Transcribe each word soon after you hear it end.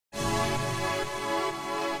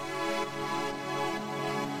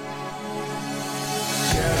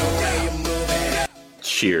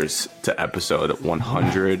Cheers to episode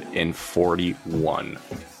 141.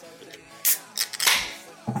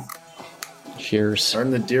 Cheers.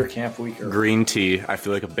 Starting the deer camp week early. Green tea. I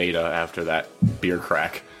feel like a beta after that beer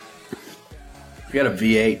crack. We got a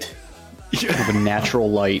V8. Have a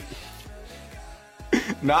natural light.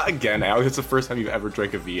 Not again, Alex. It's the first time you've ever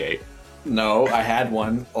drank a V8. No, I had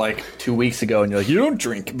one like 2 weeks ago, and you're like, you don't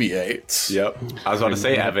drink V8s. Yep. I was about to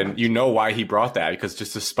say, Evan, you know why he brought that, because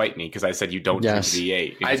just to spite me, because I said you don't drink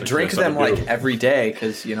V8. I drink them like every day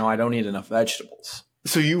because, you know, I don't eat enough vegetables.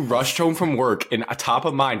 So you rushed home from work, and top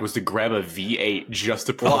of mind was to grab a V8 just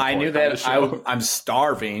to put. Well, I knew that I'm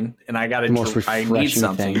starving, and I got to. I need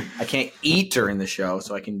something. I can't eat during the show,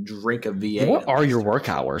 so I can drink a V8. What are your work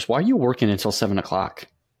hours? Why are you working until 7 o'clock?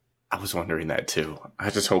 I was wondering that too.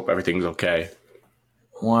 I just hope everything's okay.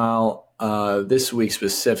 Well, this week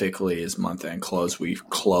specifically is month-end close. We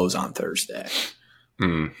close on Thursday.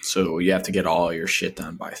 So you have to get all your shit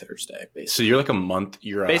done by Thursday, basically. So you're like a month.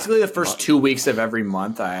 You're basically the first 2 weeks of every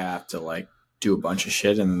month. I have to like do a bunch of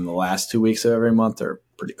shit, and then the last 2 weeks of every month are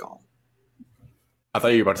pretty calm. I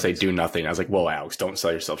thought you were about to say do nothing. I was like, whoa, Alex, don't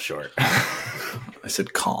sell yourself short. I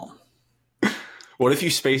said calm. What if you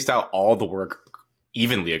spaced out all the work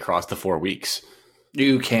evenly across the 4 weeks?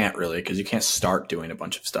 You can't really, because you can't start doing a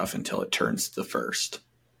bunch of stuff until it turns the first.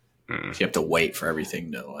 So you have to wait for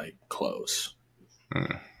everything to like close. All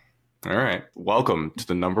right. Welcome to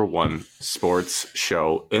the number one sports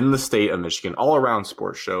show in the state of Michigan, all around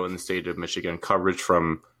sports show in the state of Michigan, coverage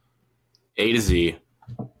from A to Z.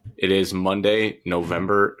 It is Monday,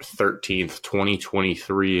 November 13th,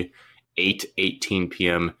 2023, 8:18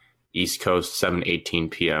 p.m. East Coast, 7:18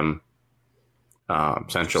 p.m.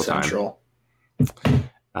 Central Time.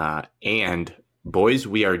 And boys,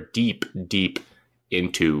 we are deep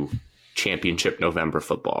into championship November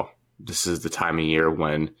football. This is the time of year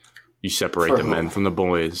when you separate the men from the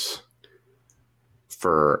boys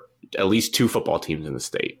for at least two football teams in the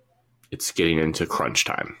state. It's getting into crunch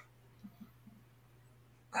time.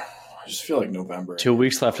 I just feel like November. 2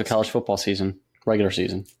 weeks left of college football season, regular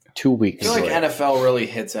season. 2 weeks. I feel like NFL really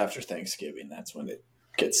hits after Thanksgiving. That's when it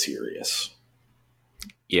gets serious.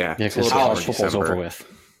 Yeah, because college football's over with.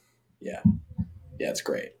 Yeah, it's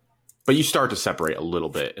great. But you start to separate a little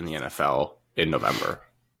bit in the NFL in November.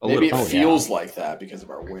 Maybe it feels like that because of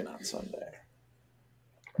our win on Sunday.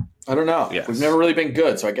 I don't know. Yes. We've never really been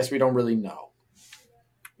good, so I guess we don't really know.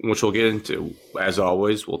 Which we'll get into. As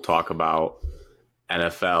always, we'll talk about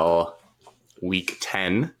NFL Week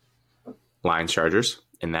 10, Lions Chargers,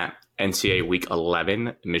 and that NCAA Week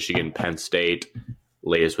 11, Michigan Penn State,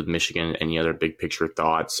 latest with Michigan, any other big picture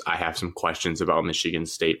thoughts. I have some questions about Michigan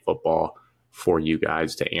State football for you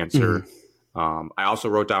guys to answer. Mm-hmm. I also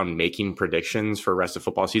wrote down making predictions for the rest of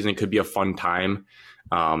football season. It could be a fun time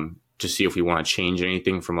to see if we want to change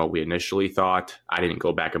anything from what we initially thought. I didn't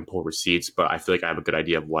go back and pull receipts, but I feel like I have a good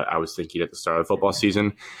idea of what I was thinking at the start of the football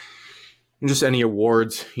season. And just any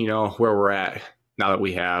awards, you know, where we're at now that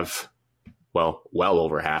we have, well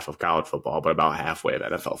over half of college football, but about halfway of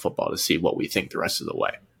NFL football to see what we think the rest of the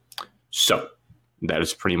way. So that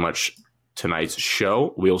is pretty much tonight's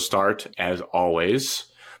show. We'll start, as always,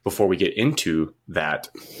 before we get into that,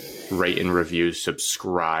 rate and review,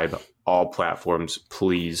 subscribe, all platforms,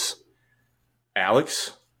 please.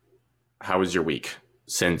 Alex, how was your week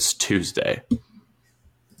since Tuesday?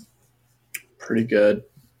 Pretty good.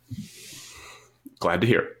 Glad to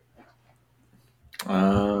hear.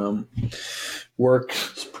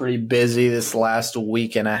 Work's pretty busy this last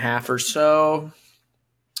week and a half or so.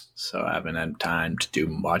 So I haven't had time to do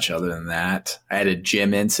much other than that. I had a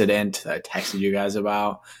gym incident that I texted you guys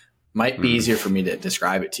about. Might be easier for me to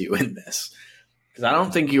describe it to you in this, because I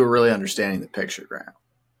don't think you were really understanding the picture, Graham.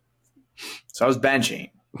 So I was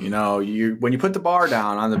benching. You know, when you put the bar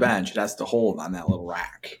down on the bench, it has to hold on that little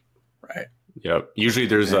rack, right? Yep. Usually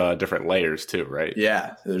there's different layers too, right?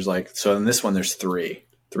 Yeah. There's so in this one, there's three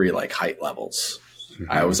like height levels.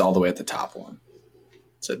 Mm-hmm. I was all the way at the top one.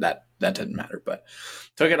 So that didn't matter, but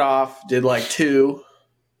took it off, did like two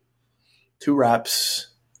reps.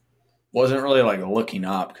 Wasn't really like looking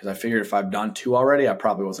up because I figured if I've done two already, I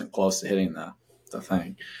probably wasn't close to hitting the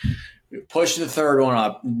thing. We pushed the third one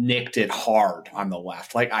up, nicked it hard on the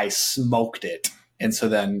left. Like I smoked it. And so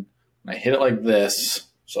then I hit it like this.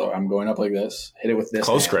 So I'm going up like this, hit it with this.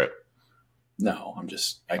 Close grip. No,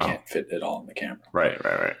 I can't fit it all in the camera.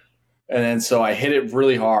 Right. And then so I hit it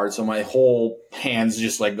really hard. So my whole hands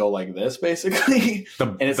just like go like this basically.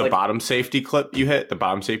 The bottom safety clip you hit, the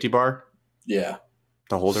bottom safety bar? Yeah.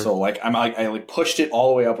 The holder. So like I pushed it all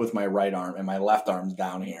the way up with my right arm, and my left arm's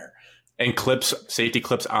down here. And safety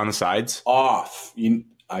clips on the sides? Off.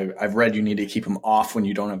 I've read you need to keep them off when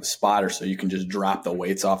you don't have a spotter, so you can just drop the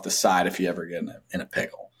weights off the side if you ever get in a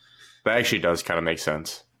pickle. That actually does kind of make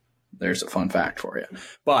sense. There's a fun fact for you.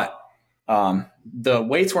 But the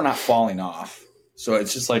weights were not falling off, so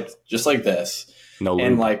it's just like this. No lube.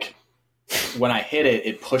 And like when I hit it,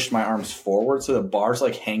 it pushed my arms forward, so the bar's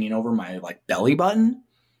like hanging over my like belly button.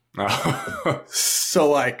 Oh. So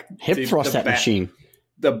like Hip thrust that machine.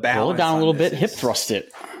 The balance. Roll it down a little bit. Hip thrust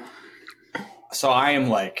it. So I am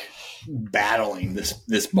like battling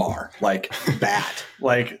this bar like bad.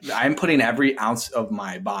 Like I'm putting every ounce of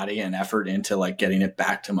my body and effort into like getting it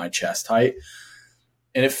back to my chest height.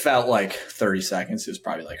 And it felt like 30 seconds. It was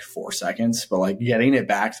probably like 4 seconds, but like getting it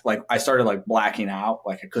back, like I started like blacking out.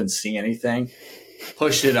 Like I couldn't see anything,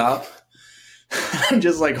 pushed it up. I'm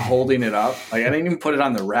just like holding it up. Like I didn't even put it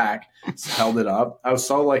on the rack. Just held it up. I was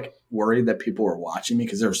so like worried that people were watching me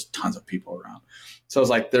because there was tons of people around. So I was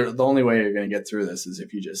like, the only way you're going to get through this is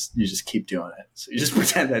if you just keep doing it. So you just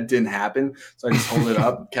pretend that didn't happen. So I just hold it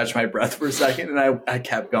up, catch my breath for a second, and I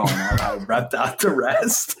kept going. I breathed out the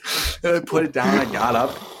rest. And I put it down. I got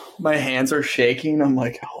up. My hands are shaking. I'm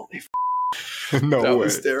like, holy f***. No that way.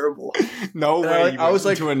 was terrible. No way. I was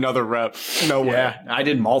like to another rep. No way. Yeah, I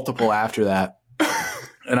did multiple after that.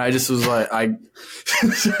 And I just was like, I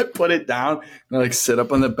put it down and I like sit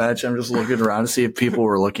up on the bench. I'm just looking around to see if people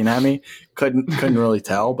were looking at me. Couldn't really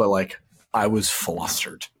tell, but like I was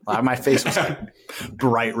flustered. My face was like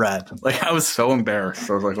bright red. Like I was so embarrassed.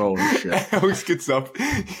 I was like, holy shit. Alex gets up,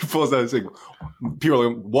 he pulls out, he's like, people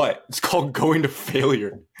are like, what? It's called going to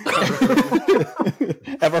failure.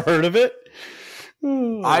 Ever heard of it?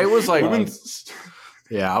 I was like,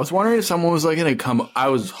 yeah, I was wondering if someone was like going to come. I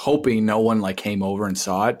was hoping no one like came over and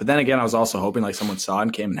saw it. But then again, I was also hoping like someone saw it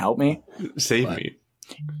and came and helped me. Save me.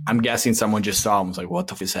 I'm guessing someone just saw him and was like, what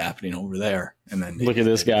the f is happening over there? And then look at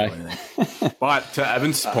this guy. But to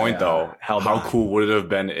Evan's point, though, how cool would it have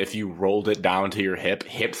been if you rolled it down to your hip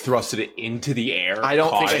thrusted it into the air? I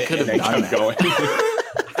don't think I could have done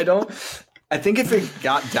that. Going. I think if it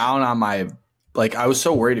got down on my, like, I was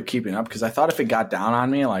so worried of keeping up because I thought if it got down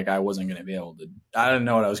on me, like, I wasn't going to be able to, I didn't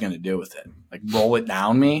know what I was going to do with it. Like, roll it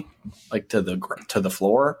down me, like, to the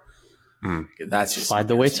floor. That's just slide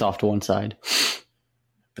the weights off to one side.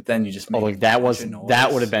 But then you just like that would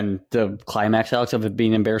have been the climax, Alex, of it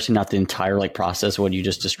being embarrassing, not the entire like process what you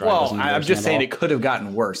just described. Well, I'm just saying it could have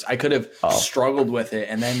gotten worse. I could have struggled with it,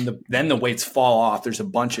 and then the weights fall off. There's a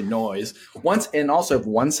bunch of noise and also if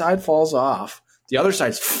one side falls off, the other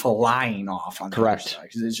side's flying off on the other side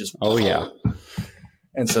because it's just yeah.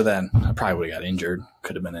 And so then I probably would have got injured.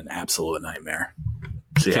 Could have been an absolute nightmare.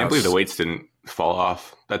 I can't believe the weights didn't fall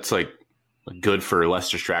off. That's like good for less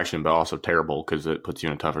distraction, but also terrible because it puts you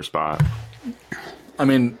in a tougher spot. I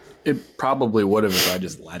mean, it probably would have if I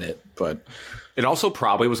just let it, but it also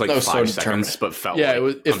probably was like 5 seconds, but felt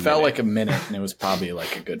it felt like a minute, and it was probably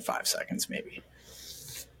like a good 5 seconds, maybe.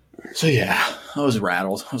 So yeah, I was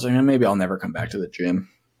rattled. I was like, maybe I'll never come back to the gym.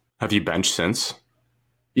 Have you benched since?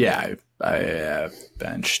 Yeah, I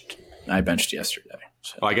benched. I benched yesterday.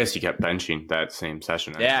 So. Well, I guess you kept benching that same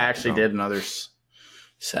session. Yeah, I actually did another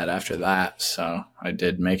set after that, so I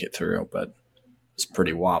did make it through, but it's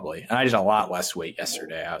pretty wobbly. And I did a lot less weight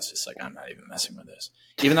yesterday. I was just like, I'm not even messing with this.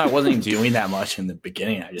 Even though I wasn't even doing that much in the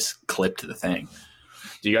beginning, I just clipped the thing.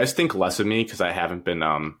 Do you guys think less of me because I haven't been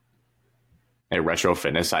at Retro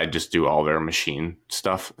Fitness? I just do all their machine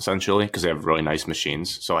stuff essentially because they have really nice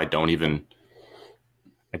machines. So I haven't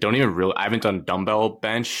done dumbbell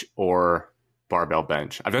bench or barbell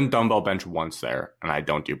bench. I've done dumbbell bench once there, and I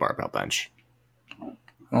don't do barbell bench.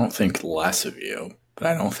 I don't think less of you, but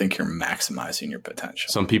I don't think you're maximizing your potential.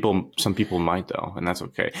 Some people might though, and that's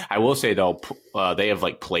okay. I will say though, they have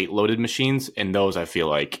like plate loaded machines, and those I feel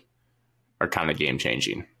like are kind of game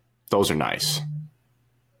changing. Those are nice.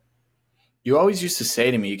 You always used to say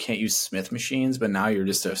to me, you can't use Smith machines, but now you're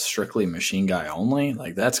just a strictly machine guy only.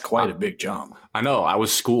 Like that's quite a big jump. I know. I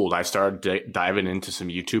was schooled. I started diving into some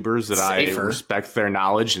YouTubers that I respect their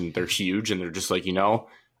knowledge, and they're huge, and they're just like,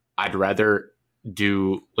 I'd rather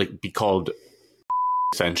be called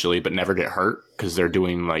essentially, but never get hurt because they're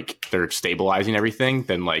doing they're stabilizing everything,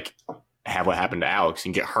 than have what happened to Alex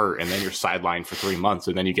and get hurt, and then you're sidelined for 3 months,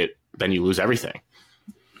 and then you lose everything.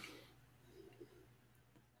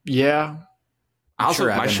 Yeah. I'm sure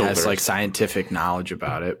Evan shoulders has scientific knowledge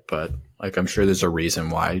about it, but I'm sure there's a reason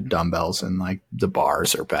why dumbbells and the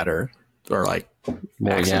bars are better or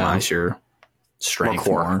maximize your strength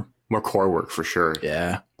more. More core work for sure.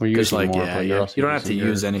 Yeah. We're using more, you don't have to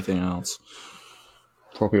use anything else.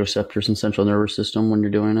 proprioceptors and central nervous system when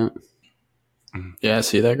you're doing it. Yeah,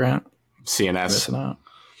 see that, Grant? CNS. Missing out.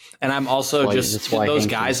 And I'm also those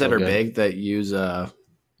guys that are big that use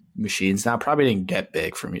machines now probably didn't get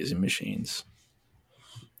big from using machines.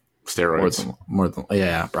 Steroids. More than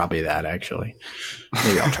yeah, probably that actually.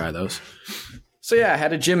 Maybe I'll try those. So yeah, I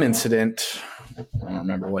had a gym incident. I don't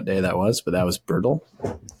remember what day that was, but that was brutal.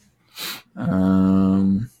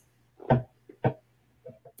 And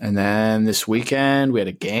then this weekend we had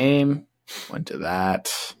a game. Went to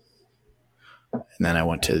that. And then I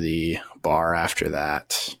went to the bar after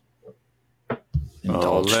that.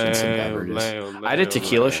 Indulged in some beverages. I did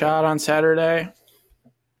tequila shot on Saturday.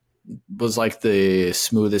 It was like the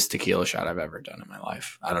smoothest tequila shot I've ever done in my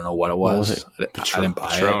life. I don't know what it was. I didn't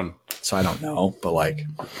buy it, so I don't know. But like,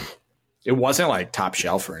 it wasn't like top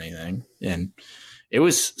shelf or anything, and it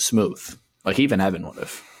was smooth. Like even Evan would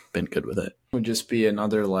have been good with it. It would just be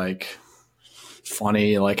another like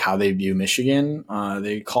funny like how they view Michigan.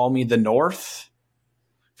 They call me the North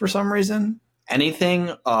for some reason.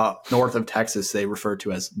 Anything north of Texas, they refer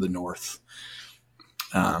to as the North.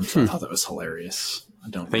 So I thought that was hilarious. I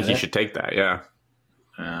think you should take that. Yeah.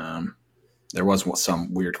 There was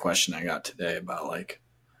some weird question I got today about like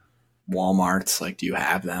Walmarts. Like, do you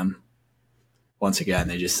have them? Once again,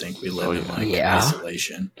 they just think we live in like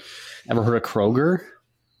isolation. Ever heard of Kroger?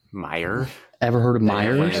 Meyer? Ever heard of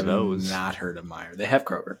Meyer? I have not heard of Meyer. They have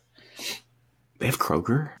Kroger. They have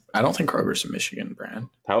Kroger? I don't think Kroger's a Michigan brand.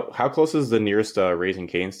 How close is the nearest Raising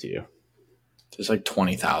Cane's to you? There's like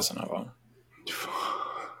 20,000 of them.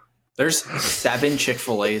 There's 7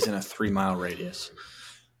 Chick-fil-A's in a 3-mile radius.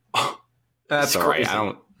 That's all right.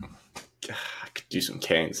 I could do some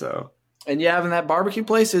canes though. And yeah, and that barbecue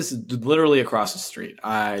place is literally across the street.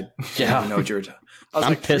 I didn't know what you were talking.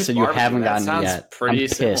 I'm pissed that you haven't gotten it yet. Pretty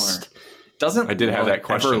similar. I did have that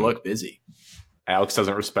question. Ever look busy? Alex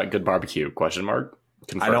doesn't respect good barbecue? Question mark.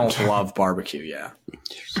 Confirmed. I don't love barbecue. Yeah.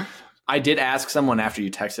 I did ask someone after you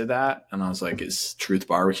texted that, and I was like, "Is Truth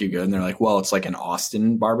Barbecue good?" And they're like, "Well, it's like an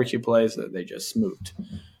Austin barbecue place that they just moved,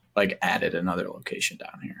 like added another location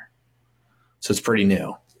down here, so it's pretty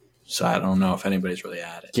new. So I don't know if anybody's really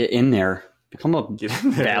at it. Get in there, become a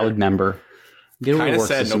valid member. Get kind of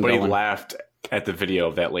sad nobody laughed at the video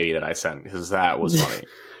of that lady that I sent because that was funny.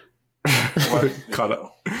 Cut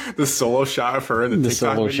up the solo shot of her in the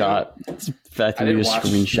TikTok solo video. shot. It's the fact that you just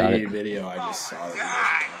screenshot it. Video. I just saw it.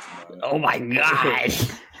 Oh my god!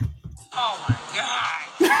 Oh my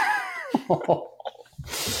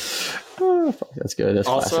god! That's good. That's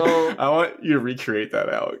also, classic. I want you to recreate that,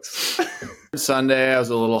 Alex. Sunday, I was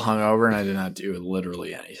a little hungover and I did not do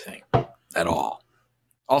literally anything at all.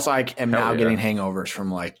 Also, I am now getting hangovers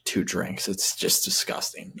from like 2 drinks. It's just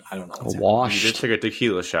disgusting. I don't know. What's washed. You just took a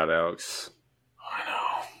tequila shot, Alex. I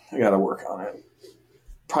know. I got to work on it.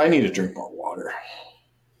 Probably need to drink more water.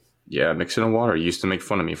 Yeah, mix it in water. You used to make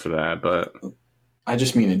fun of me for that, but I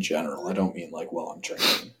just mean in general. I don't mean like while I'm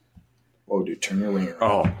drinking. Whoa, dude, turn your ringer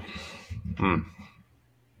on.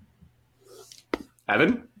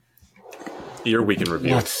 Evan, your weekend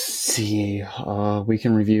review. Let's see.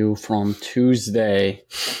 Weekend review from Tuesday.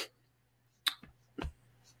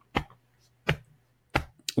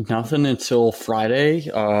 Nothing until Friday.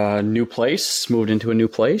 New place. Moved into a new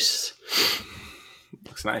place.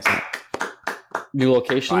 Looks nice. New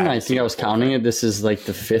location. I think I was counting it. This is like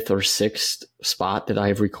the 5th or 6th spot that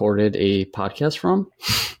I've recorded a podcast from.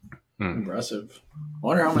 Impressive. I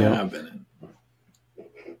wonder how many I've been in.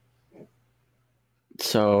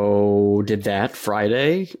 So did that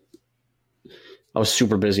Friday. I was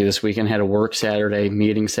super busy this weekend. Had to work Saturday,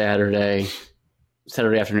 meeting Saturday.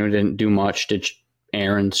 Saturday afternoon didn't do much. Did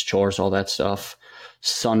errands, chores, all that stuff.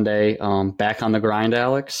 Sunday, back on the grind,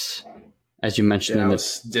 Alex. As you mentioned in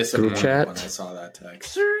the group chat. When I saw that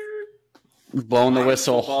text. Blowing the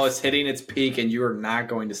whistle. The ball is hitting its peak and you are not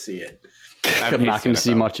going to see it. I'm not going to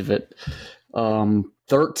see much of it.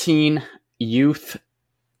 13 youth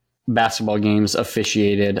basketball games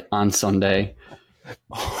officiated on Sunday.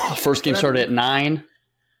 First game started at 9.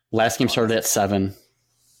 Last game started at 7.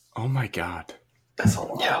 Oh my god. That's a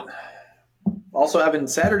lot. Yeah. Also, Evan,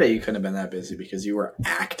 Saturday you couldn't have been that busy because you were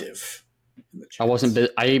active. I wasn't busy.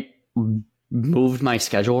 I moved my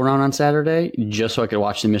schedule around on Saturday just so I could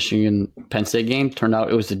watch the Michigan Penn State game. Turned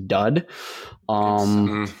out it was a dud.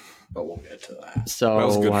 But we'll get to that. So that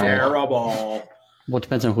was good. Terrible. Well, it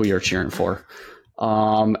depends on who you're cheering for.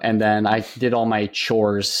 And then I did all my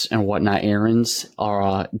chores and whatnot, errands,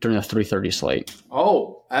 during the 3:30 slate.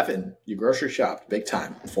 Oh, Evan, you grocery shopped big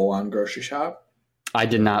time. Full on grocery shop? I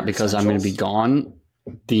did not because I'm going to be gone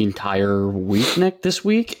the entire week this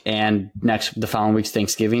week, and the following week's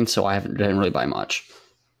Thanksgiving, so I didn't really buy much.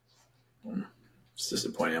 It's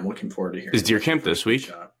disappointing. I'm looking forward to hearing. Is deer camp this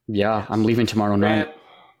week? Yeah, I'm leaving tomorrow night. Grant,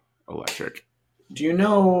 Electric. do you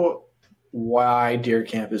know why deer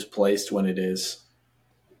camp is placed when it is?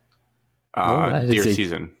 that Deer is a-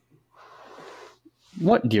 season.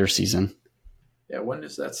 What deer season? Yeah, when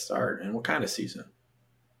does that start, and what kind of season?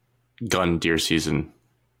 Gun deer season.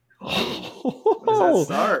 When does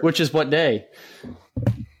that start? Which is what day?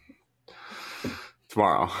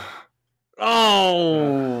 Tomorrow.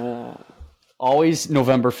 Oh, always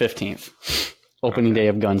November 15th, opening day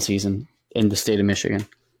of gun season in the state of Michigan.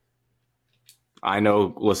 I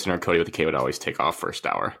know listener Cody with the K would always take off first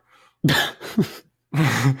hour.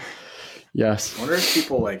 Yes. I wonder if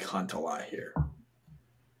people like hunt a lot here.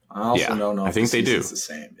 I also Yeah, don't know. I If think the they do. season's the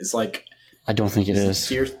same. It's like I don't think it is.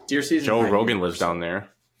 deer season. Joe right Rogan here. lives down there.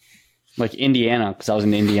 Like Indiana, because I was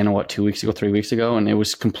in Indiana, 2 weeks ago, 3 weeks ago, and it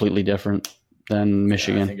was completely different than Yeah,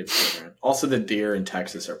 Michigan. I think it's different. Also, the deer in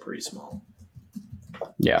Texas are pretty small,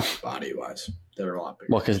 Yeah. body wise. They're a lot bigger.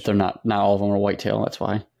 Well, because they're not all of them are whitetail. That's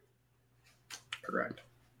why. Correct.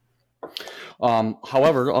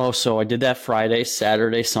 However, so I did that Friday,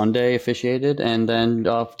 Saturday, Sunday officiated, and then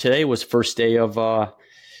today was first day of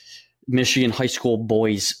Michigan high school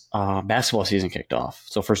boys basketball season kicked off.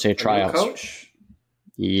 So first day of tryouts. Coach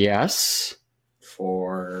Yes.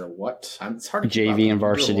 for what? It's hard to keep JV up. and You do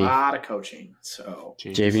varsity. A lot of coaching. So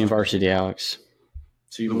JV and varsity, Alex.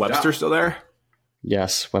 you moved Webster up. still there?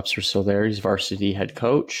 Yes, Webster's still there. He's varsity head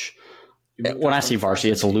coach. You moved When up I from say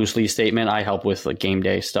varsity, it's a freshman. loose leaf statement. I help with like game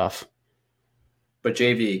day stuff. But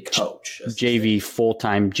JV coach. That's the JV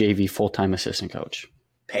thing. full time assistant coach.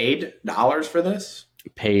 Paid dollars for this?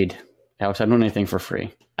 Paid. Alex, I don't do anything for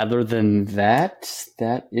free. Other than that,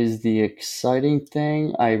 that is the exciting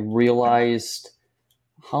thing. I realized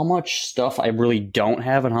how much stuff I really don't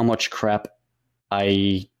have and how much crap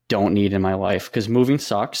I don't need in my life. Because moving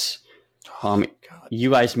sucks. God.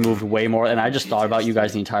 You guys moved way more, and I just thought about you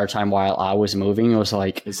guys the entire time while I was moving. It was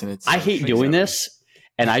like, Isn't it? I hate doing this,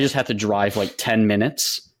 and I just have to drive like 10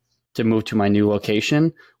 minutes to move to my new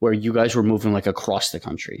location where you guys were moving like across the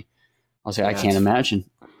country. I was like, I Yes. can't imagine.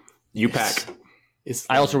 You pack.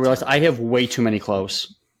 I also realized I have way too many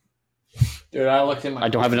clothes. Dude, I looked in my. I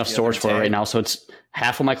don't have enough the storage other for it day. right now, so it's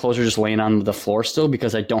half of my clothes are just laying on the floor still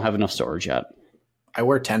because I don't have enough storage yet. I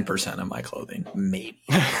wear 10% of my clothing, maybe.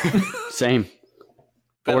 Same.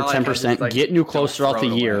 But Or I 10%. just, Get new clothes don't throughout the throw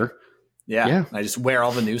it away. year. Yeah. Yeah. I just wear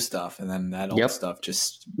all the new stuff, and then that old Yep. stuff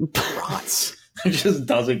just rots. It just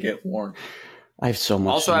doesn't get worn. I have so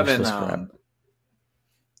much Also, I've been useless crap.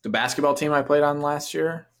 the basketball team I played on last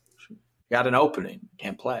year got an opening.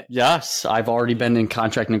 Can't play. Yes, I've already been in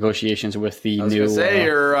contract negotiations with the I was new. gonna say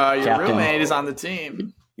your captain. roommate is on the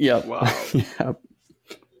team. Yep. Wow. Yep.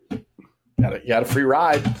 You got a free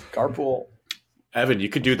ride, carpool. Evan, you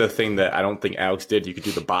could do the thing that I don't think Alex did. You could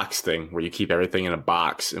do the box thing where you keep everything in a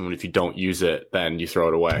box, and if you don't use it, then you throw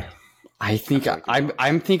it away. I think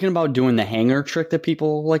I'm thinking about doing the hanger trick that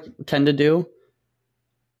people like tend to do.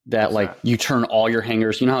 That like you turn all your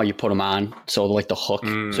hangers, you know how you put them on, so like the hook,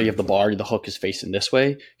 so you have the bar, the hook is facing this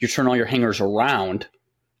way. You turn all your hangers around,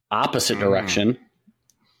 opposite direction,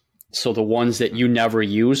 so the ones that you never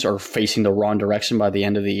use are facing the wrong direction by the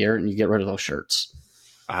end of the year, and you get rid of those shirts.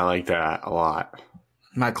 I like that a lot.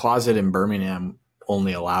 My closet in Birmingham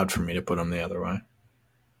only allowed for me to put them the other way.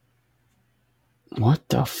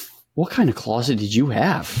 What kind of closet did you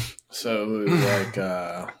have? So it was like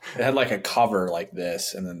it had like a cover like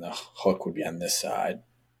this, and then the hook would be on this side.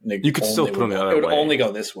 You could still put them the other It would way. only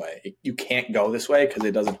go this way. You can't go this way because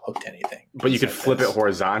it doesn't hook to anything. But you could It's like flip this. it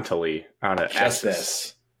horizontally on an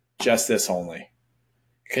axis. Just this only.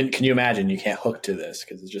 Can you imagine? You can't hook to this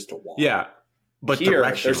because it's just a wall. Yeah, but here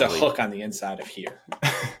there's a directionally. hook on the inside of here.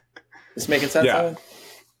 This making sense? Yeah. Evan?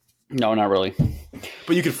 No, not really.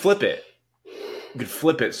 But you could flip it. You could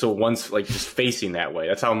flip it so one's like just facing that way.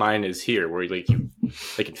 That's how mine is here, where they can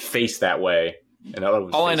face that way. And the other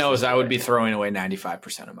one's All I facing know is this I would way. be throwing away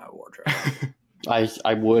 95% of my wardrobe.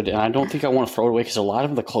 I would, and I don't think I want to throw it away because a lot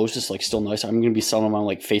of the clothes is like still nice. I'm going to be selling them on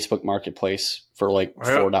like Facebook Marketplace for like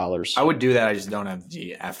 $4. I would do that. I just don't have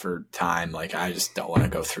the effort, time. Like I just don't want to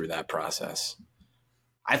go through that process.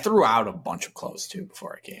 I threw out a bunch of clothes too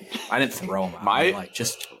before I came. I didn't throw them out. I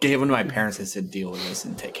just gave them to my parents and said, "Deal with this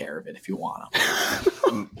and take care of it if you want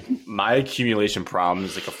them." My accumulation problem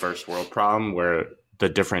is like a first world problem where the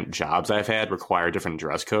different jobs I've had require different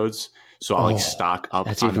dress codes. So I'll stock up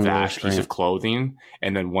that's on even that worse, piece Grant. of clothing.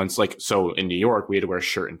 And then once so in New York, we had to wear a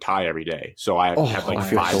shirt and tie every day. So I have like I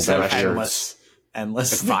feel 5 so set bad. of shirts.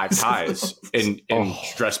 endless and 5 ties in Oh.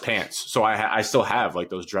 dress pants. So I still have like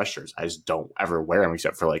those dress shirts. I just don't ever wear them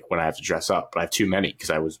except for like when I have to dress up. But I have too many because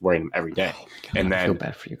I was wearing them every day. And I feel then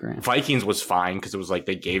bad for you, Grant. Vikings was fine because it was like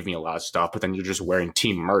they gave me a lot of stuff. But then you're just wearing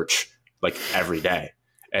team merch like every day.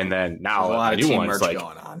 And then now There's a lot the of new team one's merch like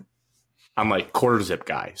going on. I'm like quarter zip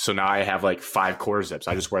guy. So now I have like 5 quarter zips.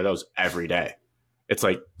 I just wear those every day. It's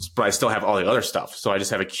like, but I still have all the other stuff. So I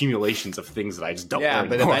just have accumulations of things that I just don't Yeah, wear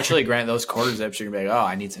but anymore. eventually, Grant, those quarter zips, you're going to be like, oh,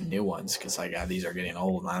 I need some new ones because like these are getting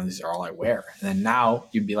old. Now these are all I wear. And then now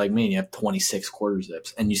you'd be like me and you have 26 quarter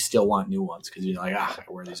zips and you still want new ones because you're like, I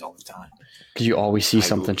wear these all the time. Because you always see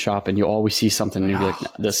something shopping. You always see something and you're like,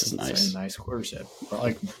 this is It's nice. a nice quarter zip. Or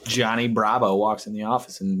like Johnny Bravo walks in the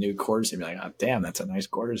office in the new quarter zip. You're like, oh, damn, that's a nice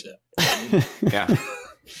quarter zip. Yeah.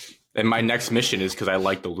 And my next mission is because I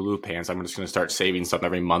like the Lulu pants. I'm just going to start saving something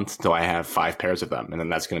every month until I have 5 pairs of them. And then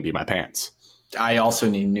that's going to be my pants. I also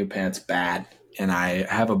need new pants bad. And I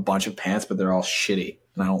have a bunch of pants, but they're all shitty.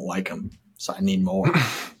 And I don't like them. So I need more.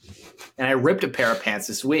 And I ripped a pair of pants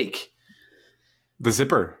this week. The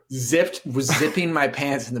zipper. Was zipping my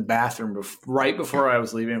pants in the bathroom right before I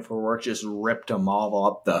was leaving for work. Just ripped them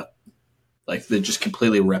all up they just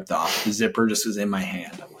completely ripped off. The zipper just was in my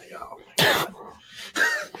hand. I'm like, oh my God.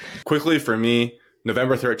 Quickly for me,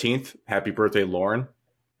 November 13th. Happy birthday, Lauren.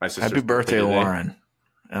 My sister's Happy birthday, today. Lauren.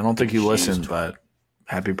 I don't think you She's listened, but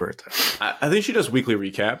happy birthday. I think she does weekly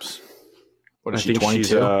recaps. What I is she, think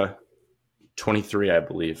she's 22? 23, I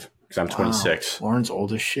believe, because I'm 26. Wow. Lauren's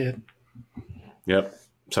old as shit. Yep.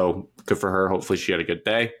 So good for her. Hopefully she had a good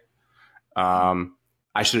day.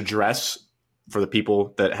 I should address for the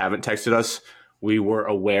people that haven't texted us, we were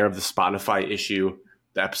aware of the Spotify issue.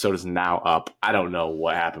 The episode is now up. I don't know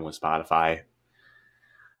what happened with Spotify.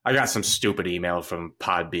 I got some stupid email from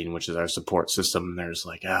Podbean, which is our support system. There's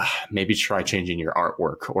like, maybe try changing your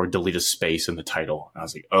artwork or delete a space in the title. And I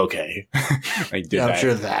was like, okay. I did that. I'm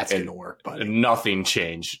sure that's going to work, buddy. Nothing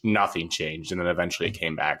changed. And then eventually it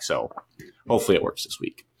came back. So hopefully it works this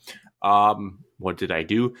week. What did I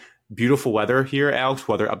do? Beautiful weather here, Alex.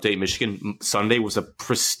 Weather update, Michigan. Sunday was a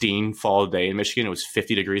pristine fall day in Michigan. It was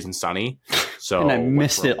 50 degrees and sunny. So And I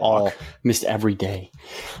missed it all. Missed every day.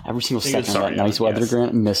 Every single second of that nice weather,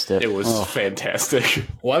 Grant. Missed it. It was fantastic.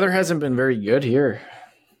 Weather hasn't been very good here.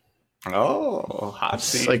 Oh, hot It's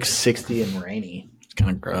seat. like 60 and rainy. It's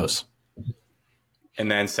kind of gross. And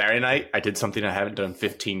then Saturday night, I did something I haven't done in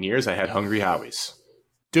 15 years. I had Hungry Howie's.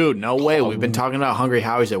 Dude, no way. We've been talking about Hungry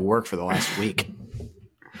Howie's at work for the last week.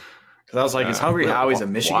 Because I was like, is Hungry Howie's a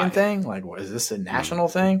Michigan thing? Like, what, is this a national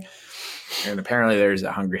thing? And apparently there's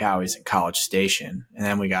a Hungry Howie's in College Station. And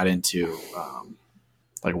then we got into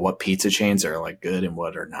like what pizza chains are like good and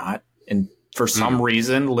what are not. And for some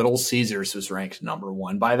reason, Little Caesars was ranked number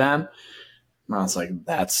 1 by them. And I was like,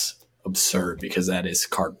 that's absurd because that is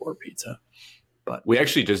cardboard pizza. But We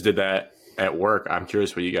actually just did that at work. I'm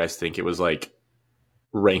curious what you guys think. It was like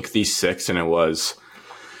rank these 6, and it was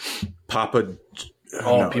Papa.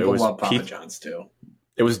 people love Papa John's too.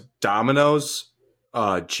 It was Domino's,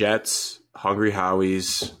 Jets, Hungry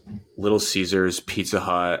Howie's, Little Caesars, Pizza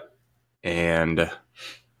Hut, and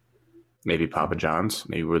maybe Papa John's.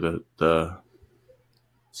 Maybe we're the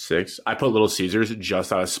 6. I put Little Caesars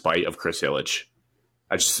just out of spite of Chris Illich.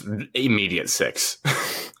 I just immediate 6.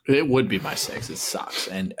 It would be my 6. It sucks.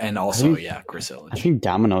 And also, Chris I Illich. think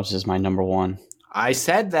Domino's is my number 1. I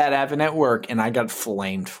said that, Evan, at work, and I got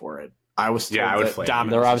flamed for it. I was told I would that flame.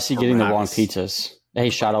 Domino's They're obviously getting the wrong horrendous. pizzas. Hey,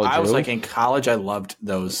 shout out Drew. I was like, in college, I loved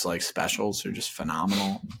those like specials. They're just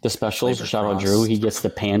phenomenal. The specials, flavor shout out crust. Drew. He gets the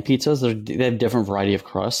pan pizzas. They have different variety of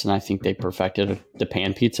crusts, and I think they perfected the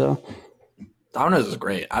pan pizza. Domino's is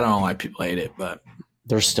great. I don't know why people hate it, but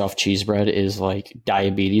Their stuffed cheese bread is like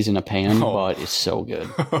diabetes in a pan, but it's so good.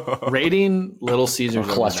 rating Little Or Caesars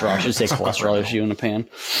over cholesterol, I should say Domino's. cholesterol issue in a pan.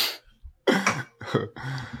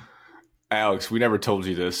 Alex, we never told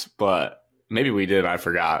you this, but maybe we did. I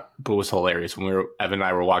forgot, but it was hilarious when Evan and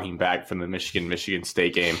I were walking back from the Michigan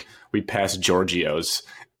State game. We passed Giorgio's,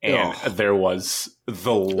 and there was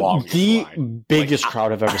the longest line. Biggest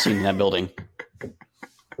crowd I've ever seen in that building.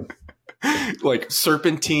 Like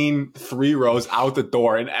serpentine, 3 rows out the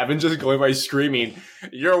door, and Evan just going by screaming,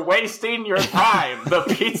 "You're wasting your time. The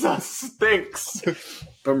pizza stinks."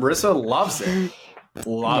 But Marissa loves it.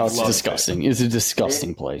 No, it's disgusting. It's a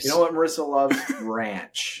disgusting place. You know what Marissa loves?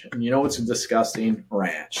 Ranch. And you know what's disgusting?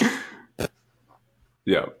 Ranch.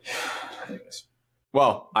 Yeah. Anyways.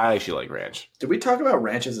 Well, I actually like ranch. Did we talk about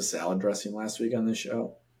ranch as a salad dressing last week on this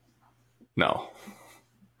show? No.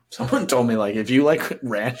 Someone told me, like, if you like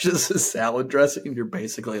ranch as a salad dressing, you're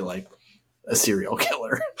basically like a serial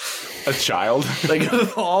killer. A child? Like,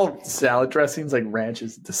 of all salad dressings, like, ranch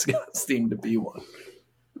is disgusting to be one.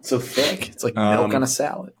 It's so thick. It's like milk on a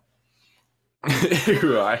salad.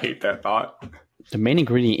 Ew, I hate that thought. The main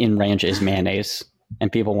ingredient in ranch is mayonnaise,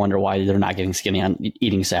 and people wonder why they're not getting skinny on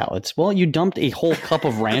eating salads. Well, you dumped a whole cup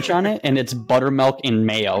of ranch on it, and it's buttermilk and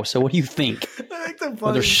mayo. So what do you think?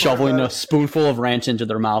 Well, they're shoveling a spoonful of ranch into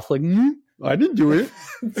their mouth like, I didn't do it.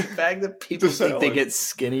 The fact that people think they get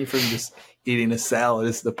skinny from just eating a salad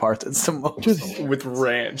is the part that's the most with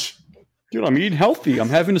ranch. Dude, I'm eating healthy. I'm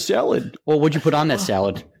having a salad. Well, what'd you put on that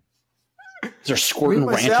salad? Is there squirting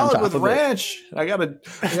ranch on top with of ranch. I got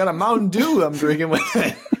a Mountain Dew I'm drinking with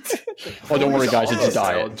it. Oh, don't worry, guys. It's a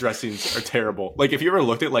diet. Salad dressings are terrible. Like, if you ever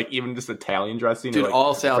looked at, like, even just Italian dressing, dude, or, like,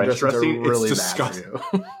 all salad French dressings are really it's bad disgusting.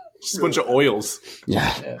 for you. Just a bunch of oils.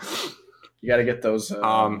 Yeah. You got to get those.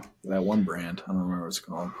 That one brand. I don't remember what it's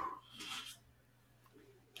called.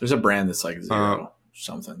 There's a brand that's like zero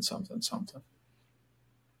something. It's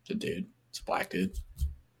a dude. It's a black dude.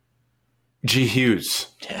 G. Hughes.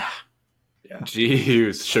 Yeah. G.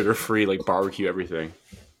 Hughes, sugar-free, like barbecue, everything.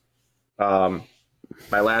 My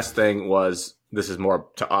last thing was, this is more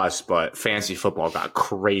to us, but fantasy football got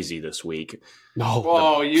crazy this week.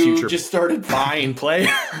 Oh, you just started buying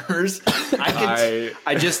players.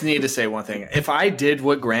 I just need to say one thing. If I did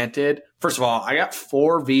what Grant did, first of all, I got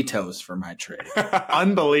 4 vetoes for my trade.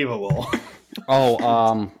 Unbelievable.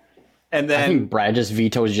 And then I think Brad just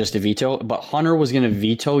vetoed just a veto, but Hunter was going to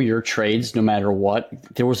veto your trades no matter what.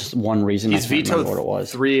 There was one reason. He's vetoed what it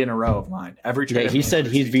was. 3 in a row of mine. Every trade. Yeah, he said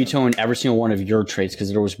he's vetoing every single one of your trades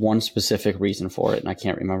because there was one specific reason for it, and I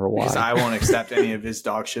can't remember why. Because I won't accept any of his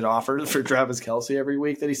dog shit offers for Travis Kelce every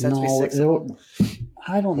week that he sends me 6 of.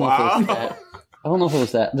 I don't know if it was that. I don't know if it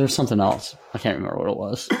was that. There was something else. I can't remember what it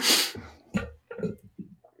was.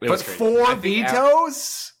 But 4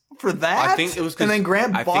 vetoes? For that? I think it was, and then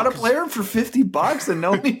Grant bought a player for $50 and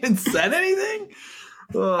no one even said anything?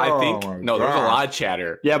 I think there was a lot of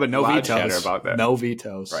chatter. Yeah, but no vetoes. Chatter about that. No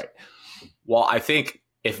vetoes. Right. Well, I think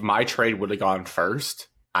if my trade would have gone first,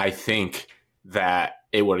 I think that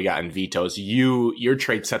it would have gotten vetoes. Your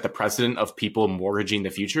trade set the precedent of people mortgaging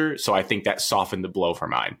the future, so I think that softened the blow for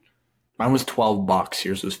mine. Mine was $12.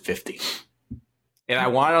 Yours was $50. And I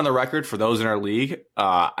want it on the record for those in our league,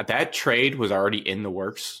 that trade was already in the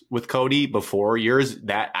works with Cody before yours.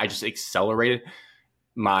 That I just accelerated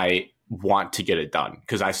my want to get it done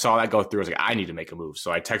because I saw that go through. I was like, I need to make a move. So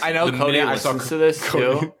I texted. I know Cody listens to this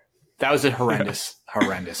too. That was a horrendous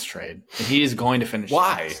trade. And he is going to finish.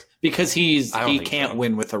 Why? Last. Because he can't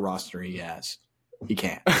win with the roster he has. He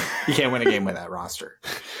can't. He can't win a game with that roster.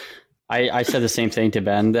 I said the same thing to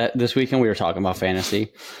Ben that this weekend we were talking about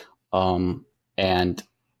fantasy. And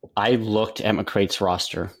I looked at McCrate's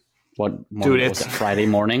roster. What morning was it? Friday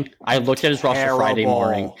morning? I looked at his roster Friday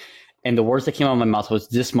morning, and the words that came out of my mouth was,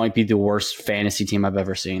 "This might be the worst fantasy team I've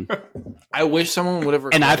ever seen." I wish someone would have.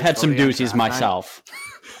 And I've had some doozies myself.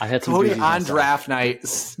 I had some Cody on draft night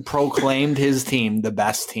proclaimed his team the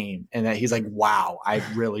best team, and that he's like, "Wow, I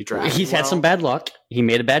really drafted." He's had some bad luck. He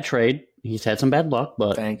made a bad trade. He's had some bad luck,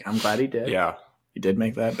 but I'm glad he did. Yeah, he did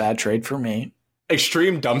make that bad trade for me.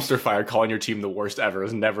 Extreme dumpster fire calling your team the worst ever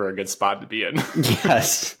is never a good spot to be in.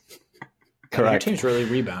 Yes. Correct. Your team's really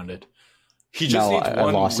rebounded. He just needs I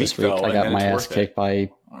one lost week, this week. though, I got my ass kicked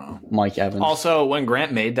by Mike Evans. Also, when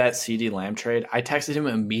Grant made that CD Lamb trade, I texted him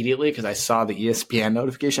immediately because I saw the ESPN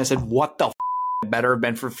notification. I said, what the better have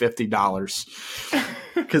been for $50?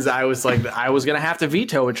 Because I was like, I was going to have to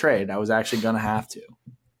veto a trade. I was actually going to have to.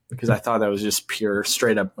 Because I thought that was just pure,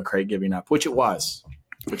 straight up McCray giving up, which it was,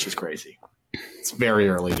 which is crazy. It's very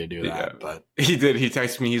early to do that, but he did. He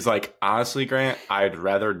texted me. He's like, honestly, Grant, I'd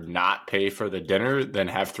rather not pay for the dinner than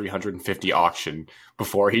have 350 auction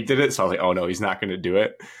before he did it. So I was like, oh no, he's not going to do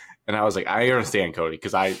it. And I was like, I understand, Cody,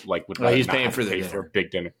 because I would. He's paying for a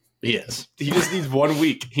big dinner. He is. He just needs 1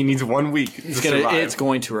 week. He needs 1 week. It's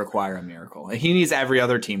going to require a miracle. He needs every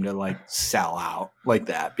other team to sell out like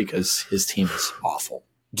that because his team is awful.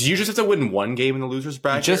 Do you just have to win one game in the losers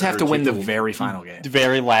bracket? You just have to win the very final game, the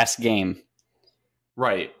very last game.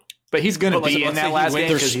 Right. But he's going to be in that last game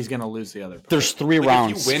because he's going to lose the other part. There's 3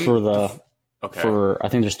 rounds I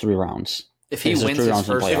think there's 3 rounds. If he wins his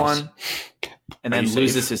first one and then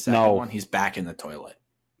loses his second one, he's back in the toilet.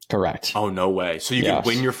 Correct. Oh, no way. So you can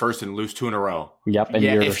win your first and lose 2 in a row. Yep. And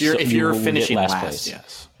if you're finishing last place.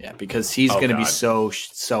 Yes. Yeah, because he's going to be so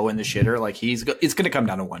in the shitter. Like it's going to come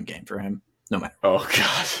down to 1 game for him, no matter. Oh,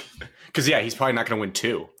 God. Because, he's probably not going to win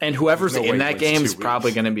 2. And whoever's in that game is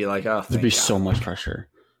probably going to be like, oh, there'd be so much pressure.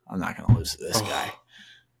 I'm not going to lose to this guy.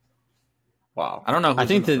 Wow. I don't know. I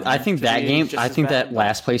think that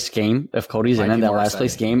last place game, if Cody's in it, that last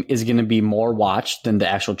place game is going to be more watched than the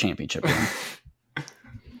actual championship game.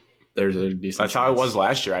 There's a decent. That's how it was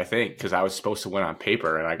last year, I think, because I was supposed to win on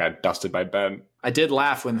paper and I got dusted by Ben. I did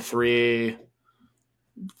laugh when three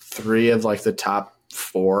of like the top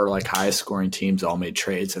 4 like highest scoring teams all made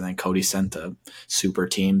trades, and then Cody sent the super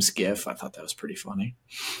teams gif. I thought that was pretty funny.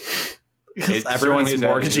 Because everyone's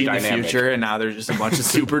mortgaging the future, and now there's just a bunch of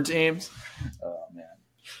super teams. Oh man,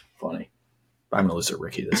 funny. I'm gonna lose to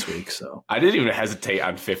Ricky this week, so I didn't even hesitate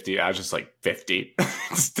on 50. I was just like 50.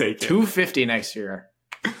 Just take it. 250 next year.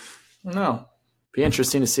 No, be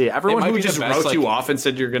interesting to see. Everyone who just wrote you off and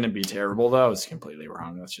said you're going to be terrible, though, is completely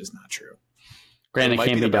wrong. That's just not true. Granted, it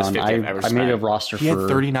can't be done. I made a roster for. He had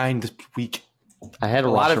 39 this week. I had a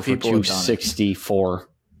roster for 264.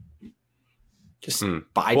 Just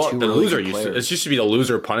buy two. The really loser good players. it used to be the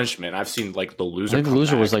loser punishment. I've seen like the loser. I think the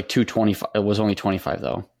loser was like 225. It was only 25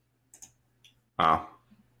 though. Oh.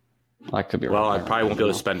 I could be wrong. Well, I probably won't be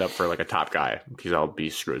able to spend up for like a top guy because I'll be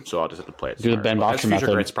screwed. So I'll just have to play it. Do the Ben Bottcher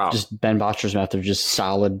method. Just Ben Botcher's method. Just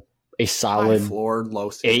solid high floor, low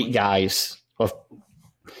ceiling. 8 guys.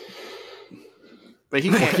 But he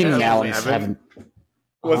Keenan Allen's having.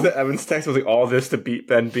 Was it Evan's text? Was like all this to beat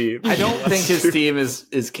Ben B? I don't think his team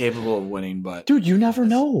is capable of winning, but dude, you never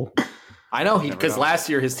know. I know because last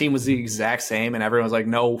year his team was the exact same, and everyone was like,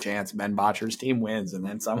 "No chance, Ben Botcher's team wins," and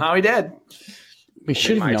then somehow he did. We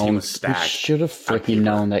should have known. We should have freaking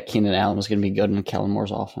known that Keenan Allen was going to be good in Kellen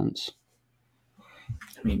Moore's offense.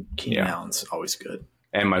 I mean, Keenan Allen's always good,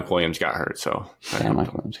 and Mike Williams got hurt. So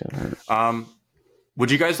Mike Williams got hurt. Would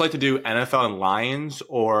you guys like to do NFL and Lions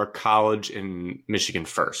or college in Michigan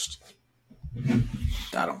first?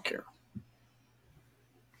 I don't care.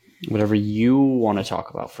 Whatever you want to talk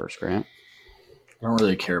about first, Grant. I don't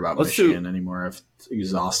really care about Michigan anymore. I've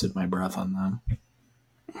exhausted my breath on them.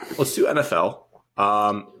 Let's do NFL.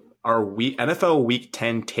 NFL Week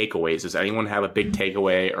 10 takeaways? Does anyone have a big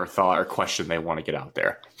takeaway or thought or question they want to get out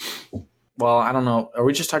there? Well, I don't know. Are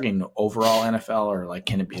we just talking overall NFL or like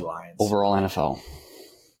can it be Lions? Overall NFL.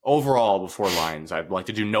 Overall before Lions. I'd like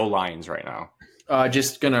to do no Lions right now.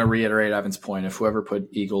 Just going to reiterate Evan's point. If whoever put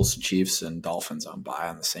Eagles, Chiefs, and Dolphins on bye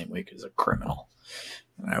on the same week is a criminal.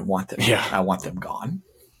 And I want them. Yeah. I want them gone.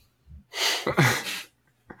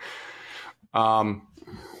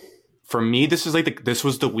 For me, this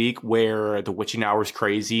was the week where the witching hour is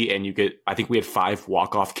crazy, and I think we had 5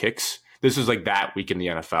 walk-off kicks. This was like that week in the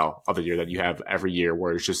NFL of the year that you have every year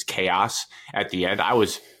where it's just chaos at the end.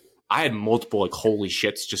 I had multiple like holy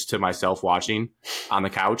shits just to myself watching on the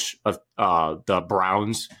couch of the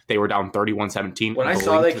Browns. They were down 31-17. When I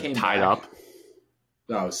saw they came tied back, up.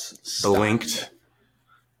 That was the linked.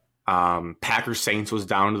 Packers Saints was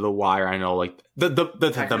down to the wire. I know like the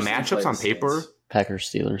matchups on paper. Packers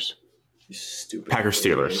Steelers. Stupid. Packers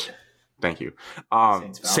Steelers. Thank you.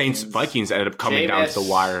 Saints Vikings ended up coming down to the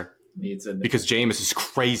wire because Jameis is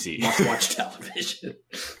crazy. Must watch television.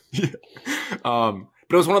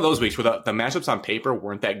 But it was one of those weeks where the matchups on paper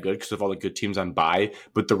weren't that good because of all the good teams on bye,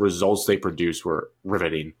 but the results they produced were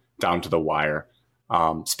riveting down to the wire.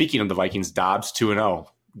 Speaking of the Vikings, Dobbs 2-0.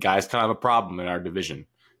 Guys kind of a problem in our division.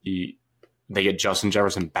 They get Justin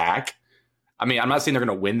Jefferson back. I mean, I'm not saying they're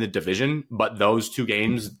going to win the division, but those 2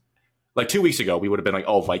 games, like 2 weeks ago, we would have been like,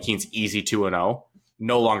 oh, Vikings easy 2-0.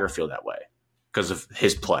 No longer feel that way because of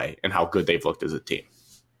his play and how good they've looked as a team.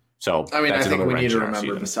 So I mean, I think we need to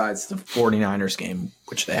remember, besides the 49ers game,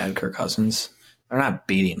 which they had Kirk Cousins, they're not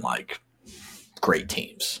beating like great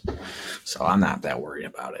teams. So I'm not that worried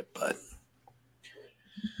about it. But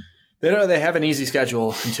they have an easy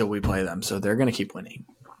schedule until we play them, so they're going to keep winning.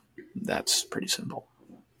 That's pretty simple.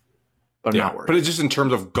 But I'm not worried. But it's just in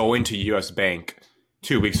terms of going to US Bank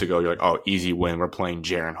 2 weeks ago, you're like, oh, easy win. We're playing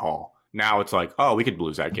Jaron Hall. Now it's like, oh, we could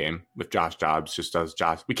lose that game if Josh Dobbs just does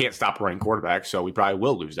Josh. We can't stop running quarterback, so we probably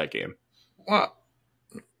will lose that game. Well,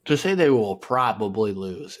 to say they will probably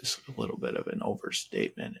lose is a little bit of an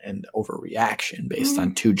overstatement and overreaction based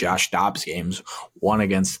on 2 Josh Dobbs games, one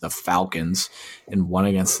against the Falcons and one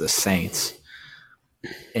against the Saints.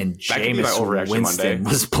 And Jameis Winston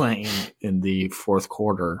was playing in the fourth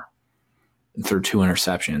quarter and threw 2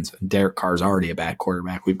 interceptions. And Derek Carr's already a bad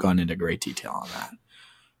quarterback. We've gone into great detail on that.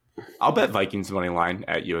 I'll bet Vikings money line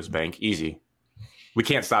at US Bank. Easy. We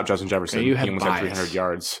can't stop Justin Jefferson. He almost had 300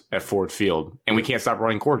 yards at Ford Field. And we can't stop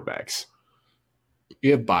running quarterbacks.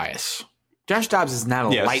 You have bias. Josh Dobbs is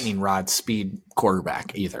not a lightning rod speed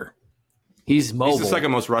quarterback either. He's mobile. He's the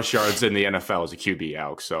second most rush yards in the NFL as a QB,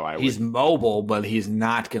 Alex. So he's mobile, but he's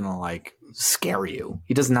not going to like scare you.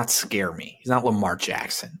 He does not scare me. He's not Lamar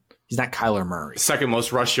Jackson. He's not Kyler Murray. Second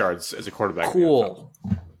most rush yards as a quarterback. Cool.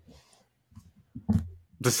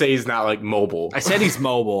 To say he's not like mobile. I said he's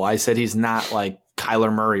mobile. I said he's not like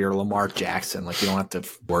Kyler Murray or Lamar Jackson. Like, you don't have to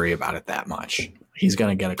worry about it that much. He's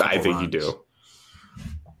going to get a couple I think runs. you do.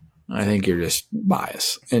 I think you're just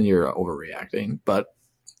biased and you're overreacting. But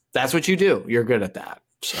that's what you do. You're good at that.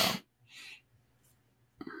 So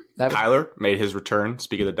Kyler made his return.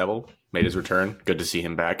 Speaking of the devil, made his return. Good to see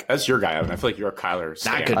him back. That's your guy, Evan. I feel like you're a Kyler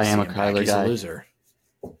stan. Not good. I am a Kyler Kyler He's guy. a loser.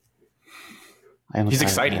 He's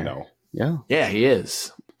exciting though. Yeah. Yeah, he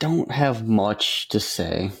is. Don't have much to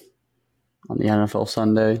say on the NFL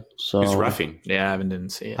Sunday. So He's roughing. Yeah, I didn't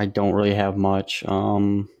see it. I don't really have much.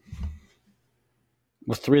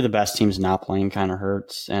 With three of the best teams not playing kind of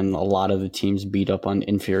hurts, and a lot of the teams beat up on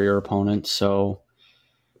inferior opponents. So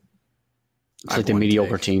it's like the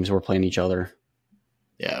mediocre teams were playing each other.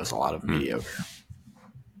 Yeah, it was a lot of mediocre.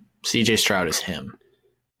 CJ Stroud is him.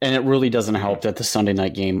 And it really doesn't help that the Sunday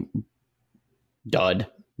night game dud,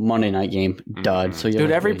 Monday night game dud. So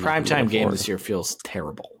Dude, every primetime game this year feels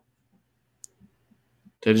terrible.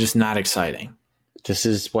 They're just not exciting. This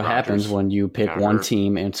is what Rodgers. happens when you pick one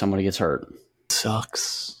team and somebody gets hurt.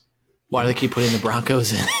 Sucks. Why do they keep putting the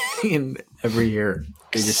Broncos in every year?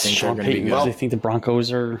 They just think Sean they're going to be Payton, good. they think the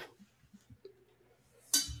Broncos are.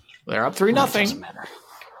 They're up 3-0. Doesn't matter.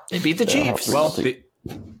 They beat the Chiefs. Well,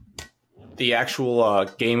 the actual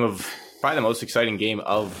game of probably the most exciting game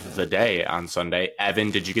of the day on Sunday.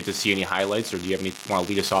 Evan, did you get to see any highlights, or do you have any want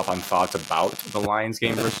to lead us off on thoughts about the Lions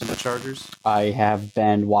game versus the Chargers? I have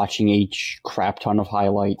been watching a crap ton of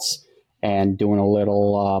highlights and doing a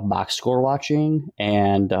little box score watching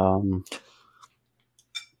and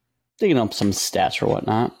digging up some stats or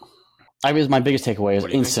whatnot. My biggest takeaway is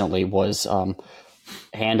instantly was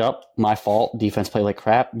hand up, my fault. Defense played like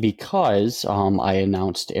crap because I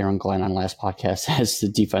announced Aaron Glenn on last podcast as the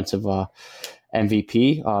defensive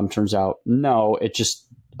MVP. Turns out, no, it just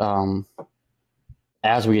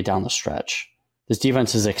as we get down the stretch, this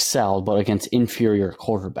defense has excelled, but against inferior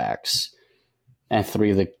quarterbacks. And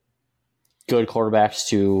three of the good quarterbacks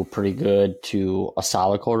to pretty good to a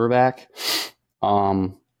solid quarterback.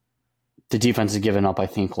 The defense has given up, I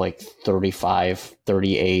think, like 35,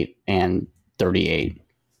 38, and 38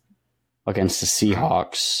 against the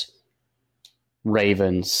Seahawks,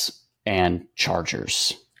 Ravens, and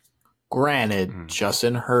Chargers. Granted,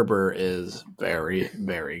 Justin Herbert is very,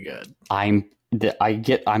 very good. I'm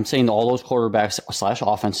saying all those quarterbacks /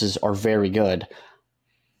 offenses are very good.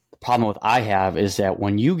 The problem I have is that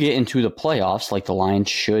when you get into the playoffs, like the Lions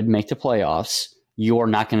should make the playoffs, you are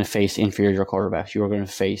not going to face inferior quarterbacks. You are going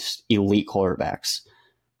to face elite quarterbacks.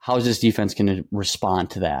 How is this defense going to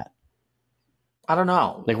respond to that? I don't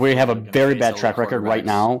know. Like, we have a very bad track record right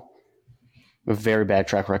now. A very bad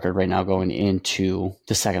track record right now going into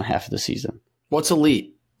the second half of the season. What's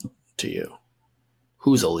elite to you?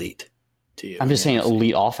 Who's elite to you? I'm just saying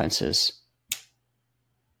elite offenses.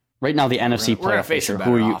 Right now, the NFC We're going to playoff face picture,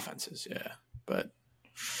 some who are better you? offenses, yeah. But,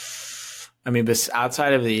 I mean,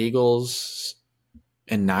 outside of the Eagles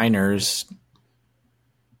and Niners,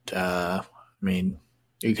 I mean,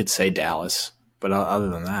 you could say Dallas. But other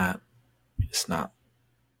than that, it's not.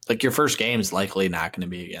 Like, your first game is likely not going to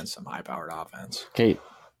be against some high-powered offense. Okay.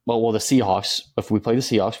 Well, the Seahawks, if we play the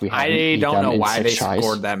Seahawks, I don't know why they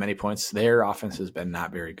scored that many points. Their offense has been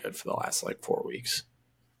not very good for the last, 4 weeks.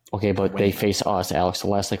 Okay, but they face us, Alex. The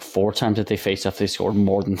last, 4 times that they faced us, they scored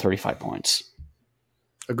more than 35 points.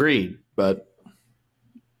 Agreed, but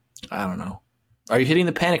I don't know. Are you hitting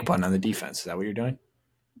the panic button on the defense? Is that what you're doing?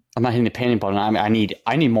 I'm not hitting the panic button. I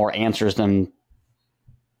need more answers than...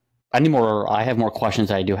 I have more questions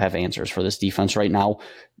than I do have answers for this defense right now.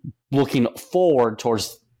 Looking forward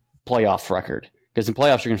towards playoff record. Because in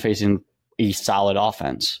playoffs, you're going to face a solid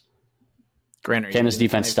offense. Grant, can this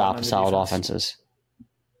defense stop solid offenses?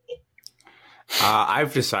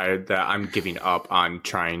 I've decided that I'm giving up on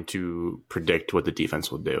trying to predict what the defense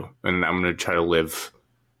will do. And I'm going to try to live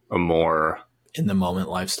a more in the moment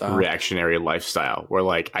lifestyle, reactionary lifestyle where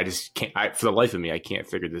I just can't, for the life of me, I can't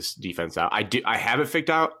figure this defense out. I have it figured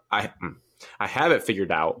out. I have it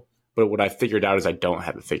figured out, but what I figured out is I don't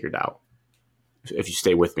have it figured out. If you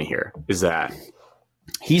stay with me here, is that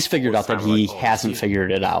he's figured out that he hasn't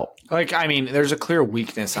figured it out. There's a clear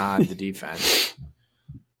weakness on the defense.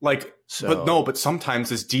 But sometimes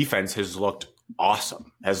this defense has looked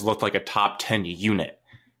awesome, has looked like a top 10 unit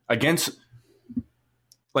against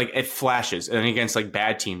like it flashes, and against like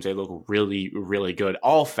bad teams, they look really, really good.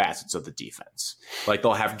 All facets of the defense. Like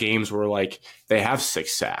they'll have games where like they have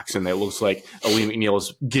 6 sacks, and it looks like Ali McNeil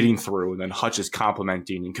is getting through, and then Hutch is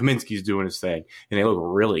complimenting, and Kaminsky's doing his thing, and they look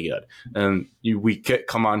really good. And we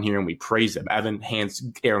come on here and we praise them. Evan hands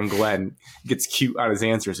Aaron Glenn, gets cute on his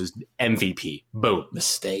answers as MVP. Boom,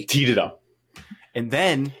 Mistake. teed it up, and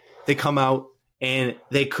then they come out and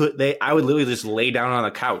I would literally just lay down on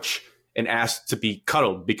the couch and asked to be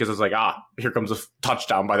cuddled because I was like, here comes a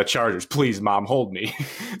touchdown by the Chargers. Please, Mom, hold me.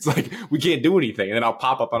 It's like, we can't do anything. And then I'll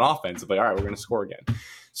pop up on offense. I'm like, all right, we're going to score again.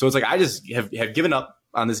 So it's like, I just have given up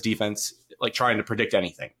on this defense, like trying to predict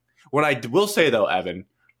anything. What I will say, though, Evan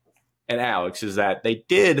and Alex, is that they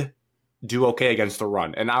did do okay against the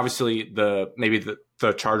run. And obviously, maybe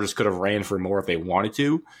the Chargers could have ran for more if they wanted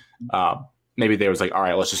to. Maybe they was like, all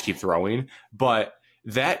right, let's just keep throwing. But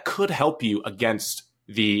that could help you against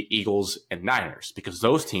the Eagles and Niners, because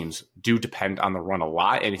those teams do depend on the run a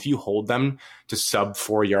lot. And if you hold them to sub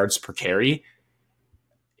 4 yards per carry,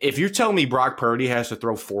 if you're telling me Brock Purdy has to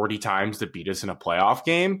throw 40 times to beat us in a playoff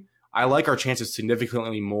game, I like our chances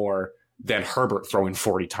significantly more than Herbert throwing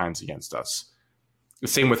 40 times against us. The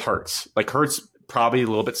same with Hurts. Like Hurts probably a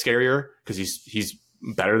little bit scarier because he's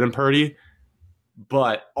better than Purdy,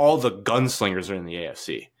 but all the gunslingers are in the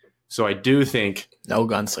AFC. So I do think no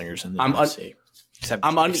gunslingers in the AFC.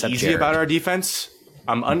 I'm uneasy about our defense.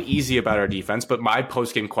 But my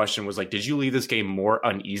post-game question was like, did you leave this game more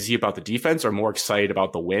uneasy about the defense or more excited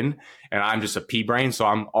about the win? And I'm just a pea brain, so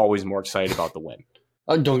I'm always more excited about the win.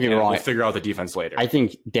 Don't get me wrong. We'll figure out the defense later. I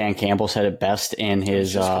think Dan Campbell said it best in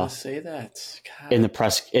his say that. in the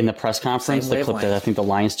press conference. The clip that I think the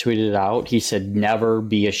Lions tweeted it out. He said, "Never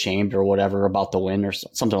be ashamed or whatever about the win," or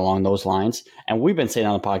something along those lines. And we've been saying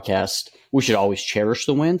on the podcast, we should always cherish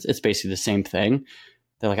the wins. It's basically the same thing.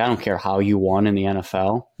 They're like, I don't care how you won in the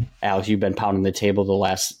NFL. Alex, you've been pounding the table the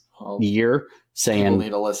last year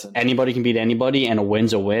saying anybody can beat anybody and a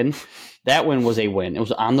win's a win. That win was a win. It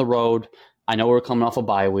was on the road. I know we're coming off a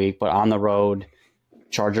bye week, but on the road,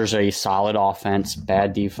 Chargers are a solid offense,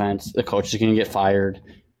 bad defense. The coach is going to get fired.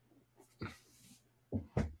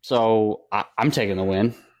 So I'm taking the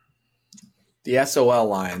win. The SOL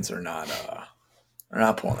Lions are not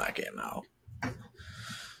pulling that game out.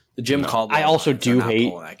 The Jim Caldwell. I also do hate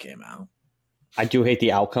pulling that game out. I do hate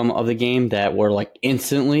the outcome of the game that were like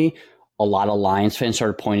instantly a lot of Lions fans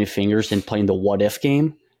started pointing fingers and playing the what if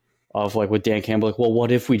game. Of like with Dan Campbell, like, well,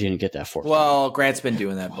 what if we didn't get that fourth? Well, Grant's been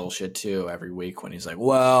doing that bullshit too every week when he's like,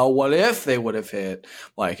 well, what if they would have hit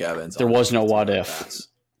Mike Evans? There was no what if.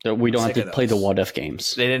 We don't have to play the what if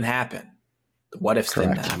games. They didn't happen. The what ifs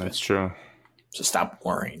didn't happen. That's true. So stop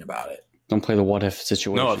worrying about it. Don't play the what if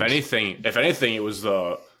situation. No, if anything, it was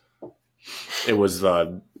the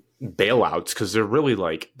bailouts, because they're really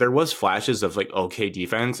like, there was flashes of like okay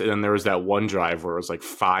defense, and then there was that one drive where it was like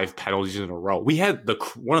 5 penalties in a row. We had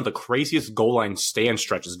one of the craziest goal line stand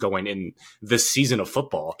stretches going in this season of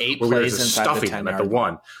football. 8 plays we inside stuffing the 10 them at the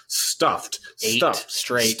one, stuffed,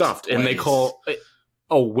 straight stuffed, plays. And they call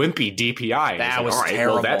a wimpy DPI. That was all right,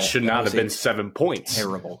 terrible. Well, that should not have been 7 points.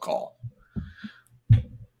 Terrible call.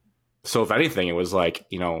 So if anything, it was like,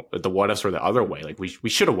 the what ifs were the other way. Like we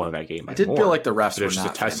should have won that game. I did feel like the refs were just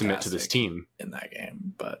not a testament to this team in that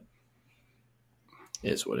game, but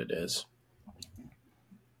it is what it is.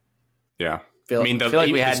 Yeah. I feel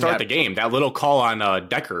like we had to start the game. That little call on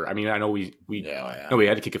Decker. I mean, I know we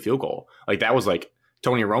had to kick a field goal. Like that was like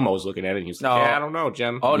Tony Romo was looking at it and he was like, I don't know,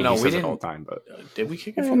 Jim. Oh, I mean, no, he we says it didn't. all the time, but did we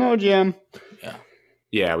kick a field goal? No, Jim.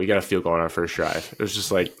 Yeah, we got a field goal on our first drive. It was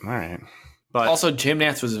just like, all right. But also, Jim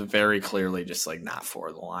Nantz was very clearly just like not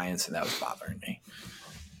for the Lions, and that was bothering me.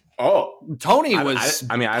 Oh, Tony was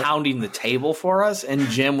pounding the table for us, and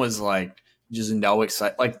Jim was like just no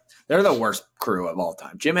excitement. Like they're the worst crew of all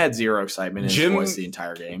time. Jim had zero excitement in his voice the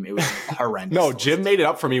entire game. It was horrendous. No, Jim made it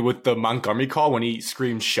up for me with the Montgomery call when he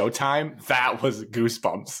screamed "Showtime." That was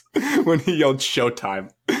goosebumps when he yelled "Showtime"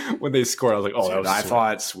 when they scored. I was like, "Oh, that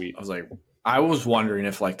was sweet." I was like, I was wondering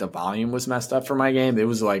if like the volume was messed up for my game. It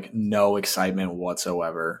was like no excitement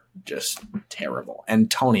whatsoever. Just terrible. And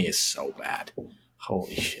Tony is so bad.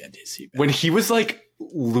 Holy shit, is he bad? When he was like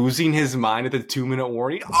losing his mind at the 2-minute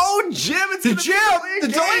warning. Oh, Jim, it's the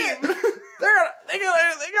delay. They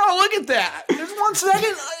gotta look at that. There's 1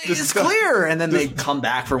 second. It's clear. And then they come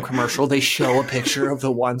back from commercial. They show a picture of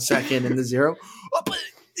the 1 second and the 0. Oh, but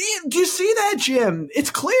do you see that, Jim? It's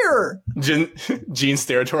clear. Gene's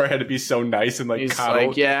territory had to be so nice and like, he's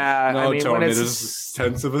like, yeah. No, I mean, Tony, when it's this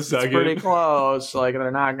tenths of a second. It's pretty close. Like they're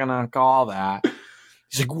not gonna call that.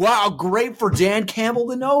 He's like, wow, great for Dan Campbell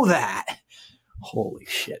to know that. Holy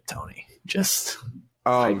shit, Tony. Just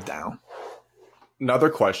Pipe down. Another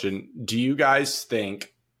question. Do you guys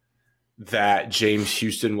think that James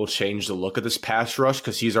Houston will change the look of this pass rush?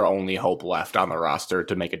 Because he's our only hope left on the roster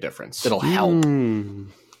to make a difference. It'll help.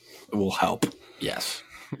 It will help. Yes.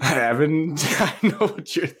 Evan, I know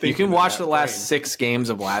what you're thinking. You can watch the last 6 games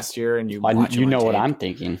of last year and you know what I'm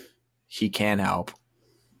thinking. He can help.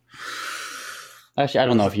 Actually, I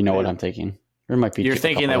don't know if you know what I'm thinking. There might be. You're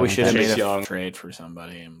thinking that we should have made a trade for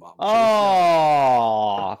somebody. And blah, blah,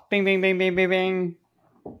 blah. Bing, bing, bing, bing, bing, bing.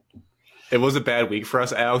 It was a bad week for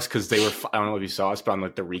us, Alex, because they were. I don't know if you saw us, but on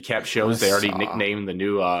like the recap shows, they already nicknamed the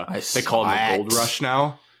new. They call it the Gold Rush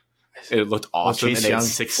now. It looked awesome. And they had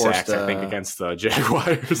 6 sacks, I think, against the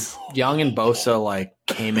Jaguars. Young and Bosa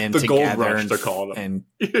came in the together Gold Rush, they're calling them.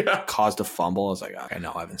 and caused a fumble. I was like, I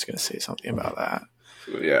know Evan's going to say something about that.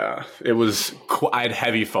 Yeah, it was. I had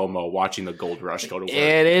heavy FOMO watching the Gold Rush go to work.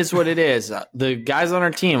 It is what it is. The guys on our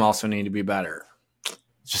team also need to be better.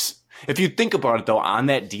 Just if you think about it, though, on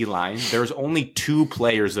that D line, there's only 2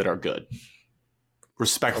 players that are good.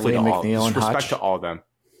 Respectfully to all, respect to all of them.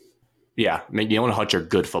 Yeah, McNeil and Hutch are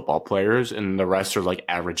good football players, and the rest are like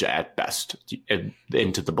average at best,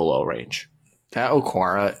 into the below range. That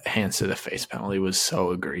Okwara hands to the face penalty was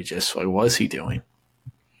so egregious. Like, what was he doing?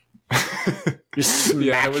 Just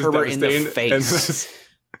smacked Herbert in the face.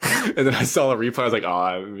 And then I saw the replay. I was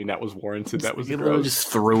like, that was warranted. That was he literally just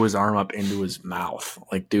threw his arm up into his mouth.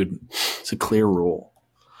 Like, dude, it's a clear rule.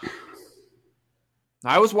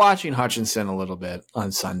 I was watching Hutchinson a little bit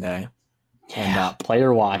on Sunday. And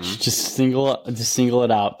player watch. Just single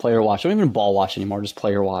it out. Player watch. Don't even ball watch anymore. Just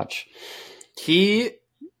player watch. He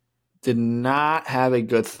did not have a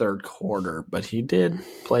good third quarter, but he did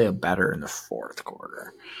play a better in the fourth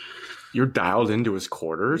quarter. You're dialed into his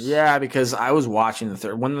quarters? Yeah, because I was watching the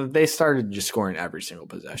third. When they started just scoring every single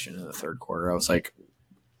possession in the third quarter, I was like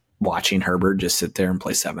watching Herbert just sit there and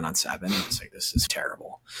play 7-on-7. I was like, this is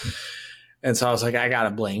terrible. And so I was like, I got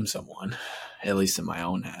to blame someone, at least in my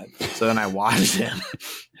own head. So then I watched him.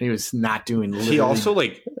 He was not doing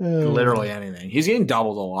literally anything. He's getting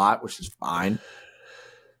doubled a lot, which is fine.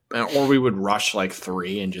 Or we would rush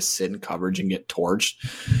 3 and just sit in coverage and get torched.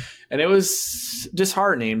 And it was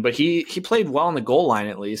disheartening, but he played well on the goal line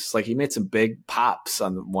at least. He made some big pops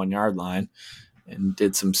on the 1-yard line and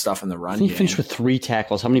did some stuff in the run game. He finished with 3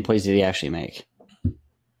 tackles. How many plays did he actually make?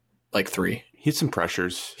 3. He had some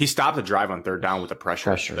pressures. He stopped the drive on third down with the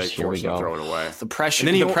pressure. They forced him to throw it away. The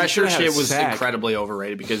pressure shit was incredibly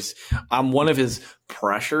overrated because on one of his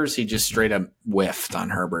pressures, he just straight up whiffed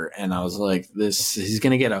on Herbert. And I was like, he's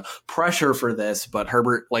going to get a pressure for this. But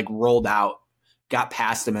Herbert rolled out, got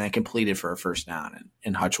past him, and then completed for a first down.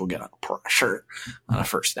 And Hutch will get a pressure on a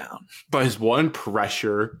first down. But his one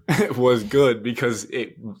pressure was good because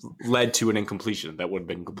it led to an incompletion that would have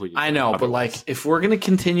been completed. I know, otherwise. But if we're going to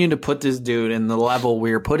continue to put this dude in the level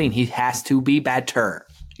we're putting, he has to be better.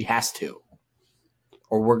 He has to.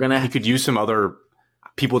 Or we're going to... He could use some other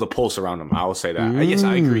people to pulse around him. I will say that. Yes,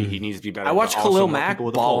 I agree. He needs to be better. I watched Khalil Mack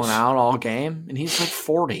balling out all game, and he's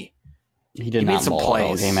 40. He made some plays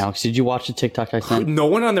all game, Alex. Did you watch the TikTok I sent? No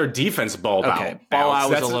one on their defense balled out. Okay, ball out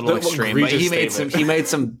was a little extreme, but he made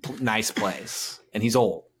some nice plays, and he's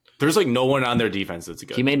old. There's no one on their defense that's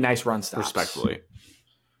good. He made nice run stops. Respectfully.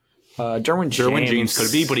 Derwin James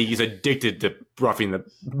could be, but he's addicted to roughing the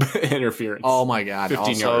interference. Oh my god!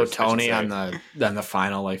 Also, Tony on the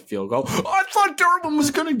final field goal. I thought Derwin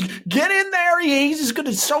was going to get in there. He's just going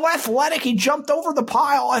to so athletic. He jumped over the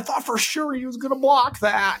pile. I thought for sure he was going to block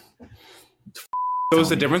that. So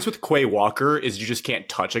the difference with Quay Walker is you just can't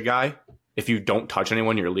touch a guy. If you don't touch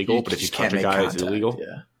anyone, you're illegal. But if you touch a guy, it's illegal.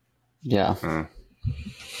 Yeah.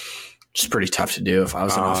 It's pretty tough to do. If I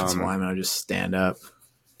was an offensive lineman, I'd just stand up.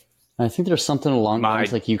 I think there's something along the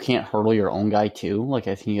lines you can't hurdle your own guy too. I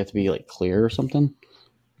think you have to be clear or something.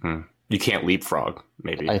 You can't leapfrog,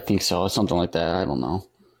 maybe. I think so. Something like that. I don't know.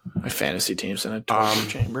 My fantasy team's in a torture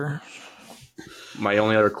chamber. My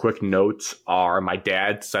only other quick notes are my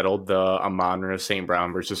dad settled the Amon-Ra St.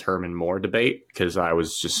 Brown versus Herman Moore debate because I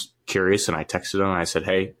was just curious and I texted him and I said,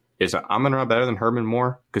 hey, is Amon-Ra better than Herman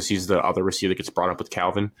Moore? Because he's the other receiver that gets brought up with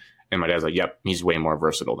Calvin. And my dad's like, yep, he's way more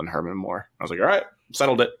versatile than Herman Moore. I was like, all right,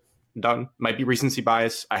 settled it. Done. Might be recency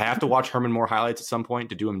bias. I have to watch Herman Moore highlights at some point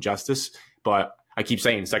to do him justice. But I keep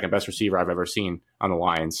saying second best receiver I've ever seen on the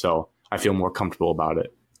Lions. So I feel more comfortable about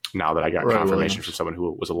it now that I got confirmation from someone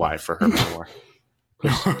who was alive for Herman Moore.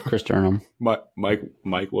 Chris Durham.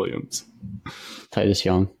 Mike Williams. Titus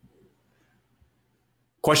Young.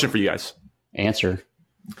 Question for you guys. Answer.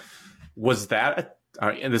 Was that,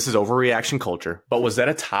 and this is overreaction culture, but was that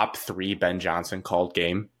a top 3 Ben Johnson called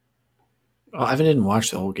game? Well, Evan didn't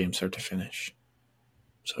watch the whole game start to finish.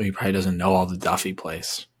 So he probably doesn't know all the Duffy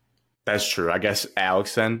plays. That's true. I guess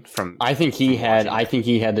Alex then I think he had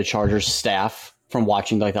the Chargers staff from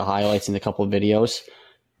watching like the highlights and a couple of videos.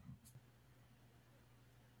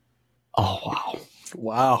 Oh wow.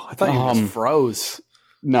 Wow. I thought you just froze.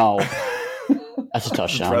 No. That's a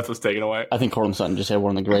touchdown. breath was taken away. I think Courtland Sutton just had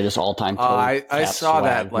one of the greatest all-time I saw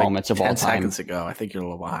that like moments of 10 all time. seconds ago. I think you're a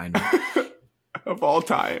little behind. Of all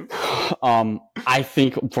time. I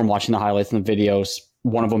think from watching the highlights and the videos,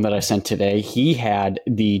 one of them that I sent today, he had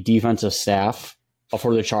the defensive staff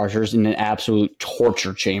for the Chargers in an absolute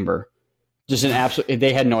torture chamber. Just an absolute.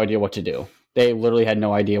 They had no idea what to do. They literally had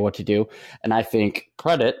no idea what to do. And I think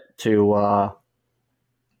credit to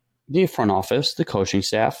the front office, the coaching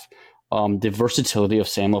staff, the versatility of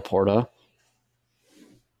Sam Laporta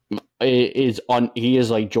he is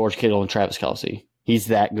like George Kittle and Travis Kelce. He's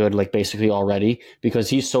that good, like basically already, because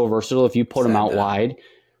he's so versatile. If you put him out wide,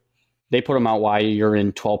 they put him out wide, you're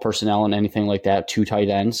in 12 personnel and anything like that, 2 tight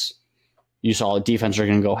ends. You saw the defense are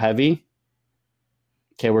going to go heavy.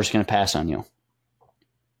 Okay, we're just going to pass on you.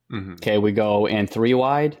 Mm-hmm. Okay, we go in 3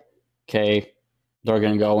 wide. Okay, they're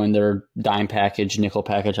going to go in their dime package, nickel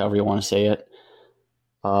package, however you want to say it.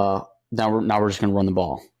 Now we're just going to run the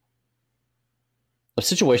ball. But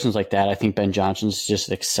situations like that, I think Ben Johnson's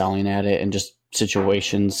just excelling at it, and just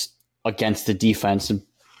situations against the defense,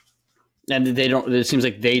 and they don't. It seems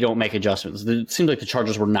like they don't make adjustments. It seems like the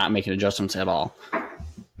Chargers were not making adjustments at all.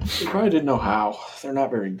 They probably didn't know how. They're not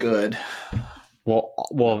very good.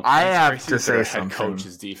 Well, I have to say head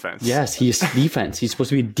coach's defense. Yes, he's defense. He's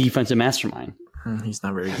supposed to be a defensive mastermind. He's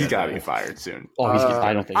not very good. He's got to be fired soon. Oh,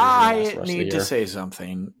 I don't think. I need to say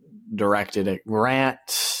something directed at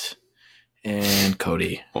Grant and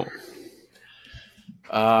Cody.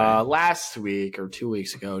 Last week or 2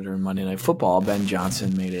 weeks ago during Monday Night Football, Ben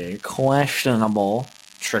Johnson made a questionable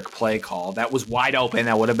trick play call that was wide open.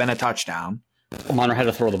 That would have been a touchdown. Monroe had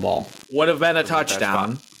to throw the ball. Would have been a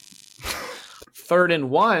touchdown. 3rd and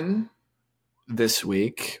 1 this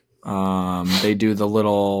week. They do the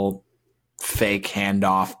little fake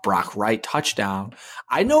handoff, Brock Wright touchdown.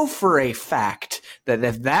 I know for a fact that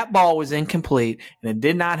if that ball was incomplete and it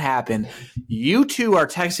did not happen, you two are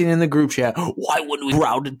texting in the group chat, why wouldn't we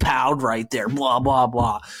grounded pound right there, blah, blah,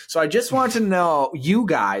 blah. So I just want to know, you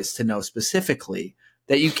guys to know specifically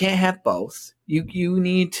that you can't have both. You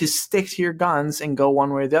need to stick to your guns and go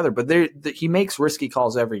one way or the other. But he makes risky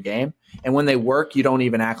calls every game. And when they work, you don't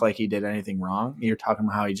even act like he did anything wrong. You're talking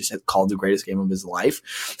about how he just had called the greatest game of his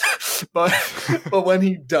life. but when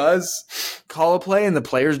he does call a play and the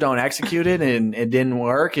players don't execute it and it didn't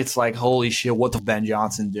work, it's like, holy shit, what the Ben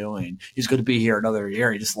Johnson doing? He's going to be here another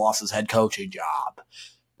year. He just lost his head coaching job.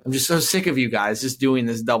 I'm just so sick of you guys just doing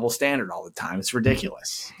this double standard all the time. It's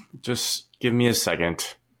ridiculous. Just give me a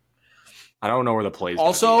second. I don't know where the plays.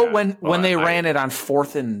 Also, when they ran it on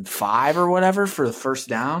 4th and 5 or whatever for the first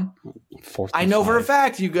down, I know for a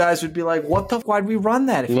fact you guys would be like, "What the? Why'd we run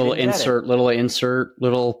that?" If little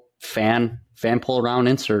fan pull around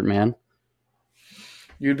insert, man.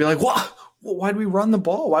 You'd be like, "What? Well, why'd we run the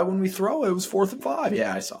ball? Why wouldn't we throw it? It was 4th and 5."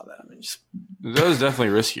 Yeah, I saw that. I mean, that was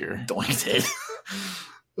definitely riskier. Doinked it.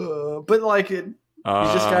 But like, you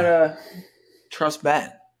just gotta trust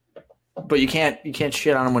Ben. But you can't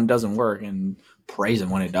shit on him when it doesn't work and praise him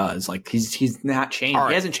when it does. Like he's not changed. Right.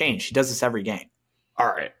 He hasn't changed. He does this every game. All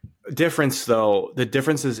right. Difference though, the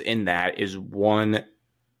differences in that is one.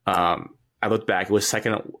 I looked back. It was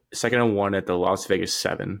second and 1 at the Las Vegas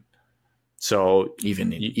 7. So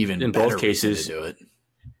even in both cases, to do it.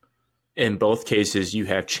 In both cases, you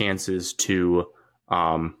have chances to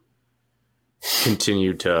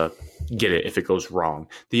continue to get it if it goes wrong.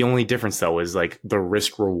 The only difference though is like the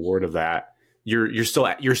risk reward of that. You're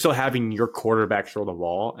still having your quarterback throw the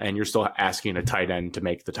ball, and you're still asking a tight end to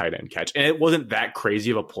make the tight end catch. And it wasn't that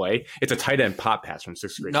crazy of a play. It's a tight end pop pass from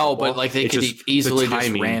 6th grade. No, football. But like they could easily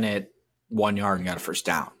just ran it 1 yard and got a first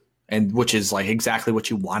down, and which is like exactly what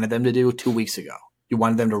you wanted them to do 2 weeks ago. You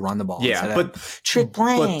wanted them to run the ball. Yeah, but trick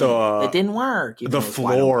play. But it didn't work. The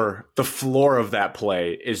floor of that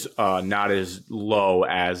play is not as low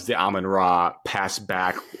as the Amon-Ra pass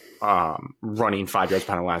back running 5 yards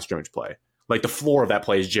behind the last scrimmage play. Like the floor of that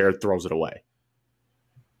play is Jared throws it away.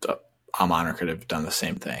 Amon could have done the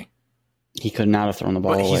same thing. He could not have thrown the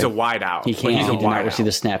ball away. He's a wide out. He can't. He did not receive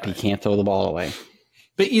the snap. He can't throw the ball away.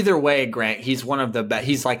 But either way, Grant, he's one of the best.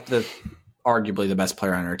 He's like arguably the best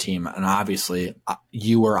player on our team. And obviously,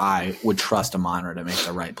 you or I would trust Amon-Ra to make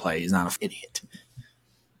the right play. He's not an idiot.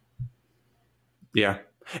 Yeah.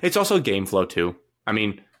 It's also game flow, too. I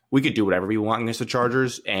mean, we could do whatever we want against the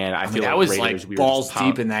Chargers, and I feel that like was Raiders, like we were balls just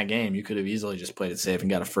deep in that game. You could have easily just played it safe and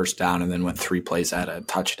got a first down and then went 3 plays at a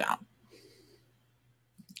touchdown.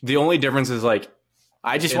 The only difference is like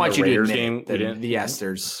I just in want the you to Raiders admit game, that yes,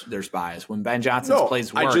 there's bias. When Ben Johnson's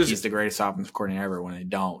plays work, he's the greatest offensive coordinator ever. When they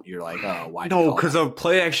don't, you're like, oh, why? No, because a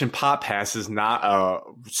play action pop pass is not a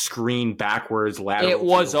screen backwards lateral. It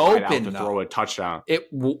was open to throw a touchdown.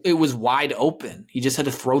 It was wide open. He just had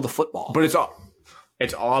to throw the football. But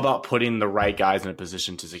it's all about putting the right guys in a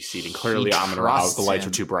position to succeed. And clearly, Amon-Ra, the lights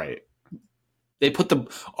were too bright. They put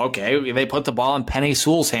the ball in Penny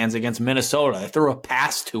Sewell's hands against Minnesota. They threw a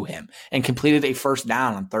pass to him and completed a first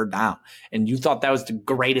down on 3rd down. And you thought that was the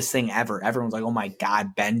greatest thing ever. Everyone's like, oh my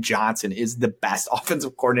God, Ben Johnson is the best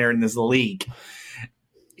offensive coordinator in this league.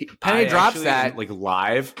 Penny drops that. Like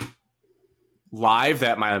live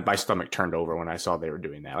that my stomach turned over when I saw they were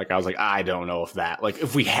doing that. Like I was like, I don't know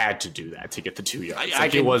if we had to do that to get the 2 yards. I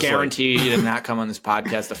can guarantee you did not come on this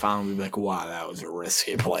podcast to follow and be like, wow, that was a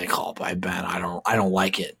risky play call by Ben. I don't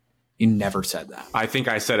like it. You never said that. I think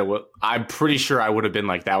I said it. I'm pretty sure I would have been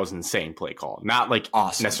like, that was an insane play call. Not like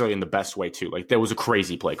awesome. Necessarily in the best way too. Like that was a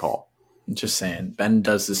crazy play call. I'm just saying, Ben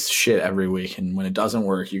does this shit every week. And when it doesn't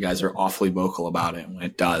work, you guys are awfully vocal about it. When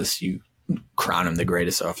it does, you crown him the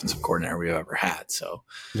greatest offensive coordinator we've ever had. So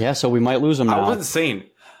so we might lose him now. I wasn't saying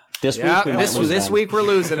this week we're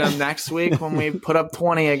losing him. Next week when we put up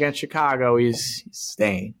 20 against Chicago, he's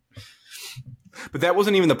staying. But that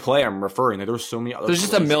wasn't even the play I'm referring to. There were so many other. There's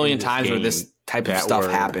just a million times where this type of stuff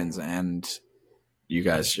happens, and you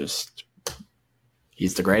guys just.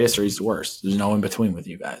 He's the greatest or he's the worst. There's no in between with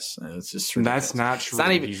you guys. It's just ridiculous. That's not true. It's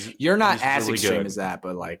not even. You're not as really extreme good. as that,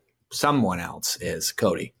 but like someone else is,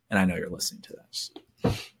 Cody, and I know you're listening to this.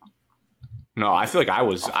 No, I feel like I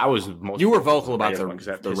was. You were vocal about the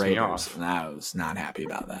Raiders, and I was not happy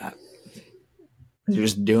about that. You're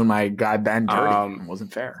just doing my guy Ben dirty. It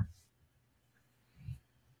wasn't fair.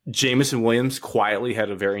 Jameson Williams quietly had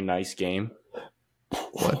a very nice game.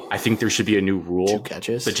 What? I think there should be a new rule. 2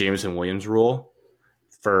 catches. The Jameson Williams rule.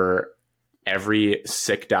 For every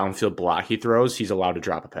sick downfield block he throws, he's allowed to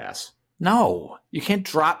drop a pass. No, you can't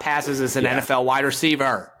drop passes as an NFL wide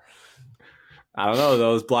receiver. I don't know.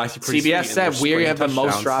 Those blocks. CBS said we have the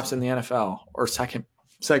most drops in the NFL, or second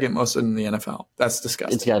most in the NFL. That's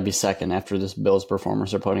disgusting. It's got to be second after this Bills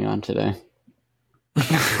performance they're putting on today.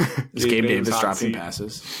 Is Gabe Davis dropping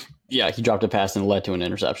passes? Yeah, he dropped a pass and it led to an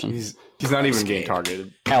interception. He's not even getting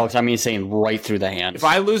targeted. Alex, I mean, saying right through the hands. If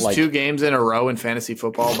I lose 2 games in a row in fantasy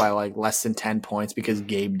football by like less than 10 points because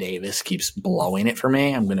Gabe Davis keeps blowing it for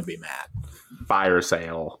me, I'm going to be mad. Fire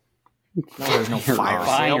sale. No, there's no fire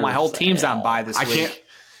sale. My whole team's on bye this week.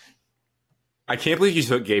 I can't believe you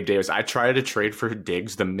took Gabe Davis. I tried to trade for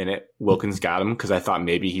Diggs the minute Wilkins got him because I thought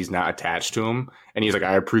maybe he's not attached to him. And he's like,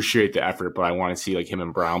 I appreciate the effort, but I want to see like him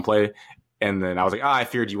and Brown play. And then I was like, I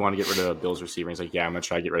feared you want to get rid of the Bills receiver. And he's like, yeah, I'm going to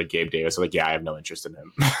try to get rid of Gabe Davis. I was like, yeah, I have no interest in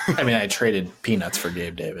him. I mean, I traded peanuts for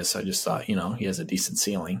Gabe Davis. I just thought, he has a decent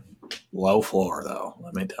ceiling. Low floor, though,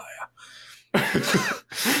 let me tell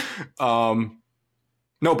you.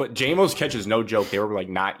 No, but J-Mo's catches, no joke. They were like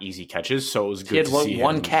not easy catches. So it was good to see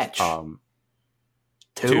one him. catch.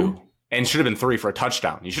 2. And should have been 3 for a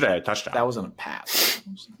touchdown. You should have had a touchdown. That wasn't a pass. It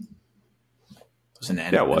was an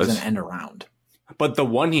end. Yeah, it was an end around. But the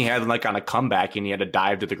one he had like on a comeback and he had to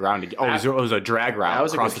dive to the ground. It was a drag route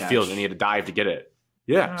across the field and he had to dive to get it.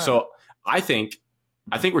 Yeah. So I think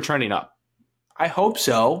we're trending up. I hope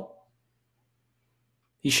so.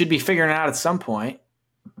 He should be figuring it out at some point.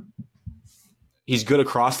 He's good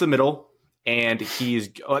across the middle and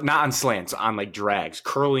he's not on slants, on like drags,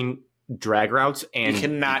 curling drag routes. And he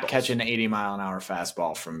cannot catch an 80-mile-an-hour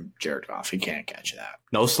fastball from Jared Goff. He can't catch that.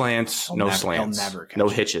 No slants, slants. He'll never catch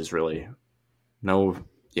it. Hitches, really. No,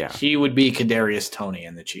 yeah. He would be Kadarius Toney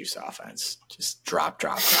in the Chiefs offense. Just drop.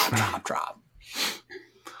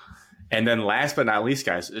 And then last but not least,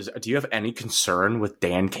 guys, do you have any concern with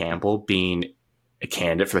Dan Campbell being a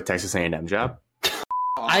candidate for the Texas A&M job?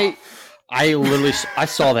 I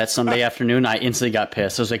saw that Sunday afternoon. I instantly got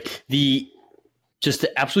pissed. I was like, the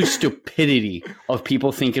absolute stupidity of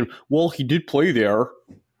people thinking, well, he did play there.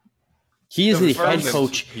 He is the head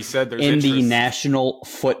coach in the National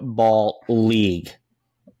Football League.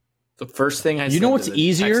 The first thing I said what's to the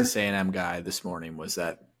easier? Texas A&M guy this morning was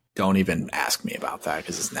that don't even ask me about that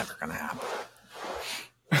because it's never going to happen.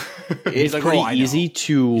 It's pretty easy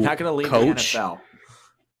to not going to leave coach the NFL.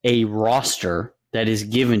 A roster that is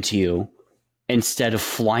given to you instead of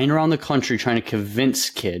flying around the country trying to convince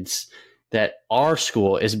kids that our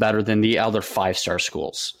school is better than the other 5-star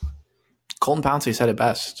schools. Colton Pouncey said it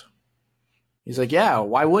best. He's like, yeah,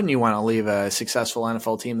 why wouldn't you want to leave a successful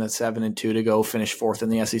NFL team that's 7-2 to go finish 4th in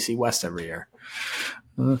the SEC West every year?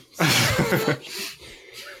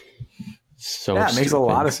 So yeah, it makes a stupid.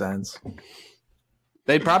 lot of sense.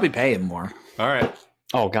 They'd probably pay him more. All right.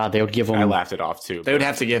 Oh God, they would give him. I laughed it off too. They would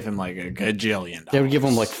have to give him like a gajillion. They would give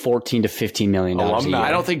him like $14 to $15 million a Alumni. year.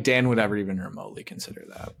 I don't think Dan would ever even remotely consider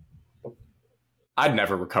that. I'd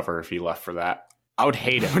never recover if he left for that. I would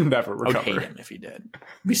hate I him. would never I would recover. hate him if he did. It'd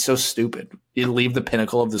be so stupid. You'd leave the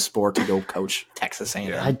pinnacle of the sport to go coach Texas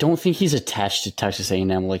A&M. I don't think he's attached to Texas A&M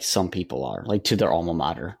like some people are, like to their alma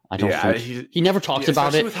mater. I don't think he never talks about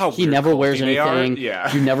especially it. with how He weird never wears culty they are. anything.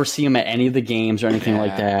 Yeah. You never see him at any of the games or anything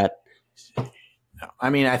like that.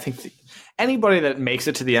 I mean, I think anybody that makes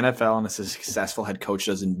it to the NFL and is a successful head coach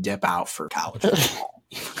doesn't dip out for college football.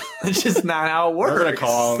 It's just not how it works. We're gonna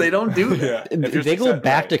call 'em. They don't do that. They go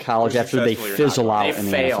back to college after they fizzle out in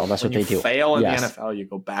the NFL. That's what they do. Fail in Yes. the NFL, you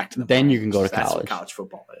go back to the Then you can go to That's what college. college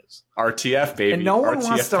football is. RTF, baby. And no one RTF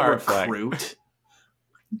wants to pirate flag. recruit.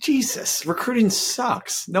 Jesus, recruiting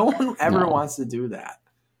sucks. No one ever No. wants to do that.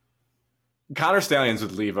 Connor Stallions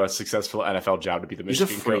would leave a successful NFL job to be the He's a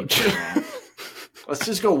Michigan freak. coach. Man. Let's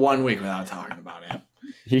just go 1 week without talking about him.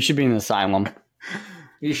 He should be in an asylum.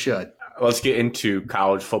 You should. Let's get into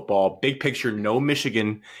college football. Big picture, no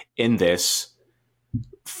Michigan in this.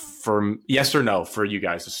 For yes or no for you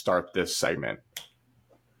guys to start this segment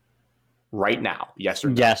right now. Yes or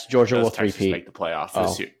no? Yes, Georgia Does will Texas three-peat. make the playoff Oh.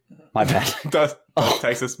 this year? My bad. Does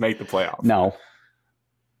Texas make the playoff? No.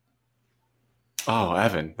 Oh,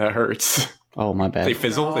 Evan, that hurts. Oh, my bad. They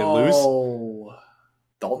fizzle. They lose. Oh,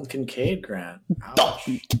 Dalton Kincaid, Grant. Ouch.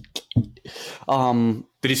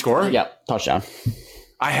 Did he score? Yeah, touchdown.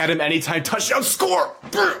 I had him anytime touchdown score.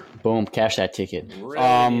 Boom, cash that ticket.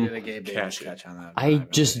 Really needed a Gabe Davis Cash it. catch on that. I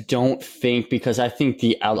drive, just don't think because I think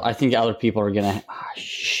other people are gonna.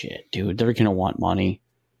 Shit, dude, they're gonna want money.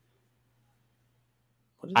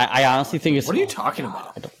 I honestly think it's. What are you talking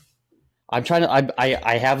about? I'm trying to.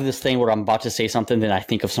 I have this thing where I'm about to say something, then I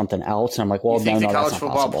think of something else, and I'm like, well, You think no, the college that's not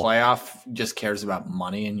football possible. playoff just cares about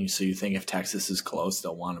money, and so you think if Texas is close,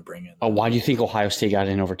 they'll want to bring in? Oh, why do you think Ohio State got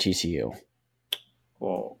in over TCU?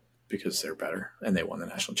 Well, because they're better and they won the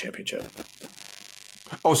national championship.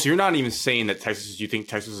 Oh, so you're not even saying that Texas? You think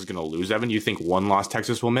Texas is going to lose, Evan? You think one loss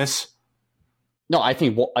Texas will miss? No, I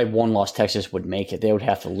think one loss Texas would make it. They would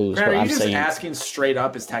have to lose. Grant, but are you I'm just saying, asking straight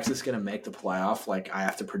up, is Texas going to make the playoff? Like, I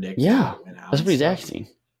have to predict. yeah, who win out that's what he's and stuff. asking.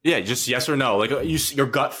 Yeah, just yes or no. Like your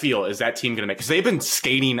gut feel, is that team going to make? Because they've been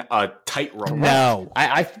skating a tightrope. No,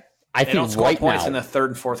 I They think don't score right points now, in the third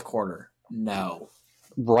and fourth quarter. No.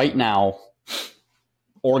 right now,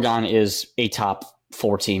 Oregon is a top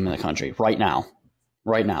 4 team in the country. Right now,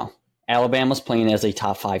 Alabama's playing as a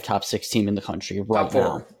top 5, top 6 team in the country right Top 4.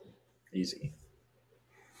 now. Easy.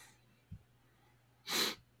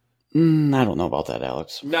 I don't know about that,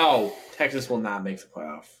 Alex. No, Texas will not make the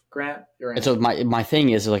playoff. Grant, you're in. And so my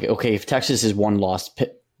thing is like, okay, if Texas is one loss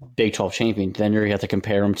Big 12 champion, then you have to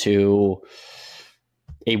compare them to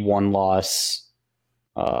a one loss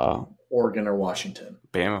Oregon or Washington.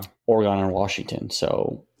 Bama. Oregon or Washington.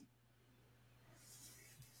 So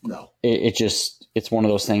No. it's one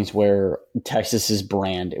of those things where Texas's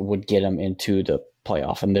brand would get them into the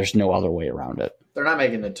playoff, and there's no other way around it. They're not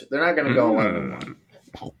making it. They're not going to go 11-1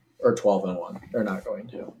 or 12-1. They're not going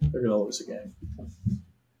to. They're going to lose a game.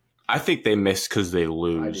 I think they miss because they I do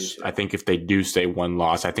lose. too. I think if they do stay one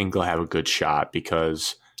loss, I think they'll have a good shot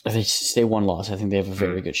because If they stay one loss, I think they have a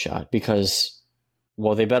very good shot because,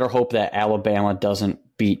 well, they better hope that Alabama doesn't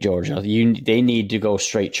beat Georgia. They need to go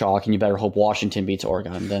straight chalk, and you better hope Washington beats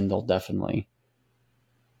Oregon. Then they'll definitely.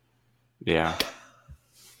 yeah.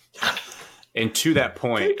 And to that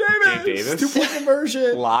point, Gabe Davis 2-point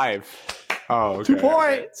conversion. live. Oh, okay. 2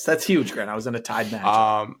 points. That's huge, Grant. I was in a tied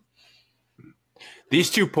match. These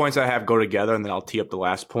 2 points I have go together, and then I'll tee up the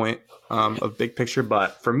last point of big picture.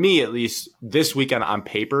 But for me, at least, this weekend on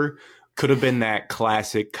paper could have been that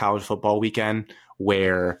classic college football weekend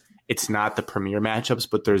where it's not the premier matchups,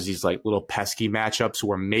 but there's these like little pesky matchups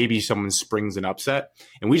where maybe someone springs an upset,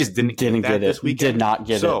 and we just didn't get that get this it. weekend. Did not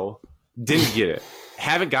get it. So didn't get it.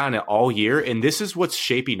 Haven't gotten it all year, and this is what's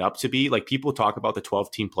shaping up to be. Like people talk about the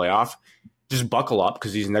 12-team playoff. Just buckle up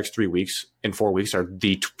because these next 3 weeks and 4 weeks are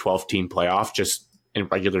the 12-team playoff, just in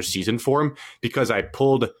regular season form, because I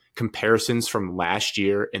pulled comparisons from last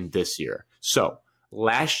year and this year. So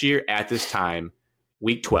last year at this time,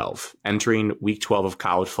 week 12, entering week 12 of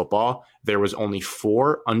college football, there was only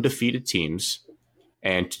 4 undefeated teams,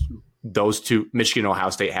 and those 2, Michigan and Ohio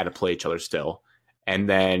State, had to play each other still. And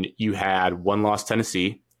then you had 1 loss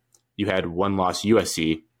Tennessee, you had 1 loss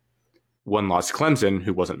USC, 1 loss Clemson,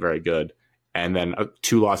 who wasn't very good, and then a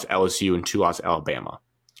 2-loss LSU and 2-loss Alabama.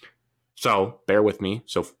 So bear with me.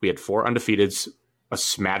 So we had 4 undefeateds, a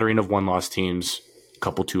smattering of 1-loss teams, a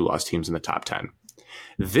couple 2-loss teams in the top 10.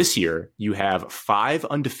 This year, you have 5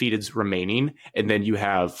 undefeateds remaining, and then you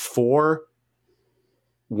have 4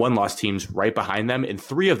 1-loss teams right behind them, and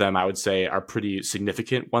 3 of them, I would say, are pretty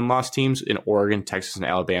significant 1-loss teams in Oregon, Texas, and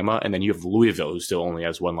Alabama. And then you have Louisville, who still only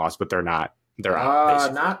has 1 loss, but they're not. They're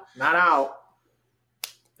out. Not out.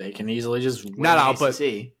 They can easily just win Not out, the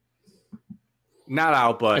ACC. Not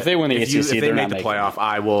out, but if they win the ACC, if they they're make not the making playoff,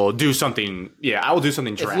 I will do something. Yeah, I will do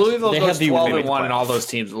something If drastic. Louisville They goes have the- 12 they make and the 1 and all playoff. those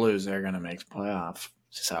teams lose, they're going to make the playoff.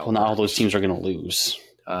 Well, not all those teams are going to lose.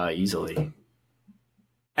 Easily.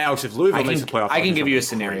 Alex, if Louisville makes the playoff, I I'll can do give you a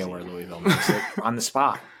something scenario crazy. where Louisville makes it on the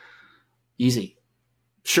spot. Easy.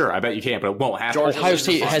 Sure, I bet you can, but it won't happen. Ohio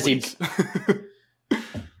State has a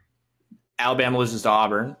Alabama loses to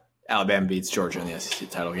Auburn. Alabama beats Georgia in the SEC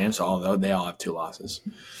title game, so although they all have 2 losses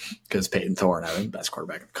because Peyton Thorne had the best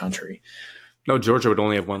quarterback in the country. No, Georgia would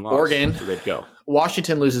only have 1 loss. Oregon. So they'd go.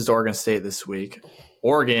 Washington loses to Oregon State this week.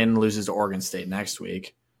 Oregon loses to Oregon State next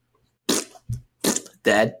week.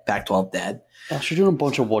 Dead. Pac-12 dead. Gosh, you're doing a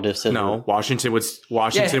bunch of what ifs. No, Washington would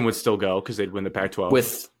still go because they'd win the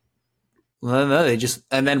Pac-12.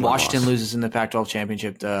 And then One Washington loss. loses in the Pac-12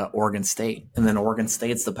 championship to Oregon State, and then Oregon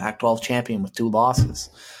State's the Pac-12 champion with 2 losses.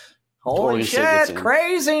 Holy Oregon State gets shit! in.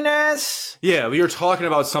 Craziness. Yeah, we were talking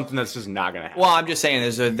about something that's just not going to happen. Well, I'm just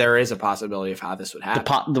saying there is a possibility of how this would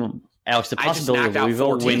happen. Alex, the I just possibility of knocked out Louisville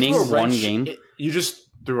 4 teams. winning You threw a one wrench- game. You just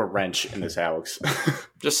threw a wrench in this, Alex.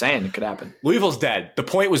 Just saying it could happen. Louisville's dead. The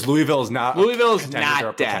point was Louisville is not. Louisville is contender, they're a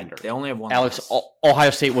not dead. pretender. They only have 1 Alex, loss. Ohio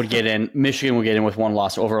State would get in. Michigan would get in with 1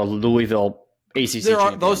 loss over a Louisville ACC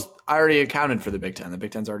champion. Those already accounted for the Big Ten. The Big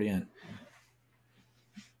Ten's already in.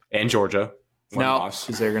 And Georgia. 1 No, loss.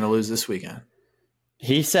 because they're going to lose this weekend.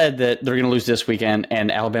 He said that they're going to lose this weekend,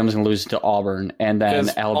 and Alabama's going to lose to Auburn, and then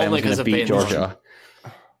Because- Alabama's only going because to of beat Peyton Georgia.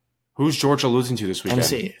 Who's Georgia losing to this weekend?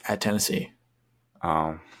 Tennessee at Tennessee.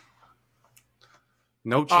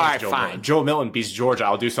 No chance. All right, Joe fine. Milton. Joe Milton beats Georgia.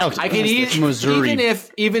 I'll do something. I can It's Missouri.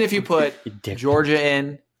 even if you put Dick. Georgia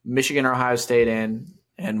in, Michigan or Ohio State in,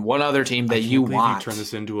 and one other team that you want. turn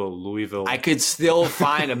this into a Louisville. I could still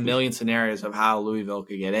find a million scenarios of how Louisville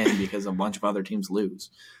could get in because a bunch of other teams lose.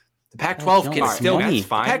 The Pac-12 No, can it's still money. That's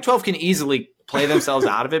fine. The Pac-12 can easily play themselves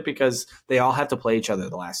out of it because they all have to play each other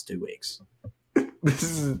the last 2 weeks. This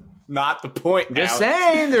is not the point. Just Alex.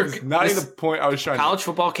 saying, This is not even the point I was trying. college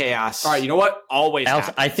football chaos. All right, you know what? Always. Alex,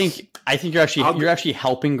 happens. I think you're actually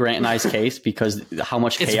helping Grant and I's case because how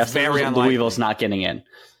much It's chaos there very is, unlikely. Louisville's not getting in.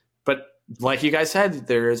 But like you guys said,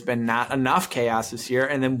 there has been not enough chaos this year,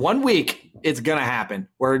 and then 1 week it's gonna happen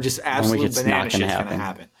where just absolute it's banana not gonna shit's happen. gonna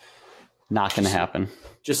happen. Not going to happen.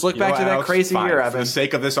 Just look You know back what, to that Alex? crazy Fine. year, For Evan. the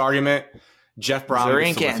sake of this argument, Jeff Brown Missouri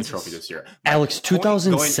gets to and win the Kansas. trophy this year. Alex, Point going into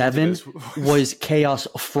 2007 this- was chaos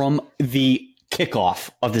from the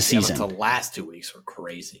kickoff of the Yeah, season. but the last 2 weeks were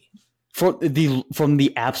crazy. From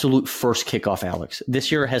the absolute first kickoff, Alex. This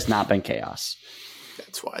year has not been chaos.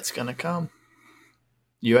 That's why it's gonna come.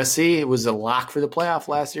 USC, it was a lock for the playoff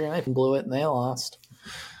last year, and they blew it, and they lost.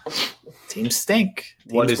 Teams stink.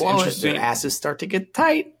 Teams What is blow it, interesting- their asses start to get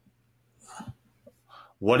tight.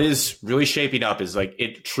 What is really shaping up is like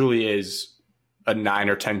it truly is a 9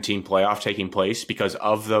 or 10 team playoff taking place because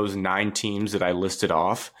of those 9 teams that I listed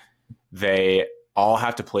off, they all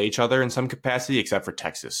have to play each other in some capacity except for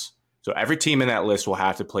Texas. So every team in that list will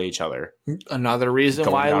have to play each other. Another reason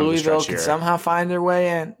Going why down the Louisville stretch can here. somehow find their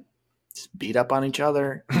way in. Just beat up on each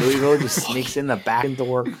other. Louisville just sneaks in the back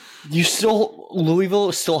door.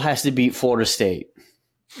 Louisville still has to beat Florida State.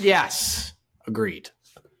 Yes. Agreed.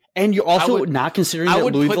 And you're also I would- not considering I that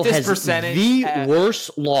would put Louisville this has percentage the at-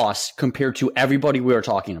 worst loss compared to everybody we are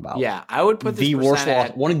talking about. Yeah, I would put this the worst percent loss,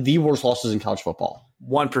 at one of the worst losses in college football.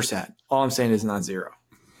 1%. All I'm saying is not 0.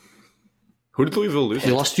 Who did Louisville lose?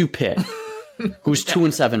 They lost to Pitt, who's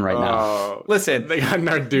 2-7 right now. Listen, They got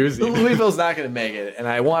Narduzzi. Louisville's not going to make it, and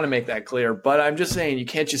I want to make that clear. But I'm just saying you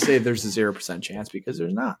can't just say there's a 0% chance because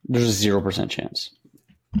there's not. There's a 0% chance.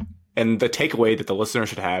 And the takeaway that the listener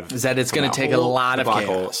should have Is that it's from going to that take a whole lot of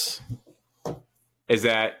debacle chaos. is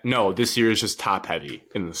that no, this year is just top heavy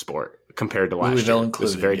in the sport compared to last Louisville year. included,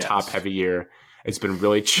 It's a very yes. top heavy year. It's been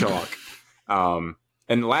really chalk.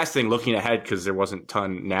 And the last thing, looking ahead, because there wasn't a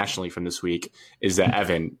ton nationally from this week, is that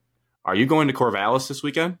Evan, are you going to Corvallis this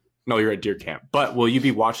weekend? No, you're at Deer Camp. But will you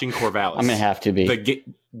be watching Corvallis? I'm going to have to be. the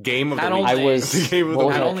game of Not the week. only- I was The game of the well,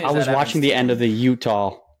 week. Not only I is was that watching the end of the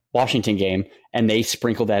Utah-Washington game, and they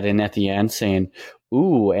sprinkled that in at the end saying,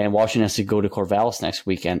 ooh, and Washington has to go to Corvallis next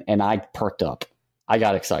weekend. And I perked up. I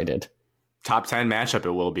got excited. Top 10 matchup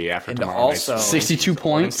it will be after And tomorrow. also- night's 62 Oregon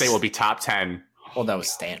points. State will be top 10. Well, that was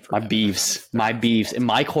Stanford. My beefs, and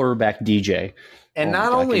my quarterback DJ. And Oh my not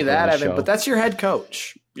God, only can put on that, the Evan, show. but that's your head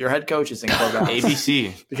coach. Your head coach is in Corvallis.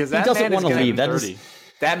 ABC. Because He that doesn't man is want to gonna- leave. That 30. is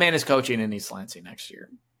That man is coaching in East Lansing next year.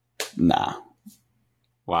 nah.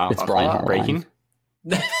 Wow. It's Brian Harbaugh. Breaking.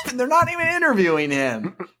 They're not even interviewing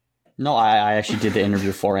him. No, I actually did the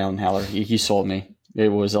interview for Alan Haller. He sold me. It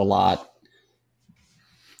was a lot.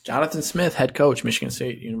 Jonathan Smith, head coach, Michigan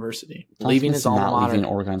State University, leaving his alma not mater. leaving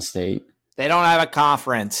Oregon State. They don't have a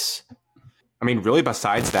conference. I mean, really,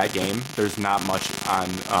 besides that game, there's not much on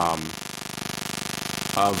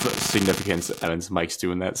of significance. Evan's Mike's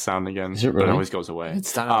doing that sound again. Is it But really? it always goes away.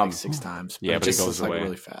 It's done it like 6 times. yeah, but it just goes looks away. like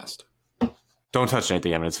really fast. Don't touch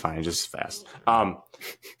anything, Evan. It's fine. It's just fast.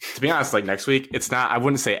 To be honest, like next week, it's not. I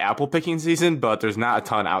wouldn't say apple picking season, but there's not a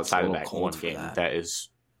ton outside It's a of little that cold one for game that. that is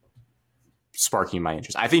sparking my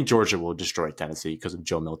interest. I think Georgia will destroy Tennessee because of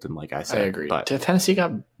Joe Milton, like I I said. agree. But Tennessee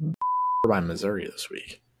got by Missouri this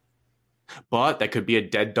week. that could be a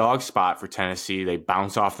dead dog spot for Tennessee. They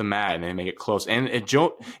bounce off the mat and they make it close. And if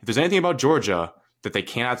there's anything about Georgia that they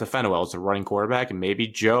cannot defend well, it's a running quarterback, and maybe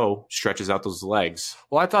Joe stretches out those legs.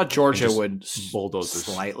 Well, I thought Georgia just would bulldozers.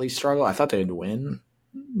 slightly struggle. I thought they'd win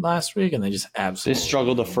last week, and they just They absolutely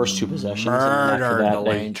struggled the first 2 possessions. and after murdered that, the they-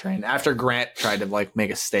 lane train. After Grant tried to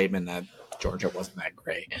make a statement that Georgia wasn't that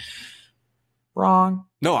great. Wrong.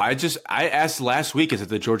 No, I asked last week, is it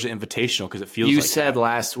the Georgia Invitational? Because it feels You like said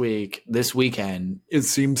last week, this weekend, it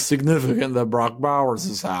seems significant that Brock Bowers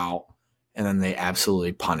is out. And then they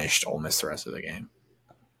absolutely punished Ole Miss the rest of the game.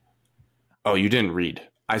 Oh, you didn't read.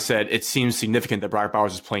 I said it seems significant that Brock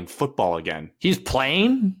Bowers is playing football again. He's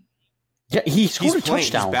playing? Yeah, he scored a playing.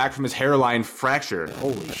 touchdown. He's back from his hairline fracture.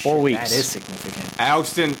 Holy 4 shit, weeks. That is significant.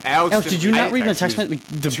 Alex, Did you not read in the text? He was Like,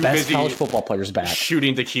 the too best busy college football players back.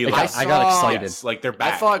 shooting tequila. I got excited. Yes, like they're I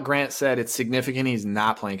back. thought Grant said it's significant he's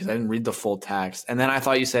not playing because I didn't read the full text. And then I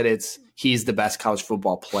thought you said he's the best college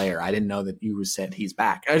football player. I didn't know that you said he's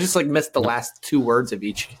back. I just missed the last 2 words of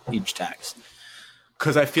each text.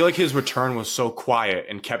 Because I feel like his return was so quiet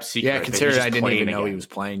and kept secret. Yeah, that he's considering just I didn't playing even know he again. was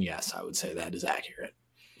playing. Yes, I would say that is accurate.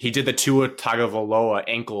 He did the Tua Tagovailoa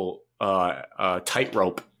ankle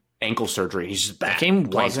tightrope ankle surgery. He's just back. That game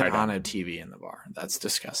playing wasn't tight on end. a TV in the bar. That's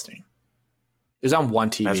disgusting. It was on one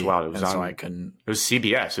TV. That's wild. It was and so on- I couldn't. It was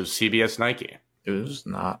CBS. It was CBS Nike. It was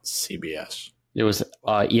not CBS. It was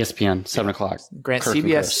ESPN, 7 o'clock. Grant, Kirk and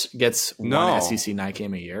CBS gets No. one SEC night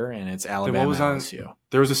game a year, and it's Alabama what was on- LSU.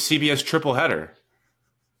 There was a CBS triple header.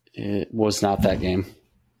 It was not that game.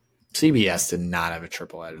 CBS did not have a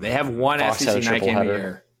triple header. They have one Fox had SEC a night triple game a header.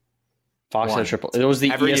 year. Fox had One. a triple. It was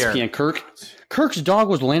the Every ESPN. year. Kirk's dog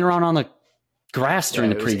was laying around on the grass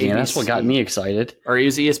during Yeah, the it was pregame. That's what got ABC. me excited. Or it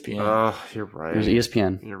was ESPN. You're right. It was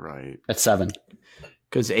ESPN You're right. at 7.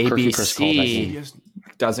 Because Kirk and Chris called that game. ABC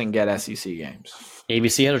doesn't get SEC games.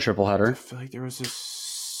 ABC had a triple I header. feel like there was a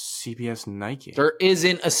CBS night game. There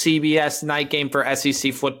isn't a CBS night game for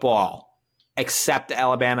SEC football except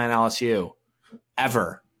Alabama and LSU.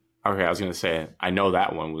 Ever. Okay, I was gonna say I know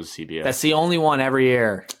that one was CBS. That's the only one every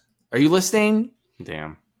year. Are you listening?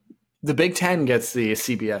 Damn. The Big Ten gets the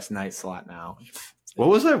CBS night slot now. What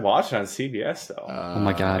was I watching on CBS though? Oh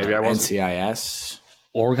my God. Maybe I wasn't. NCIS.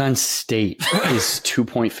 Oregon State is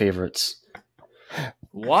 2-point favorites.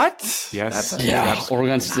 What? Yes. That's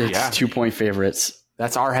Oregon State's Yeah. 2-point favorites.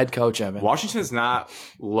 That's our head coach, Evan. Washington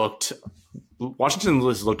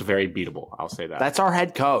has looked very beatable. I'll say that. That's our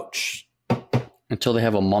head coach. Until they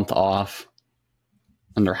have a month off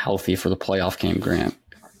and they're healthy for the playoff game, Grant.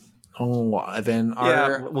 Oh, Evan.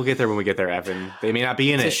 yeah, we'll get there when we get there, Evan. They may not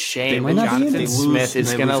be in It's a it. shame. might not be in Jonathan it. Smith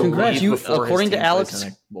is They going to lose. Congrats. leave You, before according his to team Alex plays in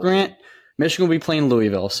a bowl Grant, Michigan will be playing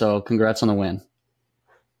Louisville, so congrats on the win.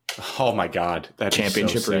 Oh my God, that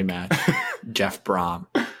championship rematch. Jeff Brom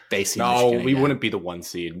facing No, Michigan we again. wouldn't be the 1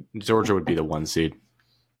 seed. Georgia would be the 1 seed,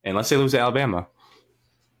 unless they lose to Alabama.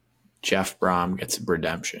 Jeff Brom gets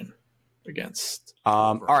redemption against.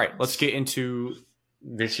 All right, let's get into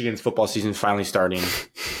Michigan's football season finally starting.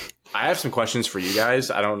 I have some questions for you guys.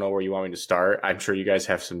 I don't know where you want me to start. I'm sure you guys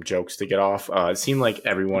have some jokes to get off. It seemed like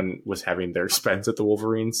everyone was having their expense at the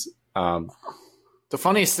Wolverines. The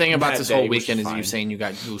funniest thing about That this day whole was weekend is fine. you saying you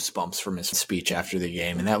got goosebumps from his speech after the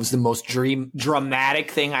game, and that was the most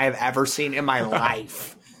dramatic thing I have ever seen in my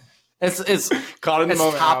life. It's Caught in the it's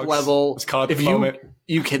moment, top Alex. level. It's caught in If the you moment.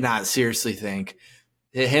 you cannot seriously think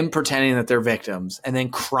him pretending that they're victims and then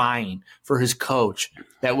crying for his coach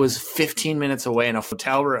that was 15 minutes away in a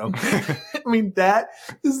hotel room. I mean, this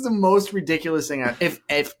is the most ridiculous thing.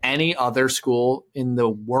 If any other school in the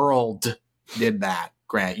world did that,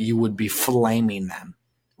 Grant, you would be flaming them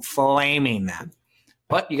flaming them.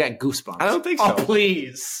 But you got goosebumps. I don't think so. Oh,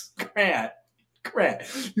 please. Grant.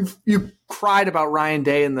 You cried about Ryan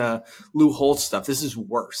Day and the Lou Holtz stuff. This is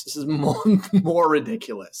worse. This is more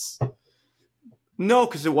ridiculous. No,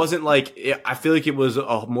 because it wasn't like I feel like it was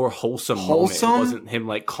a more wholesome moment. It wasn't him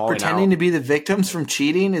like calling pretending out. to be the victims from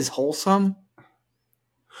cheating is wholesome.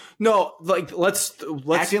 No, like let's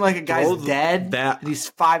acting like a guy's dead. And he's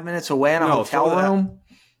 5 minutes away in a hotel room.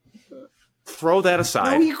 Throw that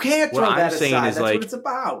aside. No, you can't throw that aside. That's like, what it's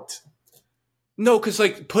about. No, because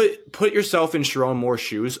like put yourself in Sharon Moore's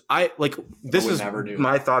shoes. This is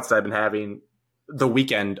my thoughts that I've been having the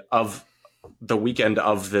weekend of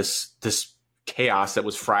this chaos that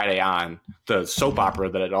was Friday on the soap opera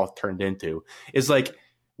that it all turned into. Is like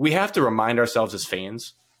we have to remind ourselves as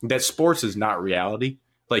fans that sports is not reality.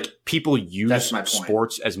 Like people use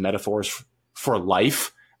sports as metaphors for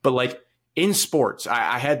life, but like in sports,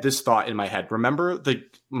 I had this thought in my head.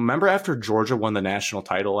 Remember after Georgia won the national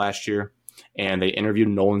title last year? And they interviewed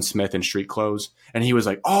Nolan Smith in Street Clothes. And he was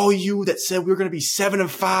like, oh, you that said we were going to be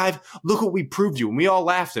 7-5. Look what we proved you. And we all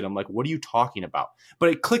laughed at him. Like, what are you talking about? But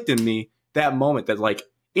it clicked in me that moment that like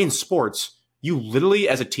in sports, you literally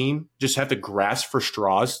as a team just have to grasp for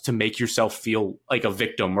straws to make yourself feel like a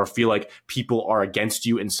victim or feel like people are against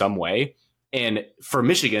you in some way. And for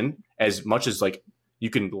Michigan, as much as like you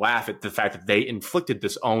can laugh at the fact that they inflicted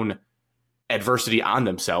this own adversity on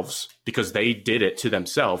themselves because they did it to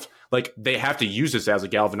themselves. Like they have to use this as a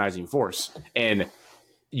galvanizing force. And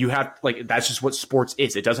you have like, that's just what sports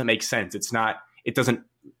is. It doesn't make sense. It's not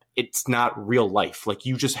real life. Like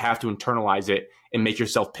you just have to internalize it and make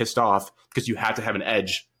yourself pissed off because you have to have an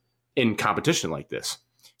edge in competition like this.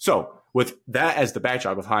 So with that as the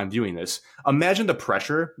backdrop of how I'm viewing this, imagine the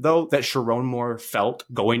pressure though that Sharon Moore felt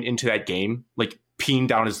going into that game, like peeing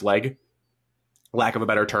down his leg, lack of a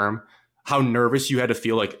better term, how nervous you had to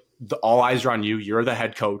feel. Like all eyes are on you. You're the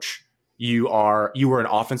head coach. You were an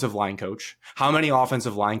offensive line coach. How many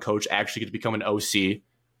offensive line coach actually get to become an OC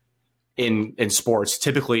in sports?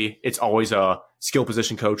 Typically, it's always a skill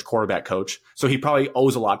position coach, quarterback coach. So he probably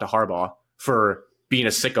owes a lot to Harbaugh for being a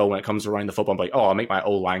sicko when it comes to running the football. I'm like, oh, I'll make my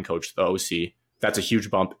O-line coach the OC. That's a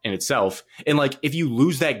huge bump in itself. And like, if you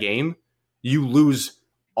lose that game, you lose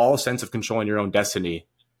all sense of controlling your own destiny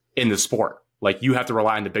in the sport. Like you have to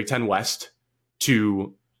rely on the Big Ten West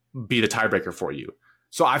to be the tiebreaker for you.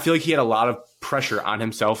 So I feel like he had a lot of pressure on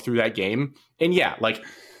himself through that game. And yeah, like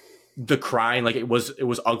the crying, like it was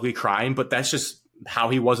ugly crying, but that's just how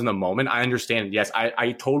he was in the moment. I understand. Yes,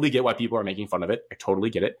 I totally get why people are making fun of it. I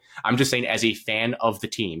totally get it. I'm just saying as a fan of the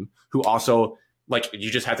team who also like,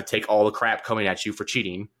 you just have to take all the crap coming at you for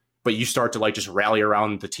cheating, but you start to like just rally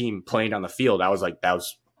around the team playing on the field.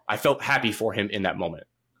 I felt happy for him in that moment.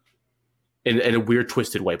 In a weird,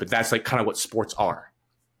 twisted way, but that's like kind of what sports are.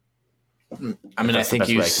 I mean, I think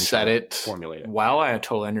you said it well. I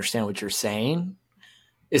totally understand what you're saying.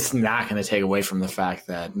 It's not going to take away from the fact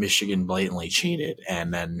that Michigan blatantly cheated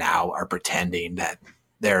and then now are pretending that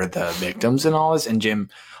they're the victims and all this. And Jim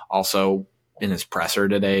also in his presser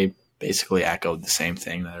today basically echoed the same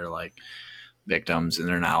thing, that they're like victims and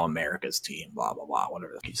they're now America's team, blah, blah, blah,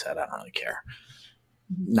 whatever he said. I don't really care.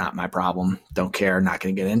 Not my problem. Don't care. Not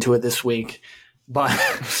going to get into it this week.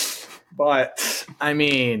 But I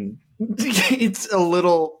mean, it's a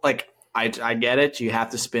little like, I get it. You have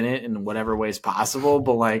to spin it in whatever ways possible.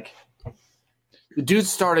 But like the dude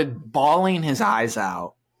started bawling his eyes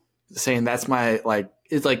out saying that's my, like,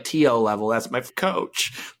 it's like TO level. That's my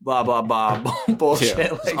coach, blah, blah, blah, bullshit.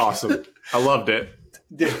 Yeah, like, awesome. I loved it.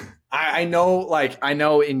 Dude, I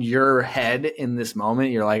know in your head in this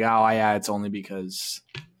moment, you're like, oh yeah, it's only because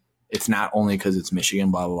it's not only because it's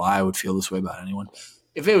Michigan, blah, blah, blah. I would feel this way about anyone.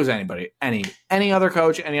 If it was anybody, any other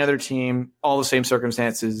coach, any other team, all the same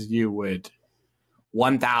circumstances, you would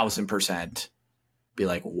 1,000% be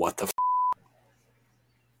like, what the f-?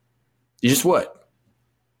 You just would.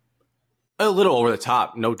 A little over the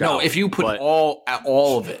top, no doubt. No, if you put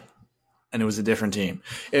all of it and it was a different team.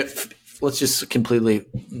 Let's just completely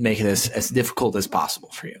make this as difficult as possible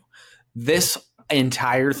for you. This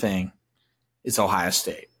entire thing is Ohio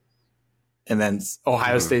State. And then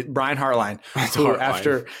Ohio State, Brian Hartline, who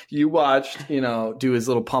after you watched, do his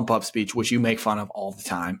little pump-up speech, which you make fun of all the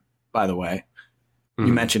time, by the way.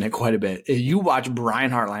 You mention it quite a bit. You watch Brian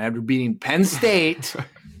Hartline after beating Penn State,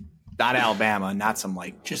 not Alabama, not some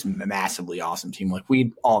like just massively awesome team. Like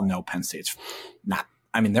we all know Penn State's not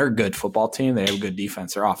 – I mean, they're a good football team. They have a good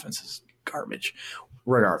defense. Their offense is garbage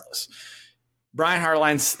regardless. Brian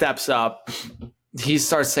Hartline steps up. He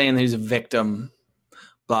starts saying that he's a victim,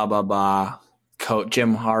 blah, blah, blah.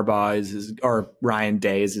 Jim Harbaugh or Ryan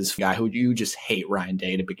Day is his guy who you just hate Ryan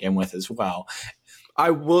Day to begin with as well. I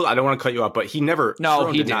don't want to cut you off, but he never.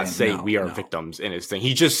 No, he did not say we are victims in his thing.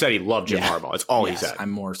 He just said he loved Jim Harbaugh. That's all he said. I'm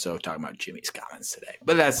more so talking about Jimmy's comments today,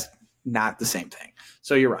 but that's not the same thing.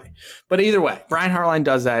 So you're right. But either way, Brian Hartline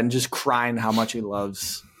does that and just crying how much he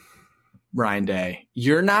loves Ryan Day.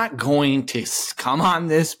 You're not going to come on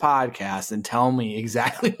this podcast and tell me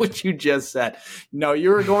exactly what you just said. No,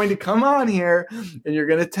 you're going to come on here and you're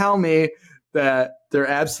going to tell me that they're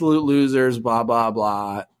absolute losers, blah, blah,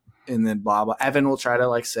 blah. And then blah, blah. Evan will try to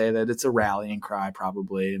like say that it's a rallying cry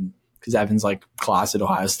probably because Evan's like closet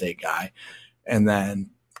Ohio State guy. And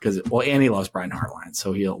then and he loves Brian Hartline,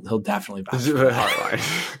 so he'll definitely vouch for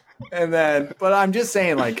Hartline. And then, but I'm just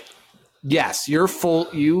saying, like, yes,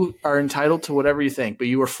 you are entitled to whatever you think, but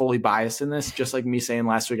you are fully biased in this, just like me saying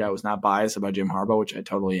last week I was not biased about Jim Harbaugh, which I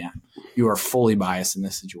totally am. You are fully biased in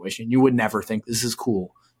this situation. You would never think this is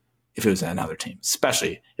cool if it was another team,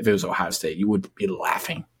 especially if it was Ohio State. You would be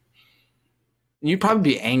laughing. You'd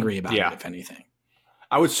probably be angry about it, if anything.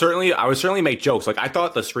 I would certainly make jokes. Like, I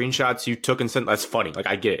thought the screenshots you took and sent, that's funny. Like,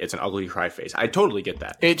 I get it. It's an ugly cry face. I totally get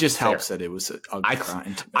that. It just helps that it was an ugly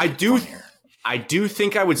cry. I do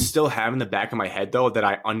think I would still have in the back of my head, though, that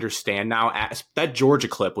I understand now. That Georgia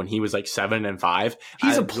clip when he was like 7 and 5.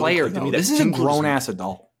 He's a player, though. This is a grown-ass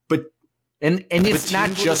adult. And it's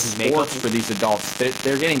not just sports for these adults.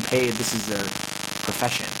 They're getting paid. This is their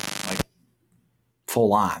profession. Like,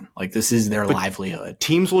 full on. Like, this is their livelihood.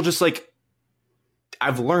 Teams will just, like,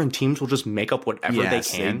 I've learned teams will just make up whatever they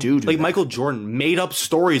can. They do like that. Michael Jordan made up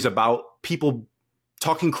stories about people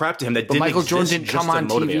talking crap to him that didn't exist. Michael Jordan didn't come on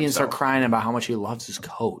TV and start crying about how much he loves his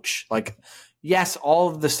coach. Like, yes, all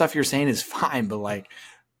of the stuff you're saying is fine, but like,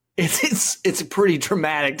 it's pretty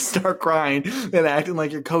dramatic to start crying and acting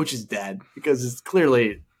like your coach is dead because it's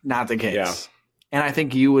clearly not the case. Yeah. And I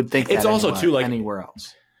think you would think it's also too like anywhere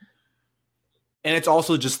else. And it's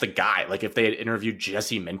also just the guy. Like if they had interviewed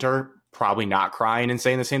Jesse Minter, probably not crying and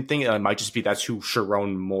saying the same thing. It might just be that's who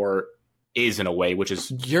Sharon Moore is in a way, which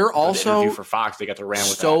is you're also for Fox. They got to ran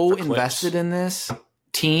with so invested in this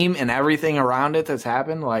team and everything around it that's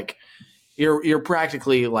happened. Like you're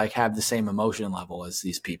practically like have the same emotion level as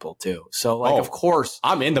these people too. So like, of course,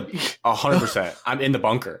 I'm in the 100%. I'm in the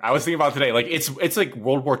bunker. I was thinking about today. Like it's like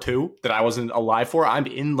World War II that I wasn't alive for. I'm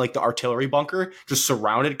in like the artillery bunker, just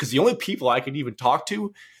surrounded because the only people I could even talk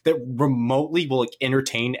to that remotely will like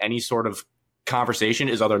entertain any sort of conversation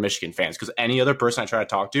is other Michigan fans. Because any other person I try to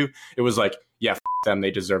talk to, it was like, yeah, them,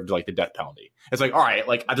 they deserved like the death penalty. It's like, all right,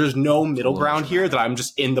 like there's no middle ground here that I'm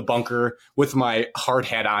just in the bunker with my hard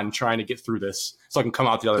hat on trying to get through this so I can come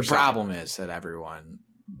out the other side. The problem is that everyone,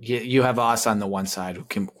 you have us on the one side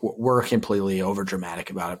who we're completely over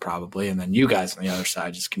dramatic about it probably, and then you guys on the other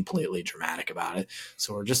side just completely dramatic about it.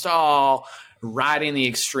 So we're just all riding the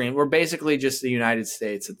extreme. We're basically just the United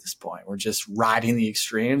States at this point. We're just riding the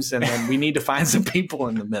extremes, and then we need to find some people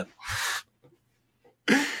in the middle.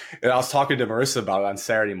 And I was talking to Marissa about it on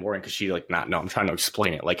Saturday morning because she I'm trying to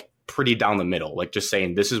explain it like pretty down the middle, like just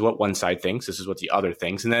saying this is what one side thinks, this is what the other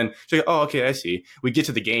thinks. And then she's like, oh, okay, I see. We get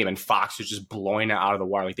to the game and Fox is just blowing it out of the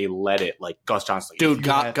wire. Like they let it, like Gus Johnson. Like, dude,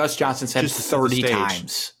 Gus Johnson said 30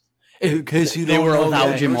 times. Because they were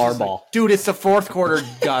without Jim Harbaugh. Dude, it's the fourth quarter,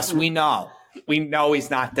 Gus. We know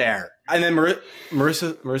he's not there. And then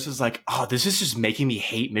Marissa's like, oh, this is just making me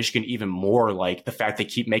hate Michigan even more. Like the fact they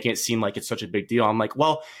keep making it seem like it's such a big deal. I'm like,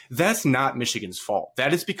 well, that's not Michigan's fault.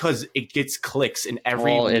 That is because it gets clicks and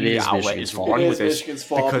every media outlet is run with this. Michigan's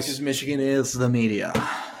fault because Michigan is the media.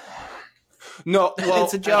 No, well,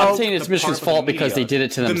 it's a joke. I'm saying it's Michigan's fault because they did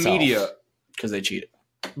it to themselves. The media, because they cheated.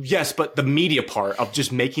 Yes, but the media part of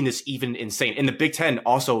just making this even insane. And the Big Ten,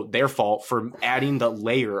 also their fault for adding the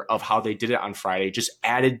layer of how they did it on Friday, just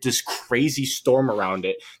added this crazy storm around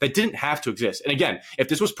it that didn't have to exist. And again, if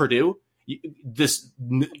this was Purdue,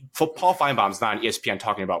 Paul Feinbaum's not on ESPN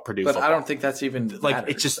talking about Purdue But football. I don't think that's even like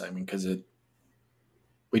it's just. I mean, because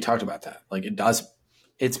we talked about that. Like it does.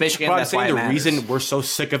 It's Michigan. But I'm that's why saying it the reason we're so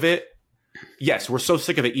sick of it. Yes, we're so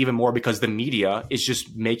sick of it even more because the media is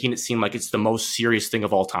just making it seem like it's the most serious thing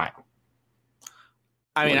of all time.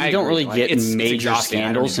 I mean, you don't really get major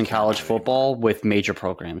scandals in college football with major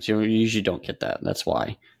programs. You usually don't get that. That's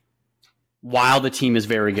why. While the team is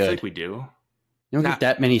very good. I think we do. You don't get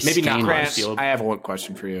that many scandals. Grant, I have one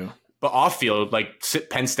question for you. But off field, like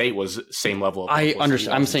Penn State was same level. I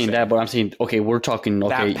understand. I'm saying that, but I'm saying, okay, we're talking,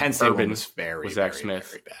 okay. That Penn State was very, Zach very, Smith.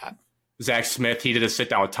 very bad. Zach Smith, he did a sit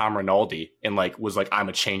down with Tom Rinaldi and was like, I'm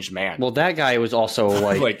a changed man. Well, that guy was also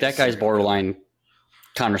like that guy's borderline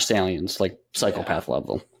Connor Stalions, like psychopath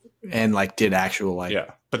level. and like did actual like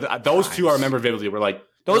But those two I remember vividly were like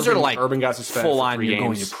those are like Urban got suspended full for on. 3 You're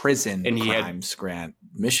going games, to prison and he crimes. Grant,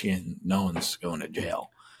 Michigan, no one's going to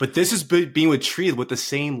jail. But this is being treated with the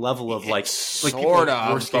same level of like sort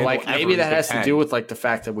of, but like maybe that has to do with like the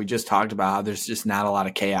fact that we just talked about how there's just not a lot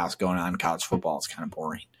of chaos going on in college football. It's kind of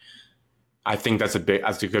boring. I think that's a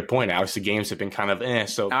good point. Alex, the games have been kind of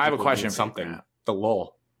so now I have a question for something. The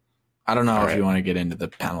lull. I don't know if you want to get into the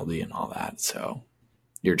penalty and all that, so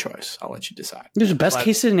your choice. I'll let you decide. There's a best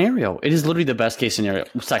case scenario. It is literally the best case scenario.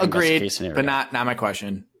 Second Agreed, best case scenario. But not my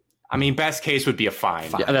question. I mean, best case would be a fine.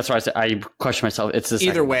 Yeah, that's why I said I question myself. It's the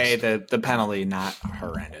either way, best. the penalty not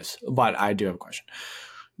horrendous. But I do have a question.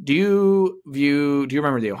 Do you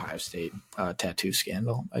remember the Ohio State tattoo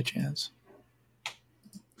scandal by chance?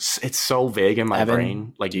 It's so vague in my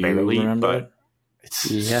brain, like barely, but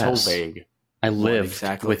it's so vague. I lived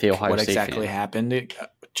with the Ohio State. What exactly happened?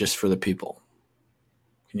 Just for the people.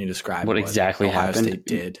 Can you describe what exactly Ohio happened? State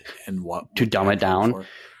did and what to dumb it down? For?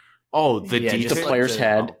 The players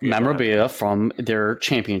had memorabilia from their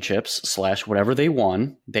championships / whatever they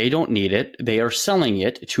won. They don't need it. They are selling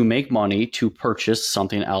it to make money to purchase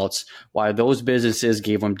something else. While those businesses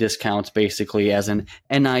gave them discounts basically as an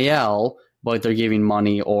NIL, but they're giving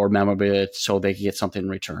money or memorabilia so they can get something in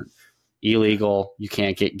return. Illegal. You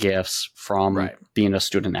can't get gifts from being a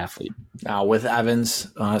student athlete. Now, with Evan's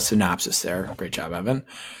synopsis there, great job, Evan.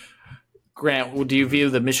 Grant, do you view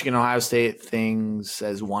the Michigan-Ohio State things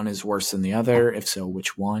as one is worse than the other? If so,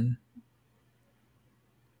 which one?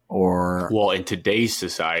 Well, in today's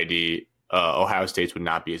society, Ohio State's would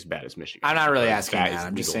not be as bad as Michigan. I'm not really asking that.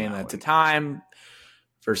 I'm just saying that at the time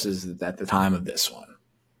versus at the time of this one,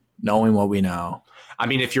 knowing what we know. I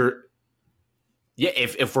mean, if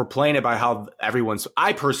we're playing it by how everyone's,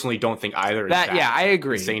 I personally don't think either is that. Yeah, I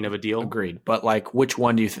agree. Insane of a deal. Agreed. But like, which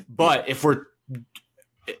one do you think? But if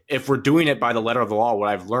we're doing it by the letter of the law, what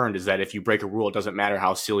I've learned is that if you break a rule, it doesn't matter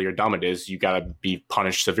how silly or dumb it is, you got to be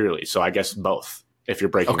punished severely. So I guess both. If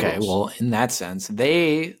you're breaking rules. Okay, well, in that sense,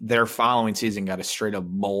 their following season got a straight up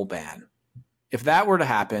bowl ban. If that were to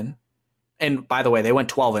happen, and by the way, they went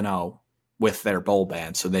 12-0 with their bowl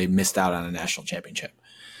ban, so they missed out on a national championship.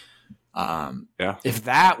 If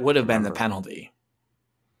that would have been the penalty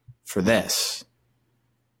for this,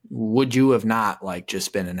 would you have not like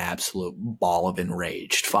just been an absolute ball of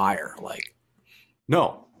enraged fire? Like,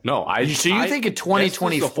 no. So you think a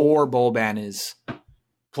 2024 bowl ban is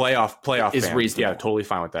playoff is ban. reasonable? Yeah, totally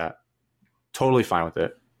fine with that. Totally fine with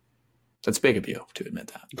it. That's big of you to admit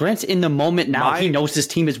that. Grant's in the moment now. He knows his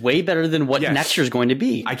team is way better than what next year's going to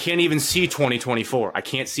be. I can't even see 2024. I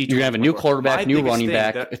can't see. You're gonna have a new quarterback, new running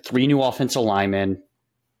back, 3 new offensive linemen.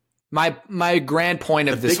 My grand point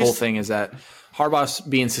of this whole thing is that Harbaugh's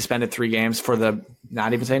being suspended 3 games for the,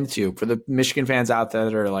 not even saying it's you, for the Michigan fans out there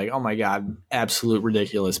that are like, oh my God, absolute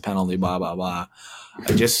ridiculous penalty, blah, blah, blah.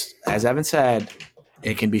 As Evan said,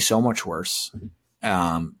 it can be so much worse.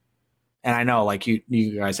 And I know like you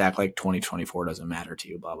guys act like 2024 doesn't matter to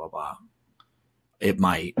you, blah, blah, blah. It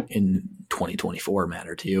might in 2024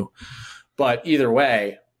 matter to you. But either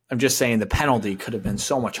way, I'm just saying the penalty could have been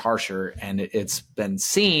so much harsher, and it's been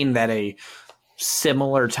seen that a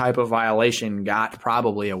similar type of violation got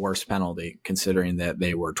probably a worse penalty considering that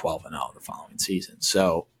they were 12-0 the following season.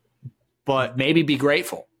 So, but maybe be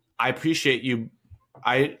grateful. I appreciate you.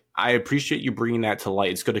 I appreciate you bringing that to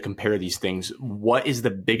light. It's good to compare these things. What is the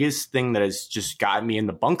biggest thing that has just gotten me in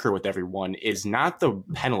the bunker with everyone is not the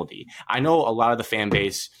penalty. I know a lot of the fan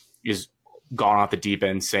base is gone off the deep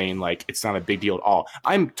end saying like it's not a big deal at all.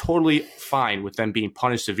 I'm totally fine with them being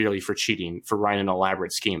punished severely for cheating, for running an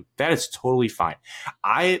elaborate scheme. That is totally fine.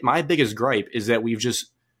 My biggest gripe is that we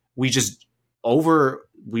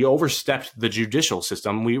overstepped the judicial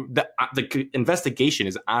system. The investigation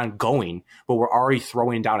is ongoing, but we're already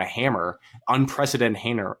throwing down a unprecedented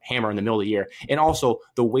hammer in the middle of the year. And also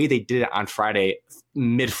the way they did it on Friday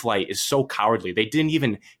mid-flight is so cowardly. They didn't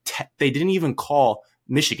even call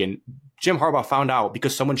Michigan. Jim Harbaugh found out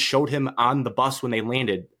because someone showed him on the bus when they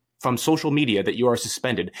landed from social media that you are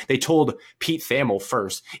suspended. They told Pete Thamel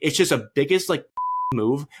first. It's just a biggest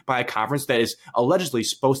move by a conference that is allegedly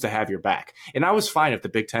supposed to have your back. And I was fine if the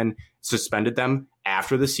Big Ten suspended them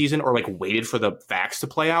after the season or waited for the facts to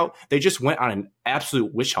play out. They just went on an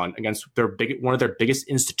absolute witch hunt against one of their biggest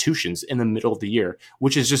institutions in the middle of the year,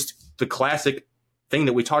 which is just the classic thing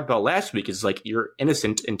that we talked about last week is you're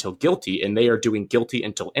innocent until guilty, and they are doing guilty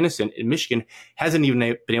until innocent. And Michigan hasn't even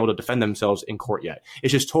been able to defend themselves in court yet.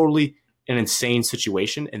 It's just totally an insane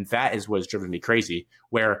situation. And that is what has driven me crazy,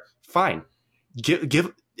 where fine,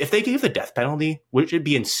 give if they gave the death penalty, which would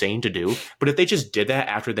be insane to do, but if they just did that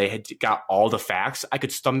after they had got all the facts, I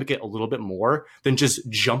could stomach it a little bit more than just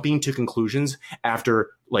jumping to conclusions after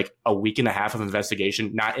like a week and a half of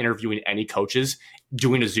investigation, not interviewing any coaches,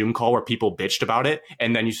 doing a Zoom call where people bitched about it,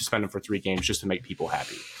 and then you suspend them for 3 games just to make people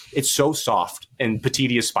happy. It's so soft, and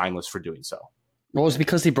Petitti is spineless for doing so. Well, it's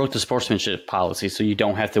because they broke the sportsmanship policy, so you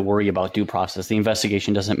don't have to worry about due process. The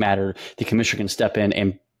investigation doesn't matter. The commissioner can step in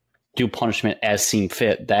and do punishment as seen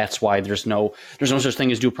fit. That's why there's no such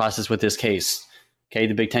thing as due process with this case. Okay,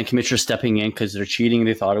 the Big Ten commissioner stepping in because they're cheating.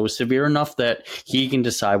 They thought it was severe enough that he can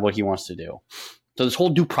decide what he wants to do. So this whole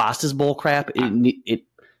due process bull crap,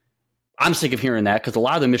 I'm sick of hearing that because a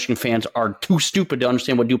lot of the Michigan fans are too stupid to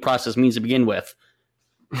understand what due process means to begin with.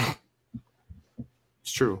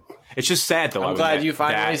 It's true. It's just sad, though. I'm glad you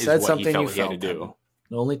finally said something you felt had to do.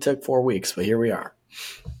 It only took 4 weeks, but here we are.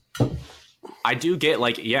 I do get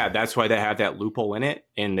that's why they have that loophole in it,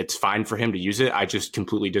 and it's fine for him to use it. I just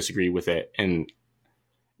completely disagree with it. And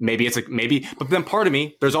maybe but then part of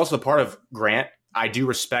me, there's also the part of Grant. I do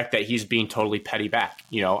respect that he's being totally petty back.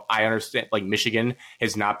 You know, I understand Michigan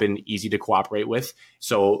has not been easy to cooperate with.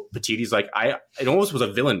 So Petitti's it almost was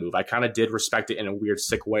a villain move. I kind of did respect it in a weird,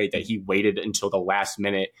 sick way that he waited until the last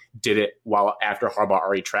minute, did it after Harbaugh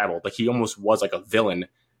already traveled. Like he almost was like a villain,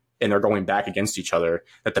 and they're going back against each other.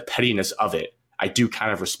 That the pettiness of it, I do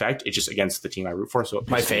kind of respect. It's just against the team I root for. So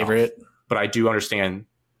my favorite, but I do understand.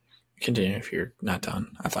 Continue if you're not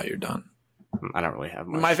done. I thought you were done. I don't really have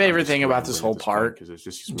much. My favorite thing about this whole part because it's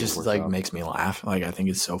just makes me laugh. Like I think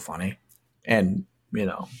it's so funny, and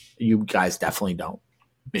you guys definitely don't.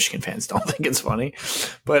 Michigan fans don't think it's funny,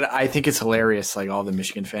 but I think it's hilarious. Like all the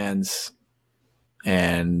Michigan fans,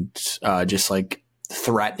 and just like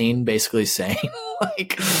threatening, basically saying you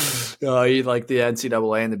like the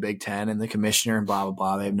NCAA and the Big Ten and the commissioner and blah blah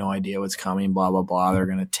blah. They have no idea what's coming. Blah blah blah. They're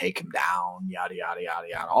gonna take him down. Yada yada yada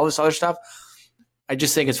yada. All this other stuff. I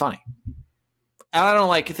just think it's funny. And I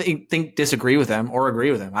don't disagree with them or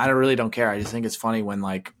agree with them. I really don't care. I just think it's funny when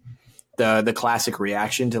the classic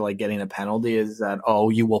reaction to getting a penalty is that, oh,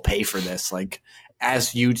 you will pay for this. Like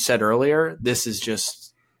as you said earlier, this is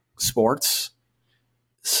just sports.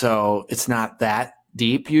 So it's not that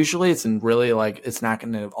deep usually. It's really it's not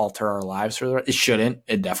going to alter our lives for it shouldn't.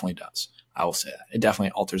 It definitely does. I will say that. It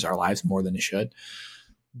definitely alters our lives more than it should.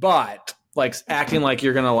 But acting like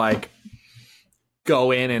you're going to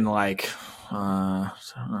go in and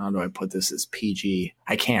how do I put this as PG?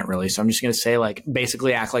 I can't really. So I'm just going to say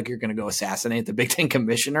basically act like you're going to go assassinate the Big Ten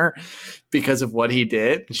commissioner because of what he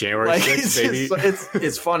did. January 6th, baby.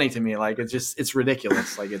 It's funny to me. It's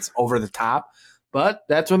ridiculous. It's over the top, but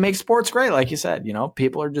that's what makes sports great. Like you said,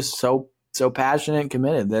 people are just so passionate and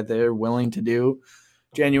committed that they're willing to do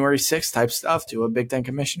January 6th type stuff to a Big Ten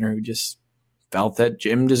commissioner who just felt that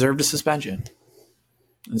Jim deserved a suspension.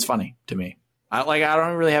 It's funny to me. I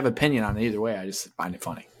don't really have an opinion on it either way. I just find it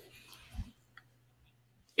funny.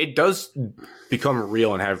 It does become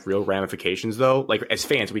real and have real ramifications, though. As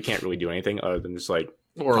fans, we can't really do anything other than just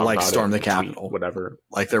storm the Capitol, whatever.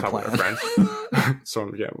 They're playing.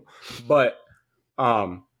 Storm the Capitol. But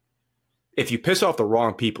if you piss off the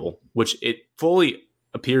wrong people, which it fully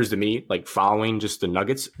appears to me, following just the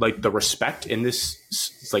Nuggets, the respect in this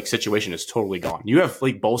situation is totally gone. You have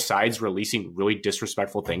both sides releasing really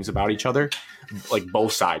disrespectful things about each other.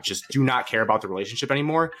 Both sides just do not care about the relationship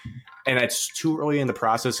anymore. And it's too early in the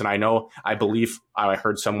process. And I believe I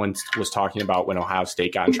heard someone was talking about when Ohio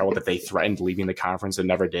State got in trouble that they threatened leaving the conference and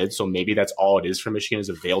never did. So maybe that's all it is for Michigan, is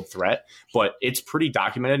a veiled threat. But it's pretty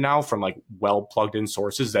documented now from well plugged in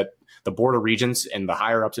sources that the Board of Regents and the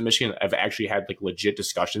higher ups in Michigan have actually had legit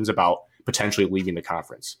discussions about potentially leaving the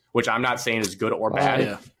conference, which I'm not saying is good or bad.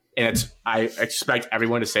 Yeah. And I expect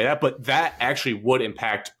everyone to say that, but that actually would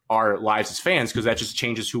impact our lives as fans because that just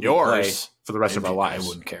changes who we play for the rest of our lives. I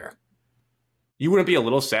wouldn't care. You wouldn't be a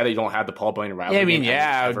little sad that you don't have the Paul Bunyan rivalry?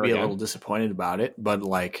 Yeah, I would be a little disappointed about it. But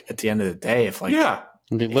at the end of the day, if I'd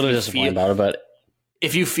be a little disappointed about it, but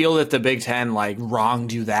if you feel that the Big Ten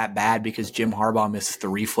wronged you that bad because Jim Harbaugh missed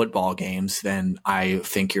 3 football games, then I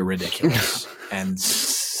think you're ridiculous. And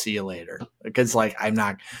see you later. Because I'm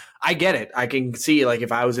not. I get it. I can see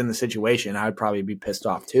if I was in the situation, I'd probably be pissed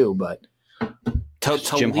off too. But to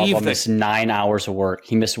Jim Harbaugh missed 9 hours of work.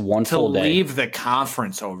 He missed one full day. To leave the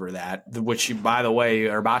conference over that, which you, by the way,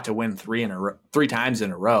 are about to win 3 times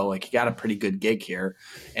in a row. You got a pretty good gig here.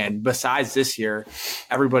 And besides this year,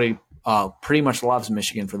 everybody pretty much loves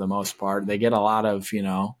Michigan for the most part. They get a lot of,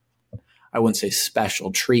 I wouldn't say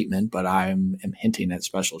special treatment, but I'm hinting at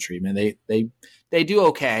special treatment. They do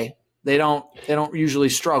okay. They don't usually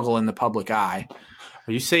struggle in the public eye.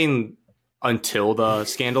 Are you saying until the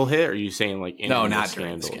scandal hit? Or are you saying like No, the not scandal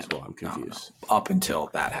during the as scandal. well? I'm confused. No. Up until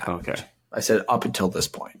that happened. Okay. I said up until this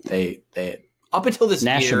point. They up until this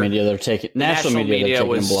National year, media, they're taking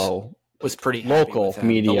a blow. was pretty happy Local with him.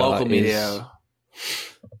 media, The local media,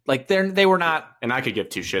 like they were not. And I could give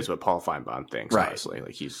two shits what Paul Feinbaum thinks, Right. honestly.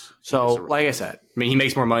 Like So, like I said, I mean, he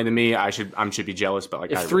makes more money than me. I should be jealous, but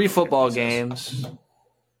like, if I three really football don't care what he games,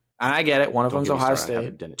 and I get it, one of Don't them's get me Ohio started on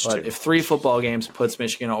State, having Dinich, but too. if 3 football games puts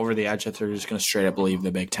Michigan over the edge that they're just going to straight up leave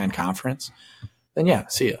the Big Ten Conference, then yeah,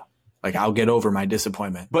 see ya. Like, I'll get over my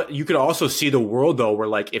disappointment. But you could also see the world though, where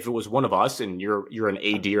like if it was one of us and you're an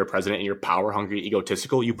AD or president and you're power hungry,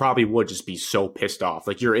 egotistical, you probably would just be so pissed off.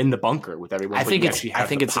 Like you're in the bunker with everyone. I but think you it's actually have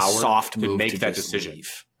the a power soft to move make to that just decision.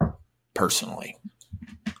 leave, personally.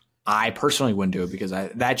 I personally wouldn't do it because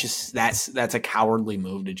that's a cowardly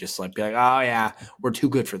move to just like be like, oh yeah, we're too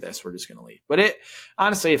good for this, we're just gonna leave. But it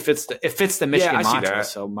honestly, it fits the Michigan I see mantra, that.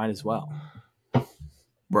 so might as well.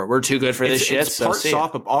 We're too good for this shit. It's So part see ya.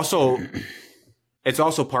 soft, but also it's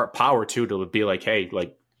also part power too to be like, hey,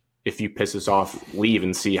 like if you piss us off, leave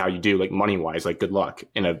and see how you do, like money wise, like good luck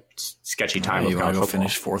in a sketchy time. You of want to go football.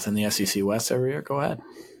 finish 4th in the SEC West every year? Go ahead.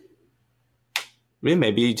 I mean,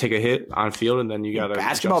 maybe you take a hit on field and then you got to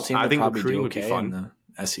Basketball team I would think probably recruiting do would be okay fun. in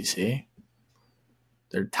the SEC.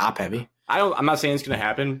 They're top heavy. I'm not saying it's going to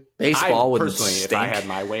happen. Baseball would personally, if I stink. had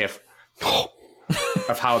my way of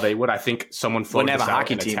how they would, I think someone floated Wouldn't have this a out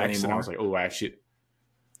hockey in a team text, and I anymore. was like, oh, actually, I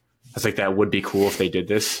was like, that would be cool if they did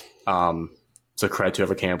this. So credit to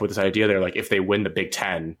whoever came up with this idea. They're like, if they win the Big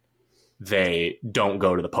Ten, they don't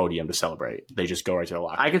go to the podium to celebrate. They just go right to the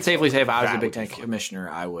locker. I can safely say if I was That the Big would Ten be fun. commissioner,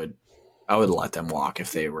 I would let them walk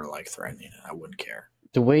if they were like threatening it. I wouldn't care.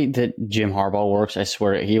 The way that Jim Harbaugh works, I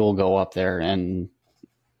swear he will go up there and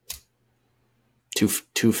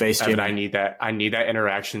Two-faced Evan, Jimmy. I need that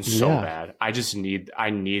interaction so Yeah. bad. I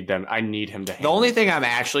need him to. The only thing I'm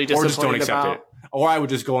actually or just don't disappointed accept about, it, or I would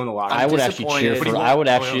just go in the locker. I would actually cheer disappointed. for. But I would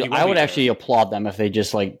he actually, won't I would be there. actually applaud them if they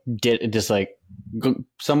just like did just like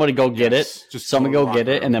somebody go get Yes, it, just somebody go go to the get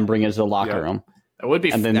it, locker and then bring it to the locker Yeah. room. that would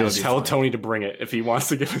be. And then that just would be Tell fun. Tony to bring it if he wants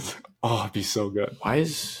to give it. Oh, it'd be so good. Why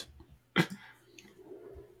is?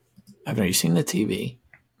 Have you seen the TV?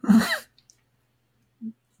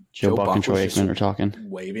 Joe Buck and Buck Troy was Aikman just are talking.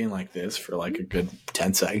 waving like this for like a good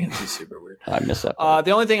 10 seconds. It's super weird. I missed that.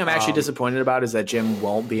 The only thing I'm actually disappointed about is that Jim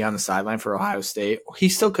won't be on the sideline for Ohio State. He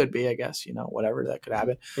still could be, I guess. Whatever that could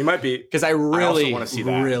happen. He might be. Because I really, wanna see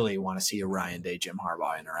that. really want to see a Ryan Day Jim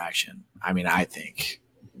Harbaugh interaction. I mean, I think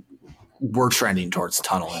we're trending towards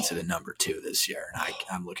tunnel incident number 2 this year, and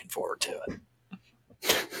I'm looking forward to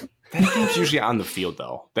it. That game's usually on the field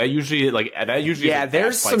though. That usually Yeah, is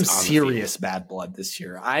there's some fights on the serious bad blood this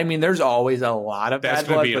year. I mean, there's always a lot of That's bad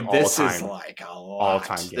gonna blood, be an but this is all-time- like a lot.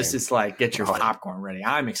 all-time This game. is like get your Oh. popcorn ready.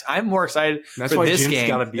 I'm more excited That's for why this Jim's game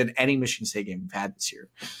gotta be- than any Michigan State game we've had this year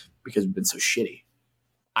because we've been so shitty.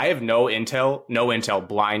 I have no intel,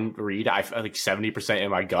 blind read. I feel like 70% in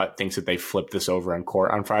my gut thinks that they flipped this over in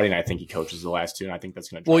court on Friday, and I think he coaches the last 2, and I think that's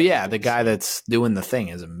going to. Well, yeah, the guy that's doing the thing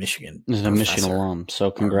is a Michigan. This is a Michigan professor. alum, so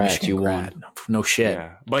Or congrats, Michigan you grad. won. No shit.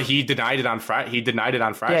 Yeah, but he denied it on Friday.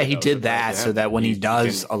 Yeah, he though, did so that yeah, so that when he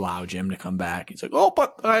does allow Jim to come back, he's like, "Oh,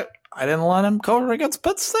 but I didn't let him coach against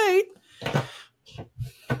Penn State."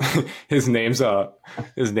 his name's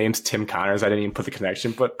Tim Connors. I didn't even put the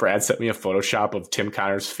connection, but Brad sent me a Photoshop of Tim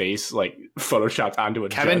Connors' face, like photoshopped onto a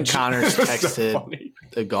Kevin judge. Connors So texted funny.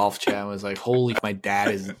 the golf chat and was like, "Holy, my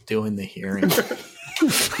dad is doing the hearing."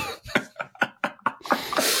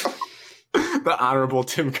 The honorable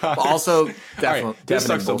Tim Connors. Also, right, definitely, this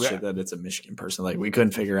sucks so bullshit bad. that it's a Michigan person. Like, we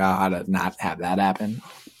couldn't figure out how to not have that happen.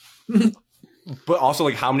 But also,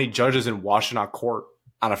 like, how many judges in Washington court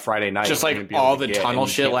on a Friday night? Just are like gonna be able all to the get, tunnel and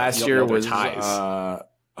you shit can't- last you don't year know their was ties.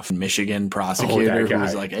 a Michigan prosecutor who guy.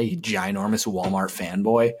 was like a ginormous Walmart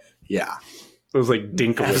fanboy. Yeah, It was like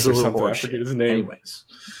Dinklage or absolute something. I horseshit. forget his name. Anyways,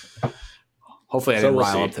 hopefully I So didn't we'll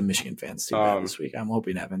rile see. up the Michigan fans too bad Um, this week. I'm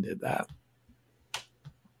hoping Evan did that.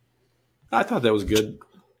 I thought that was good.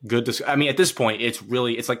 I mean, at this point, it's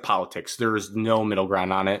like politics. There's no middle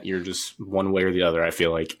ground on it. You're just one way or the other, I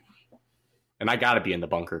feel like. And I got to be in the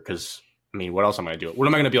bunker because, I mean, what else am I going to do? What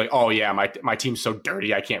am I going to be like? Oh, yeah, my team's so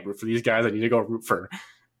dirty. I can't root for these guys. I need to go root for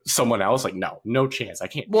someone else. Like, no chance. I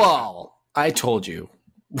can't. Well, I told you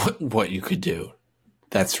what you could do.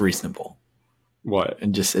 That's reasonable. What?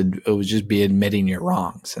 And it would just be admitting your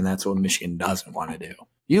wrongs, and that's what Michigan doesn't want to do.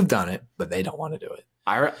 You've done it, but they don't want to do it.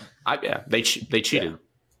 Yeah, they cheated.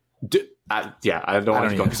 I don't want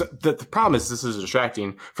to go. Because the problem is this is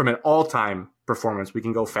distracting from an all-time performance. We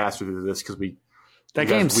can go faster through this because That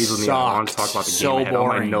game I want to talk sucked. about the So game. I had all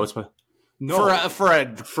my boring. notes, but No, for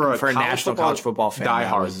a national college football fan,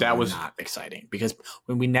 diehard, that was not exciting because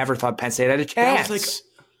when we never thought Penn State had a chance.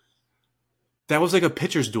 That was like a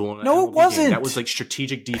pitcher's duel. No, it wasn't. That was like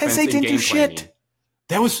strategic defense Penn State and didn't do game planning. shit.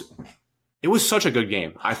 It was such a good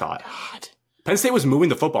game, I thought. God. Penn State was moving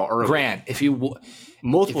the football early. Grant, if you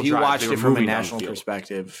watched it from a national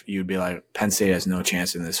perspective, you'd be like, Penn State has no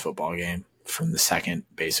chance in this football game from the second,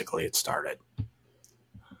 basically, it started.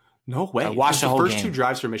 No way. I watched the whole first game. two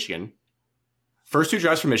drives for Michigan.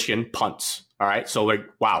 Punts. All right. So, like,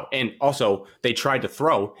 wow. And also, they tried to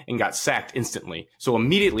throw and got sacked instantly. So,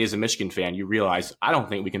 immediately as a Michigan fan, you realize, I don't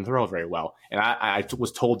think we can throw very well. And I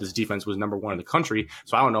was told this defense was number one in the country.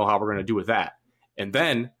 So, I don't know how we're going to do with that. And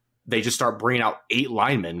then they just start bringing out 8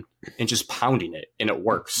 linemen and just pounding it. And it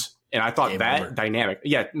works. And I thought dynamic,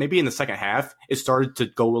 maybe in the second half, it started to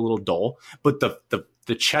go a little dull. But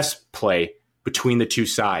the chess play between the two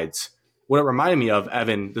sides, what it reminded me of,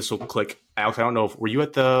 Evan, this will click. Alex, I don't know, were you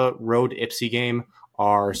at the road Ipsy game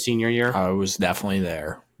our senior year? I was definitely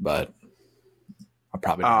there, but I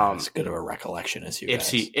probably don't have as good of a recollection as you guys.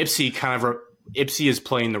 Ipsy is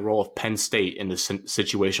playing the role of Penn State in this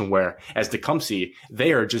situation where, as Tecumseh,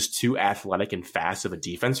 they are just too athletic and fast of a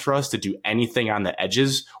defense for us to do anything on the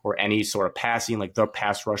edges or any sort of passing. Like, their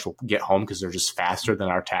pass rush will get home because they're just faster than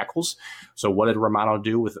our tackles. So what did Romano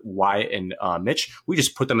do with Wyatt and Mitch? We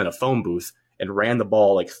just put them in a phone booth and ran the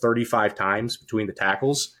ball like 35 times between the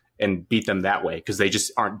tackles and beat them that way because they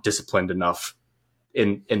just aren't disciplined enough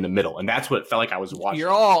in the middle. And that's what it felt like I was watching.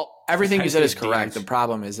 Everything you said is correct. The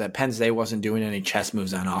problem is that Penn State wasn't doing any chess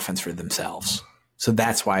moves on offense for themselves. So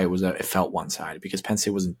that's why it felt one-sided, because Penn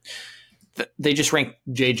State wasn't – they just ranked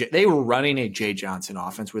JJ – they were running a Jay Johnson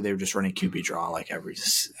offense where they were just running QB draw like every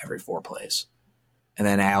 4 plays. And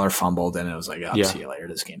then Aller fumbled, and it was like, see you later.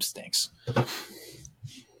 This game stinks.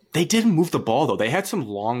 They didn't move the ball, though. They had some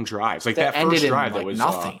long drives. Like that first drive that was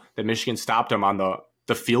nothing. That Michigan stopped them on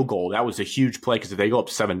the field goal. That was a huge play because if they go up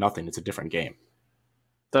 7-0, it's a different game.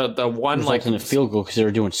 The one like in a field goal because they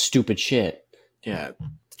were doing stupid shit. Yeah,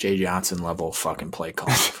 Jay Johnson level fucking play call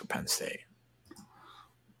for Penn State.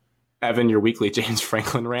 Evan, your weekly James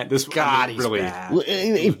Franklin rant. He's really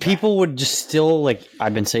bad. People would just still like.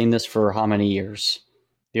 I've been saying this for how many years?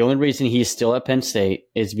 The only reason he's still at Penn State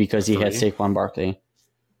is because he had Saquon Barkley.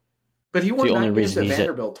 But he won 9 games at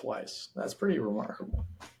Vanderbilt twice. That's pretty remarkable.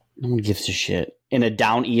 No one gives a shit. In a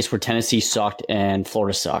down east where Tennessee sucked and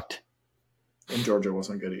Florida sucked. And Georgia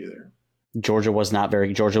wasn't good either. Georgia was not very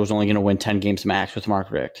good. Georgia was only going to win 10 games max with Mark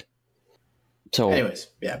Richt. So, anyways,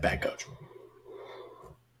 bad coach.